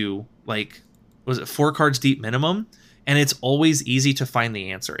digs you, was it 4 cards deep minimum, and it's always easy to find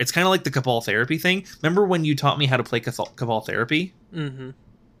the answer. It's kind of like the Cabal Therapy thing. Remember when you taught me how to play Cabal Therapy? Mm-hmm.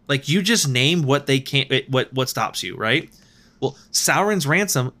 Like, you just name what they can't, what stops you, right? Well, Sauron's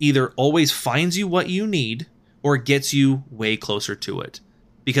Ransom either always finds you what you need or gets you way closer to it.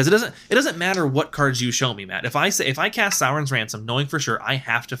 Because it doesn't matter what cards you show me, Matt. If I cast Sauron's Ransom, knowing for sure I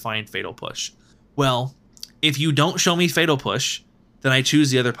have to find Fatal Push. Well, if you don't show me Fatal Push, then I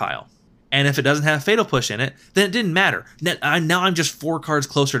choose the other pile. And if it doesn't have Fatal Push in it, then it didn't matter. Now I'm just 4 cards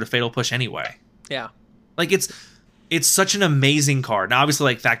closer to Fatal Push anyway. Yeah. Like, it's such an amazing card. Now, obviously,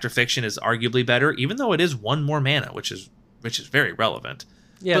 like, Fact or Fiction is arguably better, even though it is 1 more mana, which is very relevant.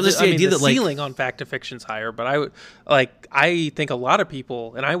 Yeah, but the idea that ceiling on Fact or Fiction's higher, but I think a lot of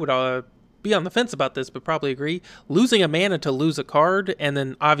people, and I would be on the fence about this, but probably agree, losing a mana to lose a card, and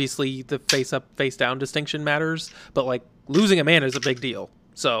then obviously the face up, face down distinction matters, but like losing a mana is a big deal.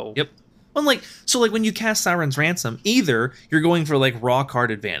 So yep. Well, so when you cast Sauron's Ransom, either you're going for like raw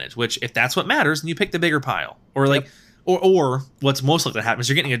card advantage, which if that's what matters, then you pick the bigger pile, or like, or what's most likely to happen is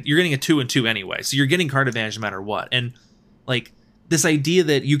you're getting a 2/2 anyway, so you're getting card advantage no matter what, and like. This idea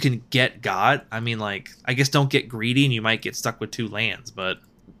that you can get God, I mean, like, I guess don't get greedy and you might get stuck with 2 lands, but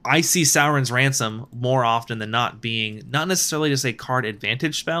I see Sauron's Ransom more often than not being not necessarily just a card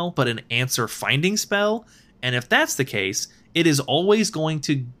advantage spell, but an answer finding spell. And if that's the case, it is always going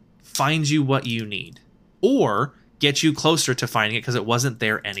to find you what you need or get you closer to finding it because it wasn't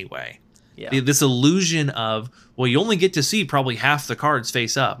there anyway. Yeah. This illusion of, well, you only get to see probably half the cards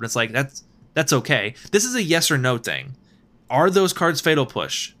face up. And it's like, that's okay. This is a yes or no thing. Are those cards Fatal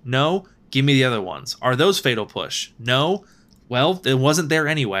Push? No. Give me the other ones. Are those Fatal Push? No. Well, it wasn't there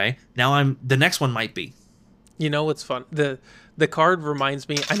anyway. Now the next one might be. You know what's fun? The card reminds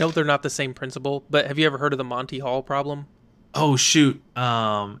me. I know they're not the same principle, but have you ever heard of the Monty Hall problem? Oh shoot!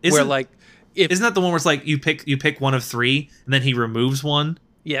 Where like, isn't that the one where it's like you pick one of 3 and then he removes one?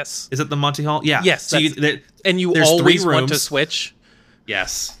 Yes. Is it the Monty Hall? Yeah. Yes. So and you always want to switch.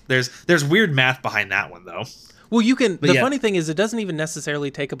 Yes. There's weird math behind that one though. Well, you can. The funny thing is, it doesn't even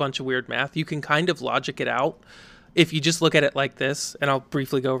necessarily take a bunch of weird math. You can kind of logic it out if you just look at it like this. And I'll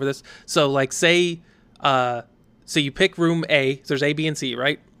briefly go over this. So, like, say you pick room A. So there's A, B, and C,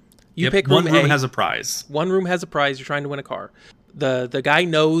 right? You pick room A. One room has a prize. One room has a prize. You're trying to win a car. The guy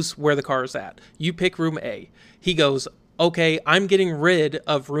knows where the car is at. You pick room A. He goes, okay, I'm getting rid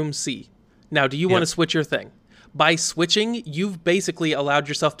of room C. Now, do you want to switch your thing? By switching, you've basically allowed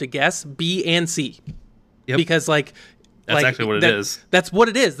yourself to guess B and C. Yep. Because that's actually what it is. That's what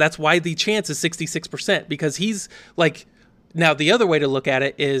it is. That's why the chance is 66%. Because he's like, now the other way to look at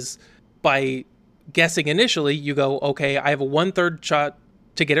it is by guessing initially, you go, okay, I have a 1/3 shot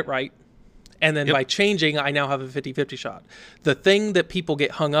to get it right. And then by changing, I now have a 50-50 shot. The thing that people get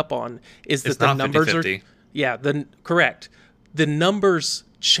hung up on is that the numbers 50-50. are... Yeah, correct. The numbers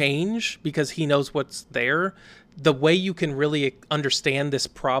change because he knows what's there. The way you can really understand this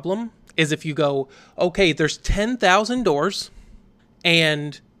problem is if you go, okay, there's 10,000 doors,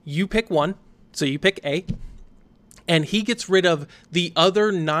 and you pick one, so you pick A, and he gets rid of the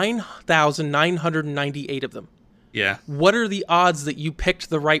other 9,998 of them. Yeah. What are the odds that you picked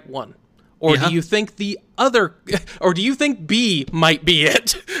the right one? Or do you think or do you think B might be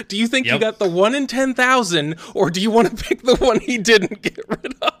it? Do you think you got the 1 in 10,000, or do you want to pick the one he didn't get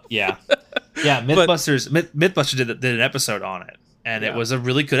rid of? Yeah. Yeah, Mythbusters did an episode on it. And it was a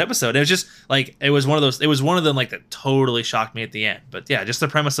really good episode. It was just like it was one of them like that totally shocked me at the end. But yeah, just the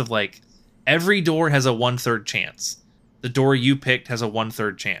premise of like every door has a 1/3 chance. The door you picked has a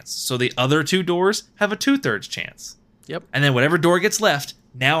 1/3 chance. So the other 2 doors have a 2/3 chance. Yep. And then whatever door gets left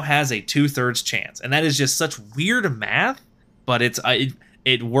now has a 2/3 chance. And that is just such weird math, but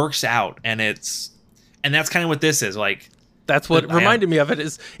it works out, and that's kind of what this is like. That's what reminded me of it.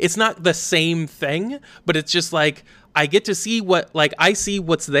 Is it's not the same thing, but it's just like I get to see I see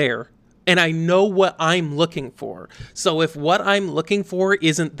what's there, and I know what I'm looking for. So if what I'm looking for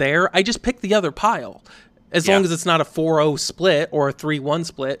isn't there, I just pick the other pile. As long as it's not a 4-0 split or a 3-1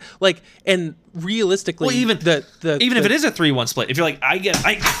 split. Like, and realistically, well, even if it is a 3-1 split, if you're like,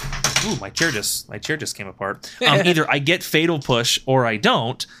 ooh, my chair just came apart. Either I get Fatal Push or I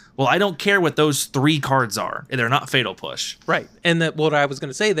don't. Well, I don't care what those 3 cards are. They're not Fatal Push. Right. And what I was going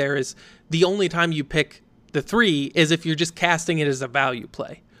to say there is the only time you pick the 3 is if you're just casting it as a value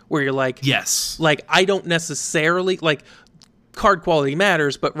play, where you're like, yes, like I don't necessarily like card quality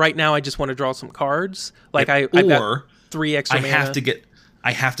matters, but right now I just want to draw some cards. Like I've got 3 extra mana.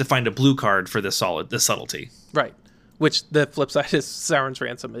 I have to find a blue card for the subtlety. Right. Which the flip side is Sauron's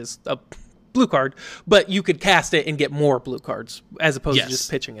Ransom is a blue card, but you could cast it and get more blue cards as opposed to just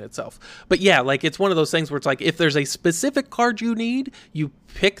pitching it itself. But yeah, like it's one of those things where it's like if there's a specific card you need, you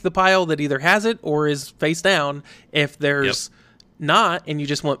pick the pile that either has it or is face down. If there's not and you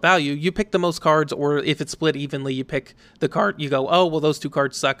just want value, you pick the most cards, or if it's split evenly, you pick the card. You go, oh well, those 2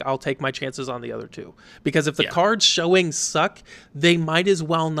 cards suck, I'll take my chances on the other 2, because if the cards showing suck, they might as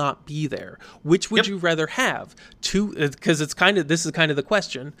well not be there. Which would you rather have? Because this is kind of the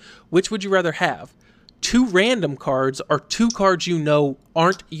question, which would you rather have? 2 random cards or 2 cards you know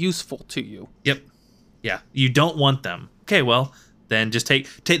aren't useful to you? You don't want them. Okay, well then just take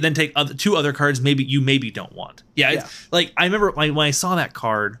 2 other cards maybe don't want. Like I remember when I saw that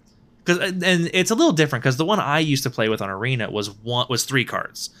card, and it's a little different because the one I used to play with on Arena was 3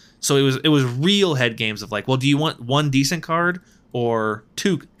 cards. So it was real head games of like, well, do you want 1 decent card or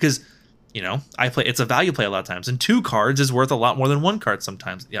 2? Because it's a value play a lot of times, and 2 cards is worth a lot more than 1 card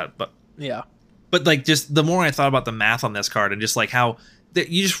sometimes. But like just the more I thought about the math on this card and just like how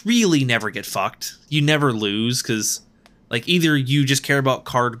you just really never get fucked. You never lose because like either you just care about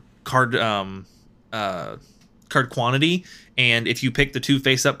card quantity, and if you pick the 2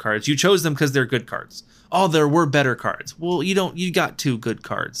 face-up cards, you chose them because they're good cards. Oh, there were better cards. Well, you got 2 good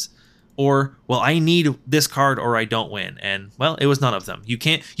cards. Or, well, I need this card or I don't win. And, well, it was none of them. You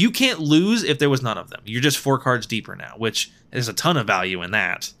can't lose if there was none of them. You're just 4 cards deeper now, which there's a ton of value in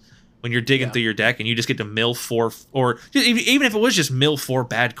that. When you're digging through your deck and you just get to mill 4, or even if it was just mill 4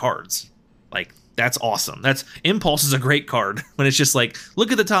 bad cards, like, that's awesome. Impulse is a great card when it's just like,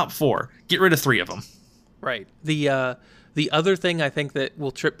 look at the top 4, get rid of 3 of them. Right. The other thing I think that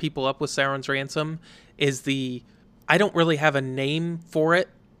will trip people up with Sauron's Ransom is I don't really have a name for it,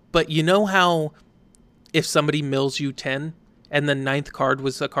 but you know how if somebody mills you 10 and the 9th card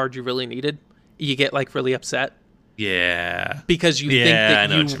was a card you really needed, you get like really upset? Yeah. Because you think that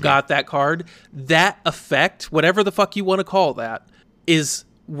you got that card. That effect, whatever the fuck you want to call that, is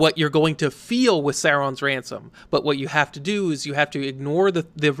what you're going to feel with Sauron's Ransom. But what you have to do is you have to ignore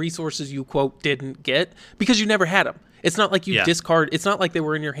the resources you, quote, didn't get, because you never had them. It's not like you discard. It's not like they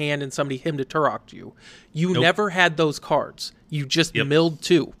were in your hand and somebody hymned to Turok you. You never had those cards. You just milled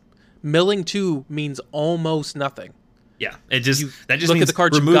 2. Milling 2 means almost nothing. Yeah. That just look means at the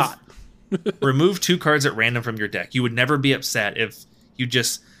cards you got. Remove 2 cards at random from your deck. You would never be upset if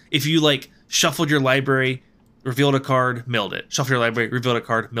you like shuffled your library, revealed a card, milled it. Shuffled your library, revealed a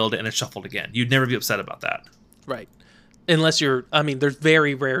card, milled it, and it shuffled again. You'd never be upset about that. Right. Unless there's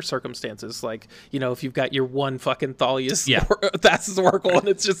very rare circumstances, like, if you've got your 1 fucking Thalia's Thassa's Oracle and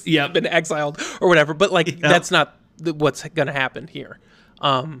it's just been exiled or whatever. But, like, that's not what's going to happen here.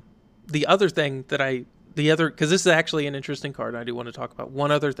 The other thing because this is actually an interesting card I do want to talk about.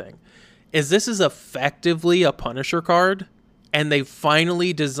 One other thing is this is effectively a Punisher card, and they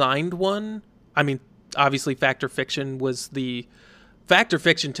finally designed one. I mean, obviously Fact or Fiction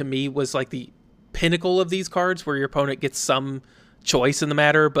to me was like the pinnacle of these cards where your opponent gets some choice in the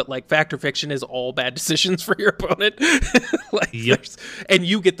matter, but like Fact or Fiction is all bad decisions for your opponent. And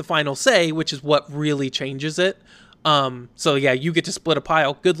you get the final say, which is what really changes it. So yeah, you get to split a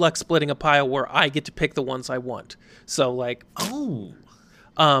pile. Good luck splitting a pile where I get to pick the ones I want. So like,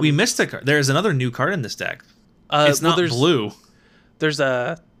 we missed a card. There's another new card in this deck. It's not blue. There's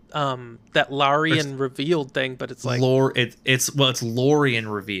that Lorien revealed thing, but it's like it's Lorien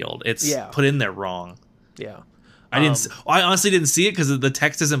revealed. It's put in there wrong. Yeah. I honestly didn't see it because the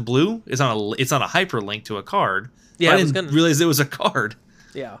text isn't blue. It's on a hyperlink to a card. Yeah, I didn't realize it was a card.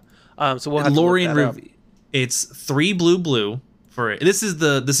 Yeah. So we'll have Lorien to look that up. It's 3 blue for it. This is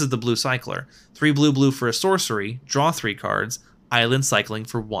the blue cycler. 3 blue for a sorcery. Draw 3 cards. Island cycling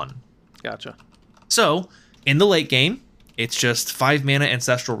for 1. Gotcha. So in the late game, it's just 5 mana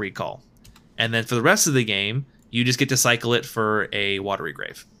Ancestral Recall, and then for the rest of the game, you just get to cycle it for a Watery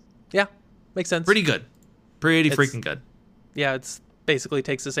Grave. Yeah, makes sense. Pretty good. Freaking good. Yeah, it's basically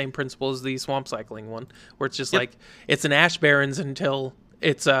takes the same principle as the Swamp Cycling one, where it's just like it's an Ash Barrens until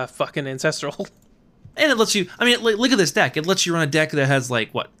it's a fucking Ancestral. And it lets you, look at this deck. It lets you run a deck that has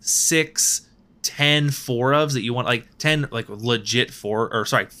 6, 10 4-ofs that you want, 10 legit 4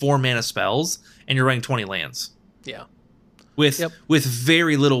 mana spells, and you're running 20 lands. Yeah. With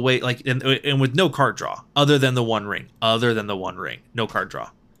very little weight, and with no card draw, other than the one ring. No card draw.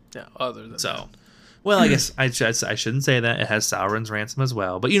 Yeah, other than that. Well, I guess I shouldn't say that. It has Sauron's Ransom as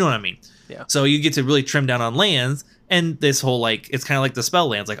well, but you know what I mean. Yeah. So you get to really trim down on lands, and this whole it's kind of like the spell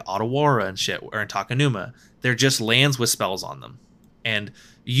lands, like Otawara and shit, or in Takenuma. They're just lands with spells on them, and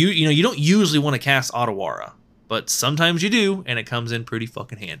you don't usually want to cast Otawara, but sometimes you do, and it comes in pretty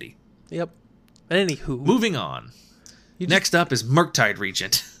fucking handy. Yep. Anywho, moving on. Next up is Murktide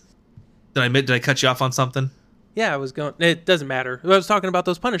Regent. Did I cut you off on something? Yeah, I was going. It doesn't matter. I was talking about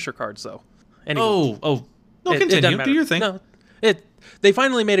those Punisher cards, though. Anyway, Oh. No, it continue. doesn't matter. Do your thing. No, they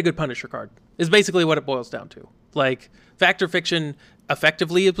finally made a good Punisher card. Is basically what it boils down to. Like Fact or Fiction,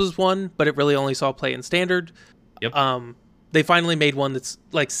 effectively it was one, but it really only saw play in Standard. Yep. They finally made one that's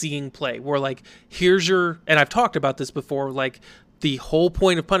like seeing play, where like here's your, and I've talked about this before, like the whole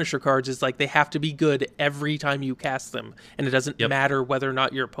point of Punisher cards is like they have to be good every time you cast them, and it doesn't matter whether or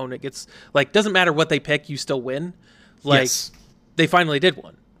not your opponent gets, like, doesn't matter what they pick, you still win. Like they finally did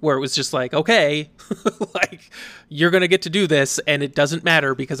one where it was just like, okay, like you're gonna get to do this, and it doesn't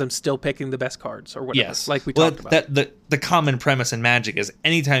matter because I'm still picking the best cards or whatever. Yes, like we talked about. The common premise in Magic is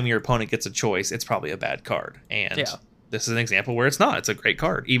anytime your opponent gets a choice, it's probably a bad card, and this is an example where it's not. It's a great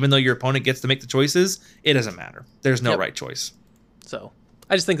card, even though your opponent gets to make the choices. It doesn't matter. There's no right choice. So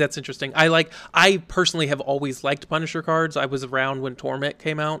I just think that's interesting. I personally have always liked Punisher cards. I was around when Torment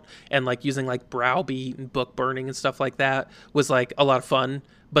came out, and like using like Browbeat and Book Burning and stuff like that was like a lot of fun,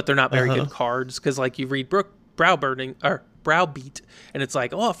 but they're not very good cards because like you read Browbeat and it's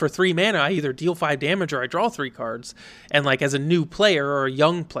like, oh, for 3 mana I either deal 5 damage or I draw 3 cards. And like as a new player or a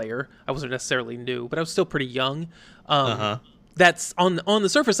young player, I wasn't necessarily new, but I was still pretty young. That's on the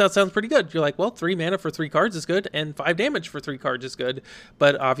surface, that sounds pretty good. You're like, well, 3 mana for 3 cards is good, and 5 damage for 3 cards is good.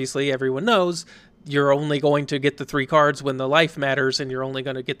 But obviously, everyone knows you're only going to get the 3 cards when the life matters, and you're only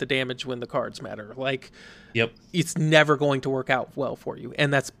going to get the damage when the cards matter. Like, it's never going to work out well for you,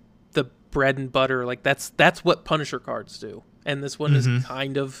 and that's the bread and butter. Like that's what Punisher cards do, and this one is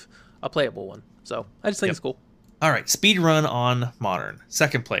kind of a playable one. So I just think it's cool. All right, speed run on Modern,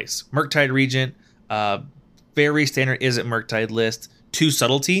 second place, Murktide Regent. Very standard Izzet Murktide list. 2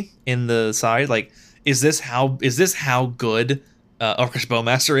 subtlety in the side. Like, is this how good Orcish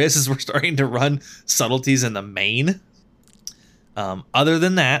Bowmaster is? We're starting to run subtleties in the main. Other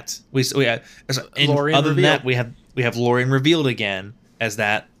than that, we have Lorien Revealed again as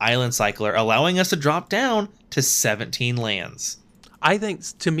that Island Cycler, allowing us to drop down to 17 lands. I think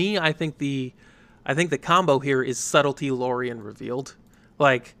the combo here is Subtlety Lorien Revealed.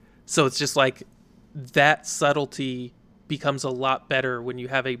 Like, so it's just like that subtlety becomes a lot better when you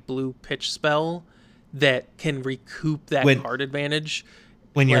have a blue pitch spell that can recoup that card advantage.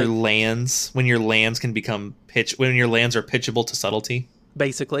 When your lands can become when your lands are pitchable to subtlety.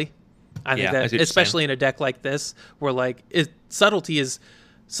 Basically. I think that, especially in a deck like this, where like subtlety is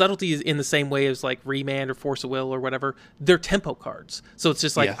in the same way as like Remand or Force of Will or whatever. They're tempo cards. So it's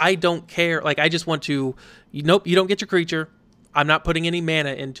just like, I don't care. Like, I just want to, you don't get your creature. I'm not putting any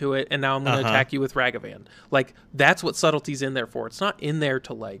mana into it, and now I'm going to attack you with Ragavan. Like, that's what subtlety's in there for. It's not in there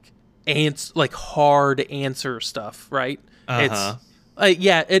to like hard answer stuff, right? It's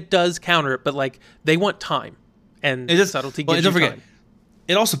it does counter it, but like they want time, and subtlety gives you time.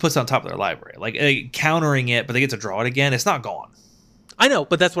 It also puts it on top of their library, like countering it, but they get to draw it again. It's not gone. I know,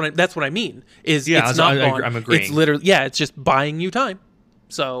 but that's what I mean. It's not gone. I'm agreeing. It's literally it's just buying you time.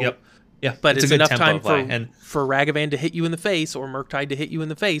 So. Yeah, but it's enough time for Ragavan to hit you in the face or Murktide to hit you in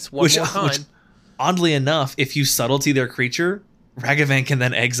the face one more time. Which, oddly enough, if you subtlety their creature, Ragavan can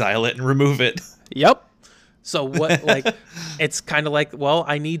then exile it and remove it. Yep. So what? Like, it's kind of like, well,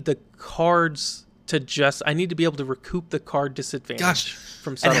 I need the cards I need to be able to recoup the card disadvantage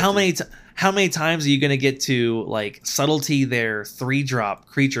from subtlety. And how many times are you going to get to like subtlety their 3-drop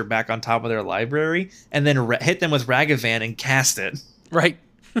creature back on top of their library and then hit them with Ragavan and cast it? Right.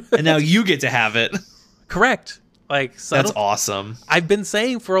 And now you get to have it. Correct. Like, that's awesome. I've been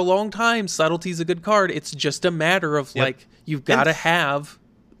saying for a long time, subtlety's a good card. It's just a matter of like, you've got to have.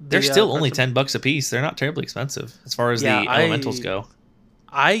 They're still only $10 a piece. They're not terribly expensive as far as the elementals go.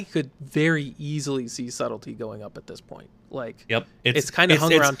 I could very easily see subtlety going up at this point. Like, it's kind of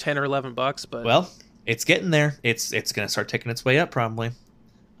hung around $10 or $11, but it's getting there. It's going to start taking its way up probably.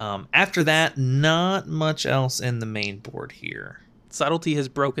 After that, not much else in the main board here. Subtlety has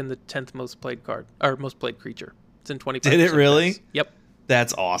broken the 10th most played card, or most played creature. It's in 25%. Did it really? Decks. Yep.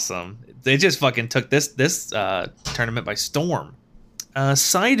 That's awesome. They just fucking took this tournament by storm.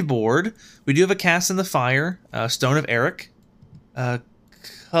 Sideboard, we do have a Cast in the Fire, Stone of Eric, a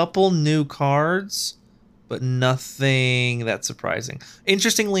couple new cards, but nothing that surprising.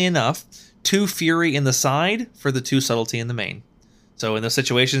 Interestingly enough, 2 Fury in the side for the 2 Subtlety in the main. So in those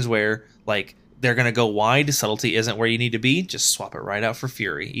situations where like they're going to go wide, subtlety isn't where you need to be, just swap it right out for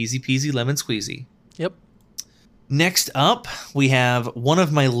Fury. Easy peasy lemon squeezy. Yep. Next up, we have one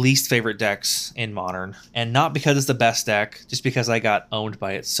of my least favorite decks in Modern, and not because it's the best deck, just because I got owned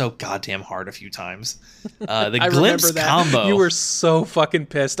by it so goddamn hard a few times. The Glimpse combo. You were so fucking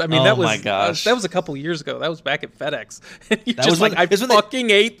pissed. I mean, my gosh. That was a couple years ago. That was back at FedEx. I fucking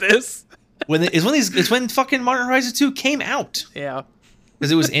hate this. It's when fucking Modern Horizons 2 came out. Yeah.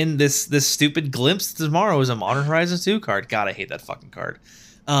 Because it was in this stupid glimpse tomorrow is a Modern Horizons 2 card. God, I hate that fucking card.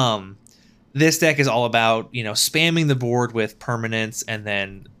 This deck is all about, spamming the board with permanents and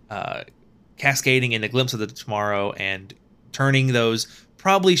then cascading into Glimpse of the Tomorrow and turning those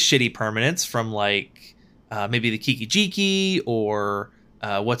probably shitty permanents from like maybe the Kiki Jiki or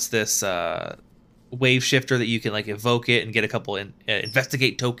what's this wave shifter that you can like evoke it and get a couple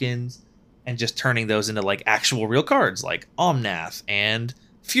investigate tokens and just turning those into like actual real cards like Omnath and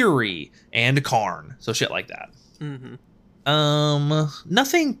Fury and Karn. So shit like that. Mm-hmm.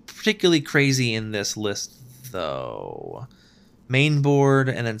 Nothing particularly crazy in this list though. Main board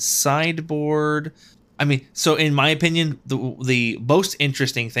and then sideboard. I mean, so in my opinion, the most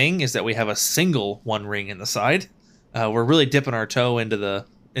interesting thing is that we have a single One Ring in the side. We're really dipping our toe into the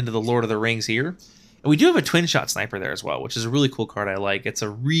Lord of the Rings here. And we do have a Twin Shot Sniper there as well, which is a really cool card I like. It's a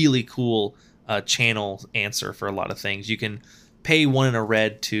really cool channel answer for a lot of things. You can pay 1 in a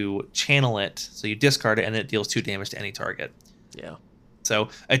red to channel it, so you discard it, and it deals 2 damage to any target. Yeah. So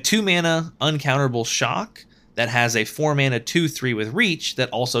a 2-mana uncounterable shock that has a 4-mana 2/3 with reach that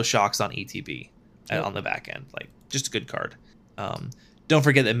also shocks on ETB on the back end. Like, just a good card. Don't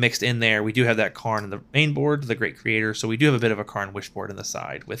forget that mixed in there, we do have that Karn in the main board, the Great Creator, so we do have a bit of a Karn wish board in the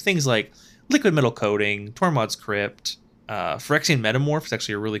side with things like Liquid Metal Coating, Tormod's Crypt, Phyrexian Metamorph is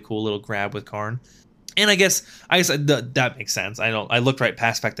actually a really cool little grab with Karn. And I guess that makes sense. I looked right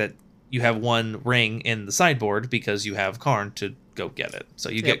past the fact that you have 1 ring in the sideboard because you have Karn to go get it. So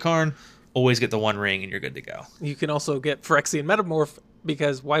you get Karn, always get the 1 ring, and you're good to go. You can also get Phyrexian Metamorph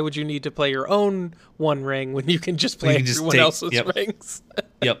because why would you need to play your own 1 ring when you can just play everyone else's rings?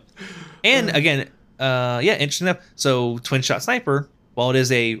 Yep. And again, interesting enough. So Twin Shot Sniper, while it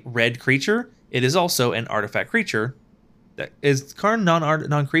is a red creature, it is also an artifact creature. Is Karn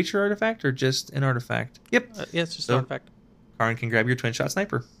non-creature artifact or just an artifact? Yep. Yeah, it's just an artifact. Karn can grab your Twin Shot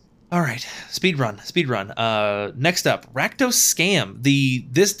Sniper. All right, speed run. Next up, Rakdos Scam.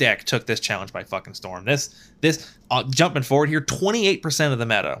 This deck took this challenge by fucking storm. This jumping forward here, 28% of the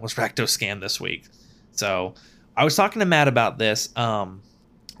meta was Rakdos Scam this week. So I was talking to Matt about this.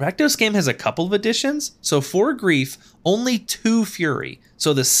 Rakdos Scam has a couple of additions. So for Grief, only 2 Fury.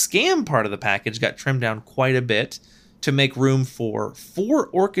 So the Scam part of the package got trimmed down quite a bit to make room for 4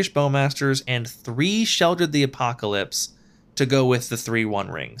 Orcish Bowmasters and 3 Sheldred the Apocalypse to go with the 3 One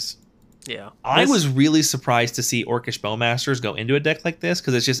Rings. Yeah. I was really surprised to see Orcish Bowmasters go into a deck like this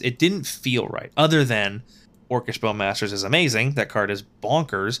because it didn't feel right. Other than Orcish Bowmasters is amazing. That card is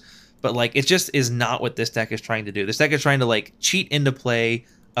bonkers. But like it just is not what this deck is trying to do. This deck is trying to like cheat into play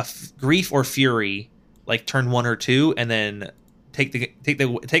a Grief or Fury like turn 1 or 2 and then take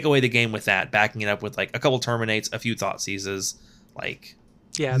away the game with that, backing it up with like a couple Terminates, a few Thought Seizes, like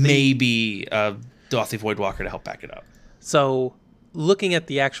maybe a Dauthi Voidwalker to help back it up. So looking at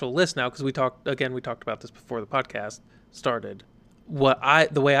the actual list now, because we talked about this before the podcast started.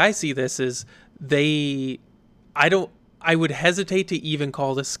 The way I see this is I would hesitate to even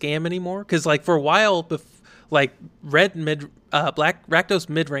call this Scam anymore because like for a while, like Black Rakdos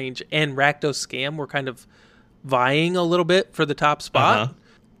Midrange and Rakdos Scam were kind of vying a little bit for the top spot. Uh-huh.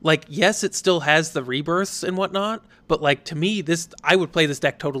 Like, yes, it still has the rebirths and whatnot, but like to me, I would play this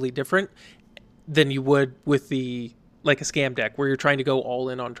deck totally different than you would with the like a Scam deck where you're trying to go all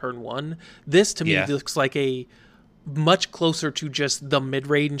in on turn 1. This to me looks like a much closer to just the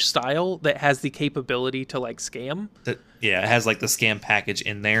mid-range style that has the capability to like scam. It has like the Scam package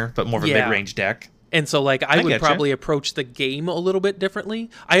in there, but more of a mid-range deck. And so like I would probably approach the game a little bit differently.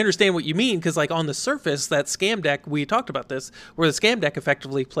 I understand what you mean because like on the surface, that Scam deck, we talked about this, where the Scam deck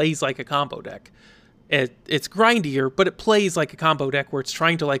effectively plays like a combo deck. It's grindier, but it plays like a combo deck where it's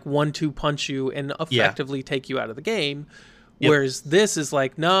trying to like 1-2 punch you and effectively take you out of the game. Yep. Whereas this is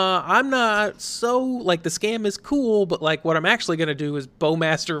like, nah, I'm not so like the Scam is cool, but like what I'm actually going to do is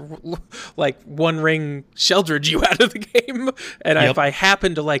Bowmaster like 1 ring Sheldred you out of the game. And if I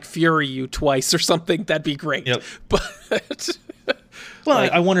happen to like Fury you twice or something, that'd be great. Yep. But well,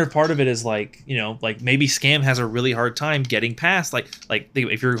 I wonder if part of it is like, like maybe Scam has a really hard time getting past like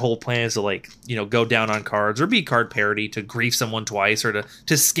if your whole plan is to like, go down on cards or be card parity to grief someone twice or to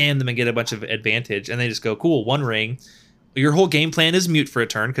scam them and get a bunch of advantage. And they just go, cool, 1 ring. Your whole game plan is mute for a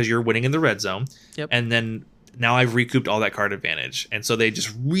turn because you're winning in the red zone. Yep. And then now I've recouped all that card advantage. And so they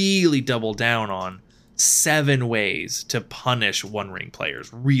just really double down on 7 ways to punish 1 ring players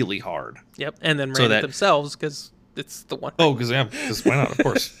really hard. Yep. And then ran it themselves because it's the 1 ring. Oh, because why not? Of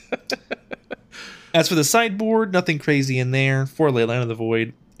course. As for the sideboard, nothing crazy in there. 4 Leyline of the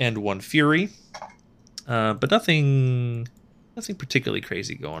Void and 1 Fury. But nothing Nothing particularly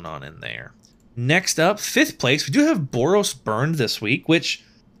crazy going on in there. Next up, 5th place, we do have Boros Burned this week, which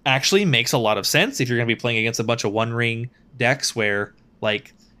actually makes a lot of sense if you're going to be playing against a bunch of One Ring decks where,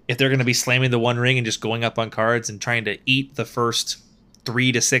 like, if they're going to be slamming the One Ring and just going up on cards and trying to eat the first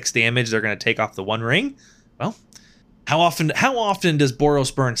 3 to 6 damage they're going to take off the One Ring, well, how often does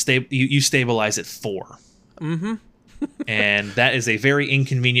Boros Burn you stabilize at 4? Mm-hmm. And that is a very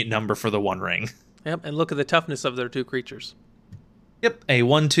inconvenient number for the One Ring. Yep, and look at the toughness of their 2 creatures. Yep, a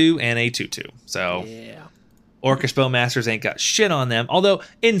 1/2 and a 2/2. So yeah. Orcish Bowmasters ain't got shit on them. Although,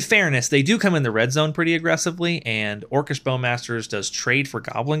 in fairness, they do come in the red zone pretty aggressively, and Orcish Bowmasters does trade for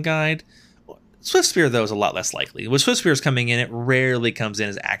Goblin Guide. Swiftspear, though, is a lot less likely. With Swiftspears coming in, it rarely comes in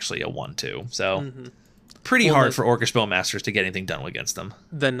as actually a 1/2. So, pretty hard for Orcish Bowmasters to get anything done against them.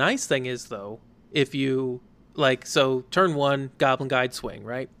 The nice thing is, though, if you, like, so turn 1, Goblin Guide swing,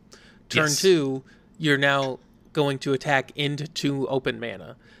 right? Turn 2, you're now going to attack into 2 open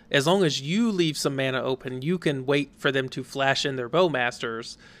mana. As long as you leave some mana open, you can wait for them to flash in their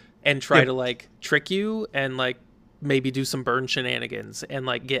Bowmasters and try to, like, trick you and, like, maybe do some burn shenanigans and,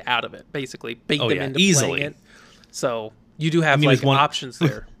 like, get out of it, basically. Bait them into playing it. So you do have, options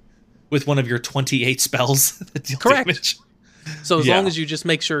there. With one of your 28 spells that deal Correct. damage. So as long as you just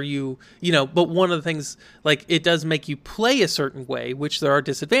make sure but one of the things, like, it does make you play a certain way, which there are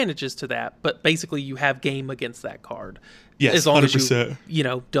disadvantages to that, but basically you have game against that card. Yes, as long 100%. as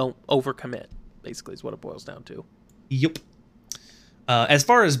you, don't overcommit, basically is what it boils down to. Yep. As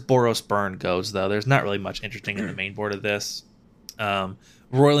far as Boros Burn goes, though, there's not really much interesting in the main board of this.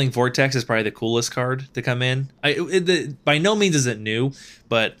 Roiling Vortex is probably the coolest card to come in. By no means is it new,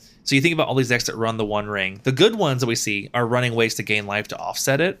 but so you think about all these decks that run the One Ring. The good ones that we see are running ways to gain life to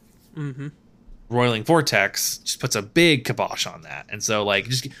offset it. Mm-hmm. Roiling Vortex just puts a big kibosh on that. And so, like,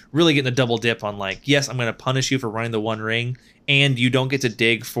 just really getting a double dip on, like, yes, I'm going to punish you for running the One Ring, and you don't get to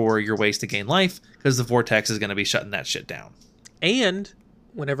dig for your ways to gain life because the Vortex is going to be shutting that shit down. And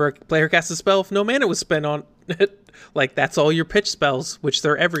whenever a player casts a spell, if no mana was spent on it, like, that's all your pitch spells, which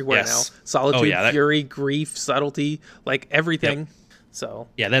they're everywhere now. Solitude, Fury, Grief, Subtlety, like, everything. Yep. So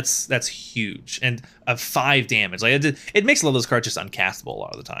yeah, that's huge, and 5 damage. Like, it makes a lot of those cards just uncastable a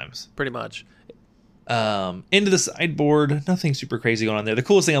lot of the times. Pretty much. Into the sideboard, nothing super crazy going on there. The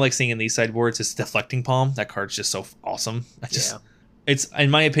coolest thing I like seeing in these sideboards is Deflecting Palm. That card's just so awesome. It's, in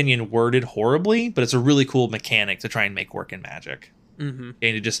my opinion, worded horribly, but it's a really cool mechanic to try and make work in Magic. Mm-hmm. And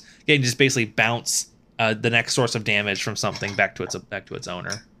to just basically bounce the next source of damage from something back to its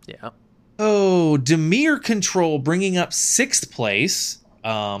owner. Yeah. Oh, Dimir Control bringing up 6th place.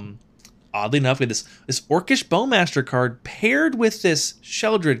 Oddly enough, with this Orcish Bowmaster card paired with this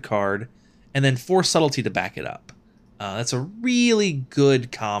Sheldred card, and then 4 Subtlety to back it up. That's a really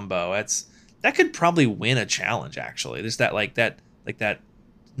good combo. That could probably win a challenge. Actually, there's that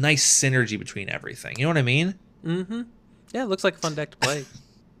nice synergy between everything. You know what I mean? Mm-hmm. Yeah, it looks like a fun deck to play.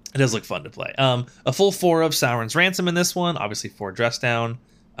 It does look fun to play. A full 4 of Sauron's Ransom in this one. Obviously 4 Dress Down.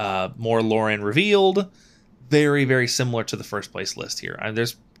 More Lauren Revealed. Very, very similar to the first place list here.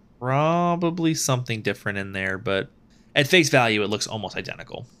 There's probably something different in there, but at face value, it looks almost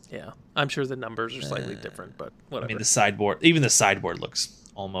identical. Yeah, I'm sure the numbers are slightly different, but whatever. I mean, the sideboard looks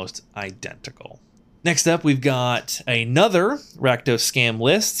almost identical. Next up, we've got another Rakdos scam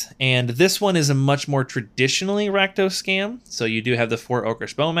list, and this one is a much more traditionally Rakdos scam. So you do have the 4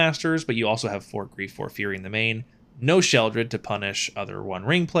 Orcish Bowmasters, but you also have 4 Grief, 4 Fury in the main. No Sheldred to punish other One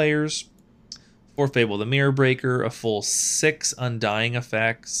Ring players. 4 Fable the Mirror Breaker, a full 6 Undying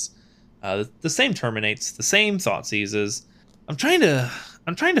effects. The same Terminates, the same Thoughtseizes. I'm trying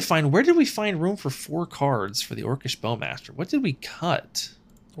to find, where did we find room for 4 cards for the Orcish Bowmaster? What did we cut?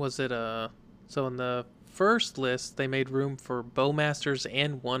 Was it so in the first list they made room for Bowmasters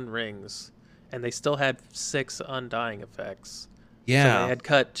and One Rings, and they still had 6 Undying effects. Yeah. So they had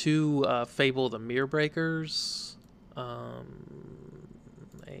cut 2 Fable the Mirror Breakers, and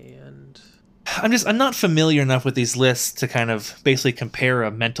I'm not familiar enough with these lists to kind of basically compare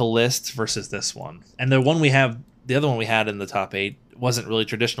a mental list versus this one. And the other one we had in the top 8 wasn't really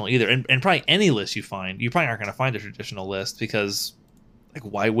traditional either. And probably any list you find, you probably aren't going to find a traditional list because, like,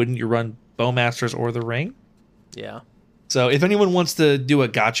 why wouldn't you run Bowmasters or the Ring? Yeah. So if anyone wants to do a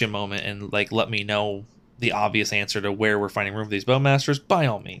gotcha moment and, like, let me know the obvious answer to where we're finding room for these Bowmasters, by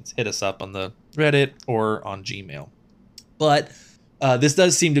all means, hit us up on the Reddit or on Gmail. But this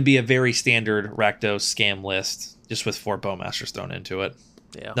does seem to be a very standard Rakdos scam list, just with 4 Bowmasters thrown into it.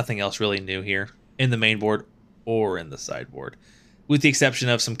 Yeah. Nothing else really new here in the main board or in the sideboard, with the exception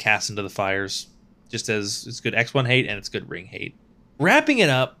of some Cast into the Fires, just as it's good X1 hate and it's good Ring hate. Wrapping it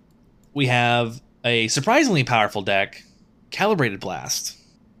up, we have a surprisingly powerful deck Calibrated Blast.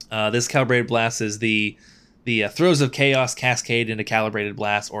 This Calibrated Blast is the Throes of Chaos cascade into Calibrated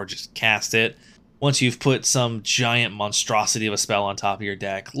Blast, or just cast it. Once you've put some giant monstrosity of a spell on top of your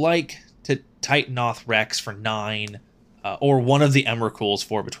deck, like to Titanoth Rex for 9, or one of the Emrakuls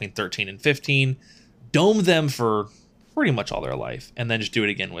for between 13 and 15, dome them for pretty much all their life, and then just do it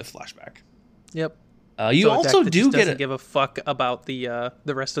again with Flashback. Yep. You So a also deck that do just get doesn't give a fuck about the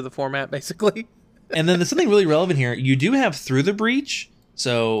rest of the format, basically. And then there's something really relevant here. You do have Through the Breach.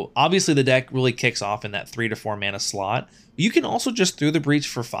 So obviously the deck really kicks off in that 3 to 4 mana slot. You can also just Through the Breach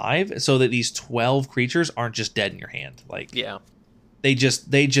for 5 so that these 12 creatures aren't just dead in your hand. Like, Yeah. they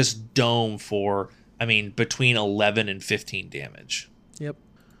just dome for, I mean, between 11 and 15 damage. Yep.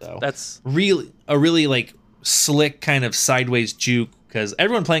 So That's a really like slick kind of sideways juke, because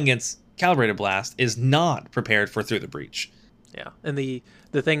everyone playing against Calibrated Blast is not prepared for Through the Breach. Yeah, and the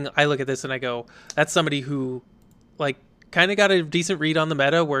thing, I look at this and I go, that's somebody who, like, kind of got a decent read on the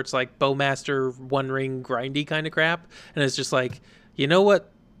meta, where it's like Bowmaster, One Ring, grindy kind of crap, and it's just like, you know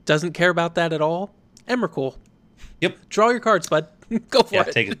what doesn't care about that at all? Emrakul. Yep. Draw your cards, bud. Go for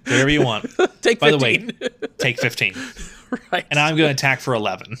it. Take it whatever you want. Take 15. By the way, take 15. Right. And I'm going to attack for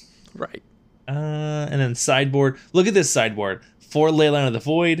 11. Right. And then sideboard. Look at this sideboard. 4 Leyline of the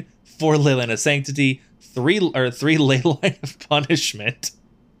Void, 4 Leyline of Sanctity, 3 Leyline of Punishment,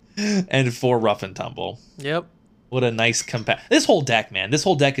 and 4 Rough and Tumble. Yep. What a nice compact. This whole deck, man. This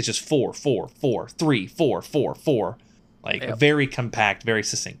whole deck is just 4, 4, 4, 3, 4, 4, 4. Like, Yep. very compact, very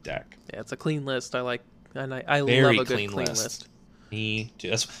succinct deck. Yeah, it's a clean list. I like, and I Very love a good clean clean list. list. Me too.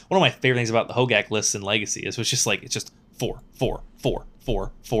 That's one of my favorite things about the Hogak lists in Legacy. Is it's just like, it's just 4, 4, 4,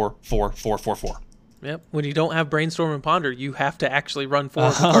 4, 4, 4, 4, 4, 4. Yep. When you don't have Brainstorm and Ponder, you have to actually run 4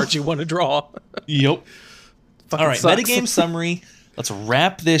 of the cards you want to draw. Yep. Fucking All right, sucks. metagame summary. Let's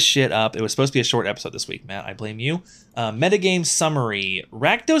wrap this shit up. It was supposed to be a short episode this week, Matt. I blame you. Metagame summary.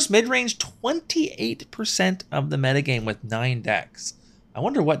 Rakdos midrange, 28% of the metagame with 9 decks. I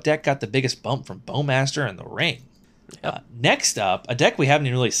wonder what deck got the biggest bump from Bowmaster and the Ring. Yep. Next up, a deck we haven't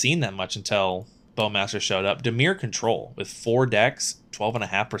even really seen that much until Bowmaster showed up. Dimir Control with 4 decks,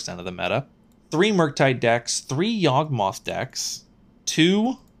 12.5% of the meta. 3 Murktide decks, 3 Yawgmoth decks,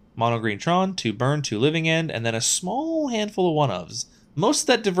 2 Mono Green Tron, 2 Burn, 2 Living End, and then a small handful of one-ofs. Most of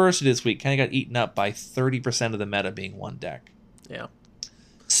that diversity this week kind of got eaten up by 30% of the meta being 1 deck. Yeah.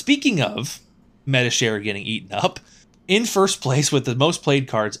 Speaking of meta share getting eaten up, in first place with the most played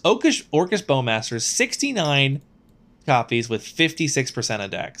cards, Orcish Bowmasters, 69 copies with 56%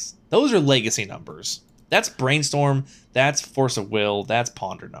 of decks. Those are legacy numbers. That's Brainstorm, that's Force of Will, that's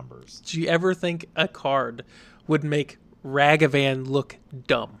Ponder numbers. Do you ever think a card would make Ragavan look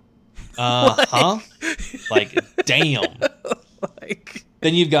dumb? Uh-huh. Like, damn. Like,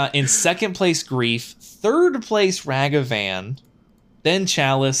 Then you've got in second place Grief, third place Ragavan, then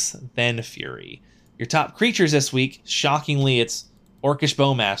Chalice, then Fury. Your top creatures this week, shockingly, it's Orcish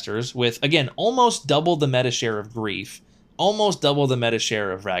Bowmasters with, again, almost double the meta share of Grief, almost double the meta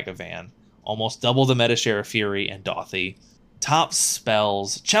share of Ragavan, almost double the meta share of Fury and Dothy. Top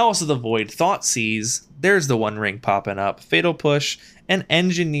spells, Chalice of the Void, Thoughtseize, there's the One Ring popping up, Fatal Push, and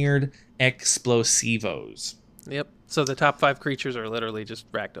Engineered Explosivos. yep. So the top 5 creatures are literally just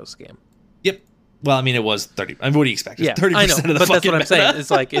Rakdos scam. Yep. Well, I mean, it was 30. I mean, what do you expect? It's Yeah, 30% I know, of the but that's fucking what I'm meta. saying.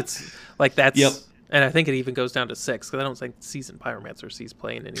 It's like that's, Yep. and I think it even goes down to 6, because I don't think Seasoned Pyromancer sees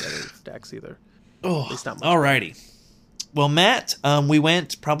play in any other decks either. Oh, least not much. alrighty. Well, Matt, we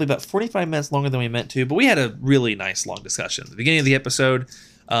went probably about 45 minutes longer than we meant to, but we had a really nice long discussion at the beginning of the episode.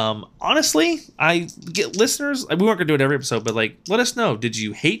 Honestly, I get listeners, we weren't going to do it every episode, but like, let us know. Did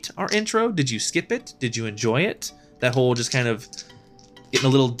you hate our intro? Did you skip it? Did you enjoy it? That whole just kind of getting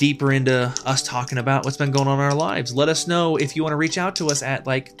a little deeper into us talking about what's been going on in our lives. Let us know if you want to reach out to us at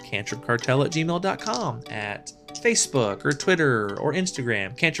like cantripcartel@gmail.com, at Facebook or Twitter or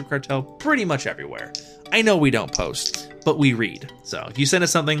Instagram, Cantrip Cartel, pretty much everywhere. I know we don't post, but we read. So if you send us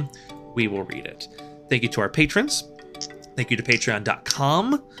something, we will read it. Thank you to our patrons. Thank you to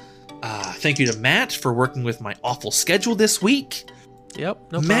patreon.com. Thank you to Matt for working with my awful schedule this week. Yep.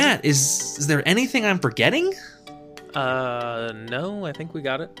 No problem. Matt, is there anything I'm forgetting? No, I think we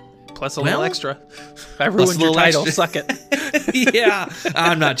got it. Plus a Well, little extra. I ruined your little title. extra. Suck it. Yeah,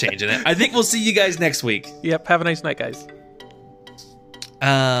 I'm not changing it. I think we'll see you guys next week. Yep. Have a nice night, guys.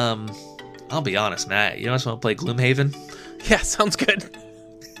 I'll be honest, Matt. You just want to play Gloomhaven? Yeah, sounds good.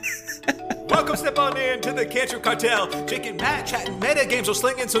 Welcome Come step on in to the Cantrip Cartel. Jake and Matt chatting meta games or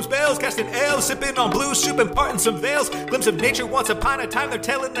slinging some spells, casting ale, sipping on blue soup and parting some veils. Glimpse of nature once upon a time, they're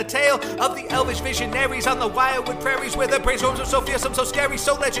telling the tale of the elvish visionaries on the wildwood prairies, where the brainstorms are so fearsome, so scary,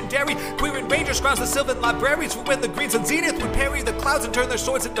 so legendary. Queer and ranger grounds the sylvan libraries, for when the greens and zenith would parry the clouds and turn their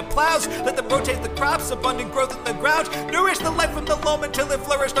swords into plows. Let them rotate the crops, abundant growth in the ground, nourish the life from the loam until it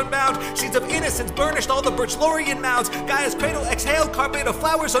flourished unbound. Seeds of innocence burnished all the birch laurian mounds. Gaia's cradle exhaled, carpet of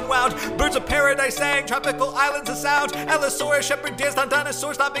flowers unwound. Birds of paradise sang, tropical islands a sound. Allosaurus shepherd danced on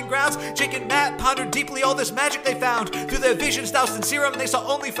dinosaurs stomping grounds. Jake and Matt pondered deeply all this magic they found. Through their visions doused in serum, they saw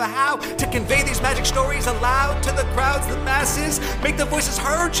only for how to convey these magic stories aloud to the crowds, the masses. Make the voices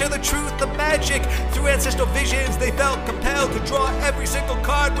heard, share the truth, the magic. Through ancestral visions, they felt compelled to draw every single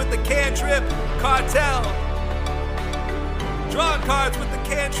card with the Cantrip Cartel. Drawing cards with the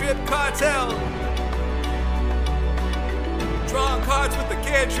Cantrip Cartel. Drawing cards with the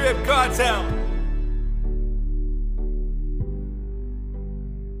Cantrip Cartel.